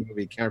George Seaton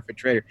movie, Counterfeit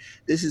Traitor.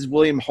 This is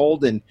William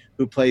Holden,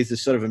 who plays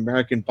this sort of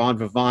American bon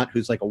vivant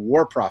who's like a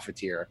war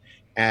profiteer.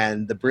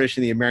 And the British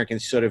and the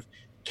Americans sort of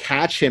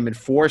catch him and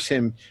force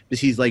him,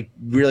 because he's like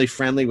really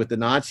friendly with the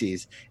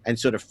Nazis, and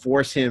sort of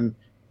force him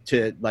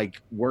to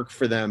like work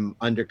for them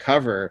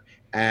undercover.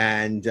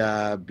 And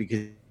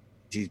because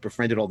he's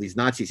befriended all these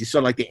Nazis, he's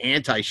sort of like the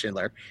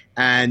anti-Schindler.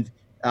 And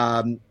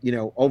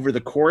over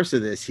the course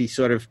of this, he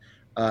sort of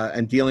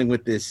and dealing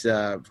with this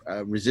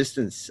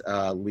resistance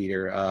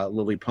leader,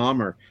 Lily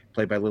Palmer,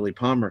 played by Lily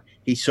Palmer,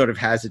 he sort of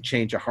has a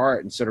change of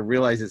heart and sort of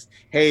realizes,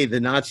 hey, the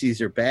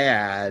Nazis are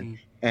bad,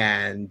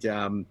 and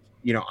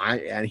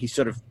and he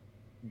sort of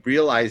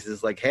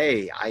realizes like,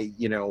 hey,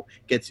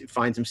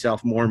 finds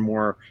himself more and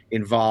more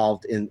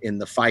involved in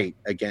the fight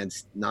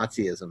against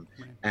Nazism.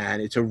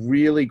 And it's a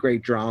really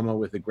great drama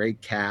with a great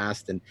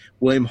cast, and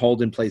William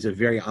Holden plays a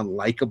very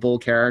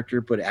unlikable character,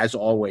 but as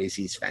always,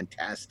 he's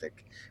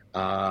fantastic.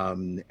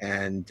 And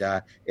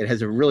it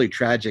has a really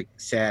tragic,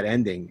 sad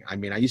ending. I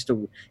mean, this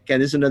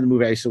is another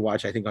movie I used to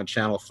watch, I think on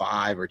Channel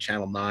 5 or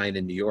Channel 9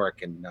 in New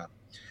York, and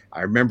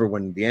I remember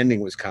when the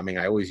ending was coming,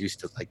 I always used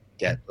to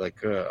get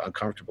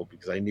uncomfortable,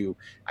 because I knew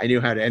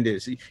how to end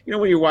it. So,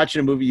 when you're watching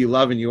a movie you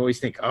love and you always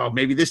think, oh,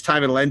 maybe this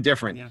time it'll end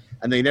different,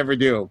 and they never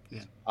do,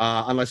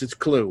 unless it's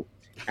Clue.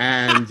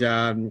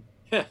 And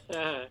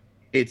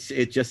it's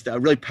just a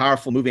really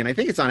powerful movie, and I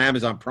think it's on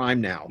Amazon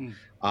Prime now.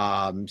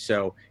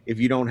 So if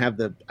you don't have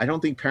I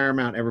don't think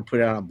Paramount ever put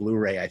it out on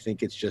Blu-ray. I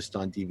think it's just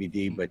on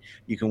DVD, but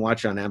you can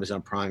watch it on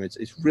Amazon Prime.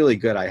 It's really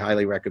good. I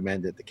highly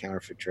recommend it. The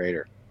Counterfeit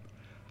Traitor.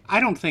 I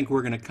don't think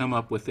we're going to come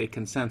up with a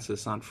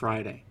consensus on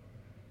Friday.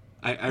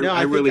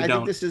 I really don't. I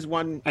think this is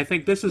one. I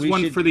think this is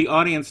one for the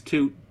audience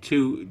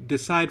to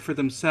decide for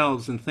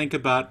themselves and think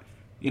about,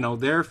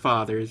 their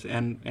fathers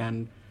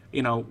and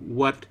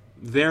what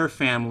their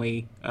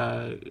family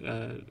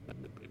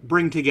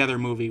bring together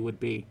movie would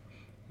be.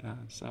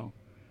 So.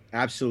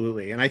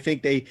 Absolutely, and I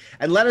think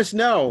and let us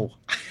know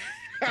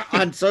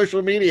on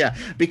social media,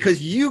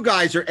 because you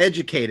guys are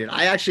educated.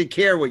 I actually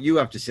care what you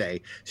have to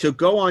say. So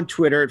go on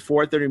Twitter at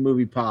 430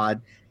 Movie Pod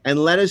and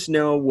let us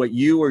know what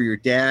you or your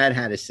dad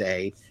had to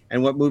say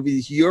and what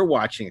movies you're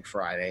watching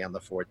Friday on the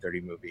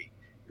 430 Movie,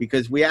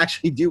 because we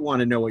actually do want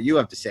to know what you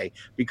have to say.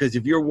 Because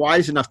if you're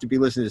wise enough to be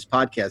listening to this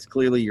podcast,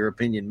 clearly your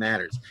opinion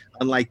matters.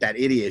 Unlike that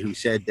idiot who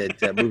said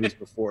that movies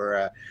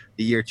before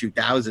the year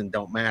 2000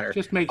 don't matter.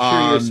 Just make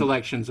sure your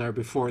selections are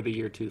before the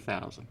year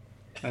 2000.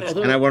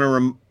 And I want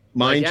to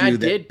remind you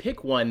that did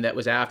pick one that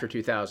was after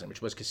 2000,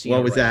 which was Casino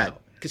Royale. What was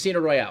that? Casino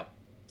Royale.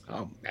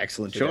 Oh,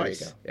 excellent So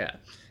choice. Yeah.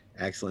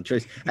 Excellent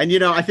choice. And,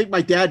 I think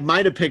my dad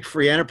might have picked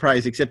Free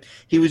Enterprise, except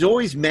he was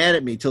always mad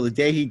at me till the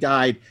day he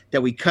died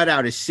that we cut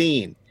out a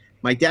scene.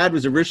 My dad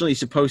was originally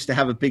supposed to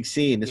have a big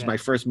scene. This is my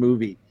first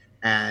movie.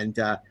 And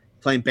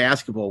playing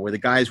basketball where the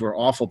guys were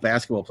awful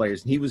basketball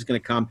players. And he was going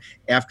to come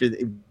after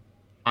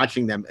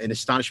watching them in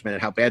astonishment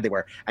at how bad they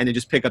were, and then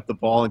just pick up the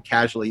ball and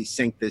casually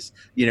sink this,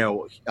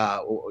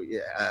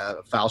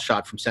 foul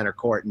shot from center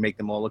court and make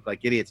them all look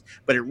like idiots.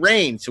 But it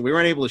rained, so we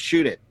weren't able to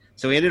shoot it.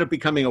 So he ended up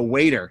becoming a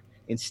waiter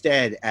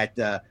instead at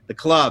the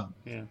club.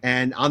 Yeah.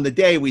 And on the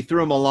day, we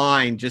threw him a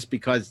line just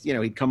because,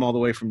 he'd come all the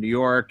way from New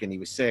York and he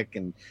was sick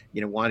and,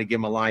 wanted to give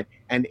him a line.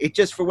 And it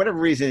just, for whatever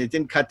reason, it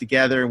didn't cut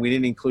together and we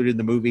didn't include it in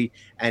the movie.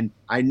 And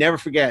I never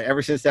forget,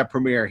 ever since that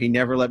premiere, he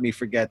never let me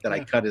forget that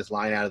I cut his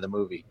line out of the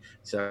movie.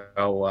 So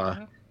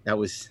that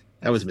was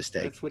a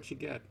mistake. That's what you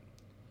get.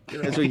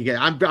 That's what you get.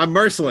 I'm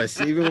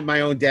merciless, even with my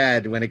own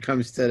dad, when it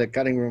comes to the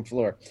cutting room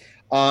floor.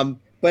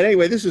 But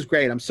anyway, this was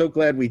great. I'm so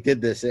glad we did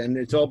this, and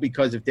it's all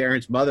because of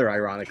Darren's mother,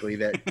 ironically,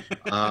 that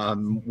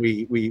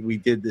we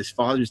did this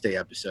Father's Day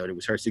episode. It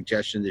was her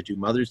suggestion to do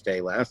Mother's Day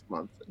last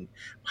month, and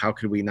how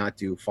could we not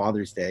do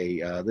Father's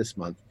Day this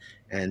month?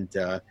 And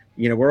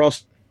we're all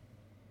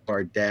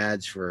our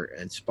dads for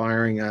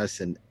inspiring us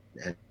and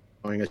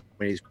showing us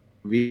these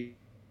movies.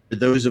 For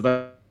those of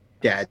us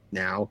dads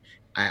now,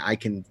 I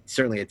can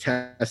certainly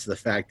attest to the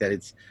fact that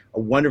it's a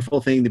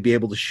wonderful thing to be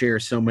able to share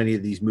so many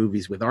of these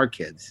movies with our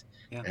kids.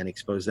 Yeah. And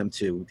expose them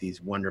to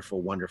these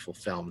wonderful, wonderful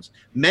films.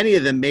 Many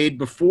of them made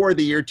before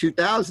the year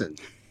 2000.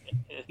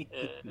 In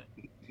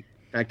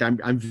fact,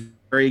 I'm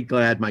very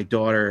glad my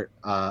daughter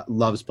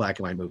loves black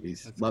and white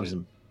movies. That's loves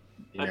good.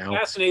 them. I'm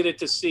fascinated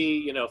to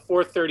see,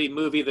 430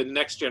 movie, The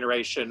Next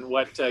Generation,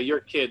 what your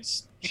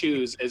kids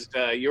choose as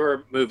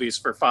your movies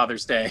for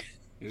Father's Day.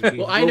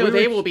 Well, I know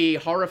they will be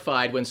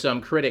horrified when some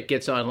critic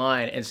gets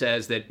online and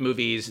says that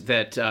movies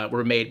that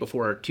were made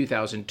before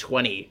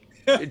 2020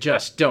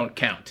 just don't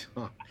count.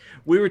 Huh.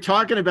 We were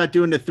talking about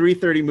doing the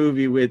 330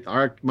 movie with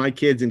my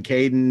kids and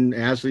Caden,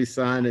 Ashley's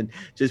son, and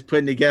just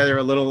putting together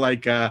a little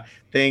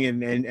thing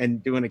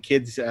and doing a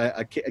kids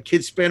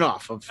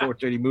spinoff of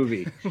 430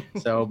 movie.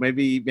 So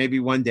maybe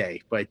one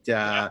day. But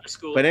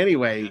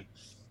anyway,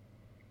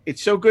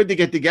 it's so good to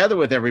get together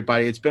with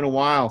everybody. It's been a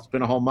while. It's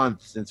been a whole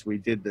month since we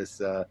did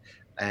this.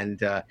 And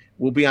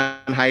we'll be on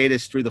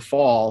hiatus through the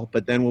fall,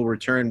 but then we'll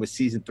return with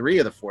season 3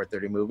 of the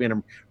 430 movie, and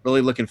I'm really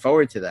looking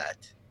forward to that.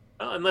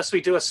 Unless we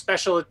do a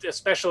special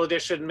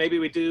edition, maybe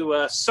we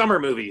do summer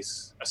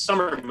movies, a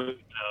summer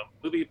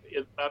movie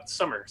about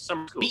summer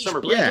school,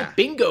 summer break. Yeah.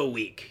 Bingo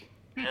week.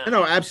 Yeah.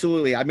 No,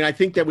 absolutely. I mean, I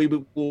think that we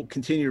will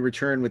continue to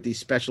return with these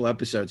special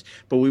episodes,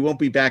 but we won't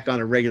be back on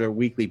a regular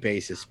weekly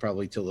basis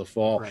probably till the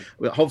fall. Right.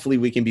 Well, hopefully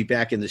we can be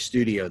back in the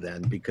studio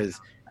then,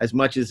 because as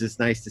much as it's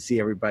nice to see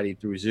everybody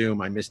through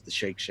Zoom, I miss the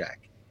Shake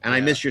Shack and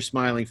I miss your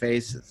smiling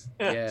faces.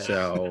 Yeah.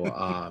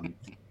 So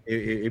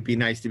it'd be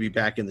nice to be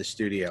back in the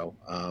studio,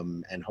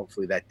 and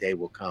hopefully that day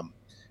will come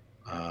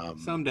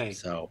someday.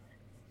 So,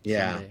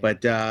 yeah. Someday.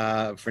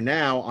 But for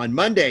now, on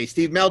Monday,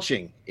 Steve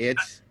Melching,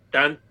 it's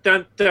dun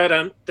dun dun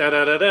dun dun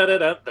dun dun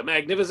dun, the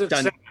Magnificent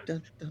Seven.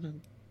 Dun, dun,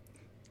 dun.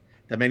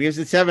 The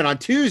Magnificent Seven. On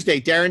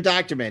Tuesday, Darren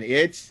Doctorman,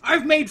 it's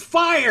I've made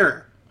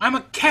fire. I'm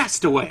a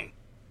castaway.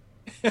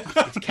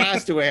 It's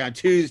Castaway on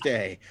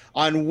Tuesday.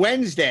 On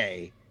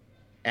Wednesday,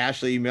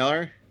 Ashley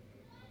Miller,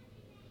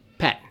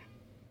 Patton.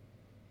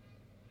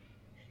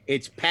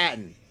 It's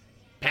Patton.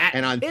 Patton.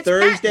 And on It's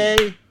Thursday,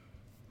 Patton.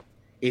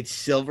 it's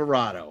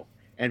Silverado.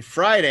 And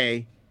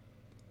Friday,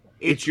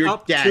 it's your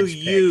up dad's to pick.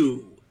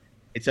 you.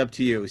 It's up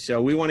to you.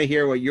 So we want to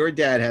hear what your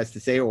dad has to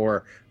say,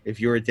 or if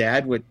you're a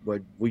dad,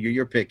 what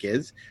your pick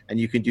is. And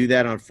you can do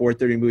that on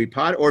 430 Movie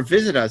Pod, or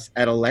visit us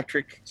at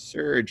Electric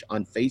Surge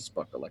on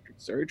Facebook, Electric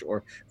Surge,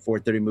 or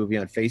 430 Movie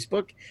on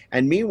Facebook.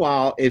 And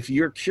meanwhile, if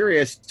you're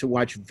curious to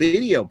watch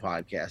video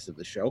podcasts of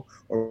the show,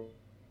 or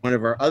one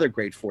of our other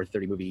great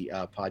 430 Movie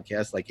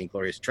podcasts like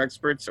Inglorious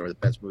Trexperts or The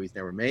Best Movies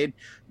Never Made,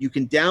 you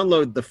can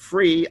download the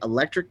free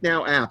Electric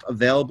Now app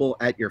available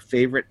at your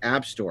favorite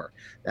app store.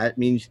 That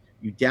means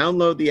You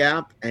download the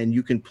app and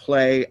you can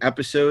play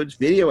episodes,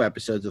 video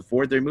episodes of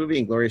 430 Movie,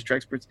 Inglorious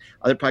Trexperts,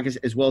 other podcasts,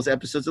 as well as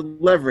episodes of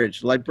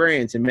Leverage,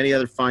 Librarians, and many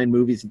other fine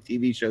movies and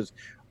TV shows,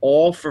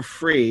 all for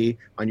free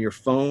on your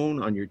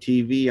phone, on your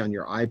TV, on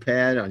your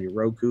iPad, on your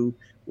Roku,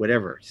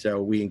 whatever.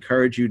 So we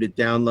encourage you to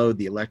download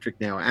the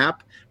Electric Now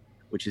app,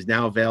 which is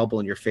now available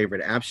in your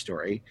favorite app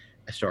store,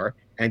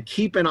 and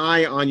keep an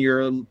eye on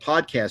your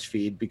podcast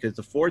feed, because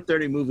the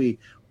 430 Movie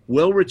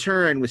will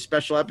return with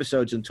special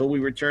episodes until we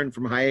return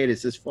from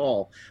hiatus this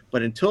fall.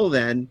 But until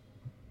then,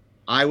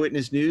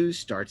 Eyewitness News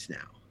starts now.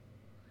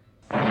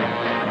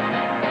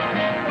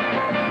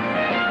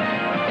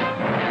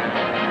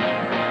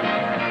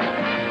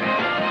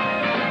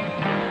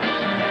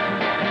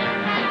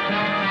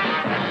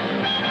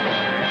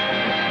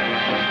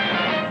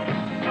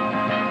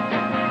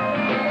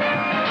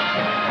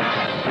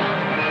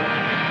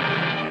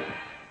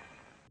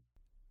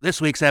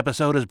 This week's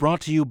episode is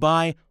brought to you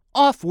by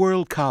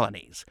Off-World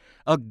Colonies,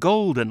 a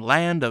golden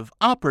land of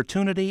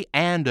opportunity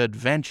and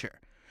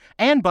adventure,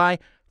 and by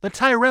the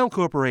Tyrell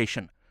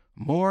Corporation,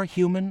 more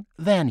human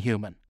than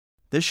human.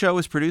 This show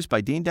is produced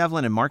by Dean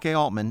Devlin and Mark A.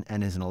 Altman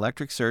and is an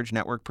Electric Surge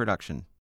Network production.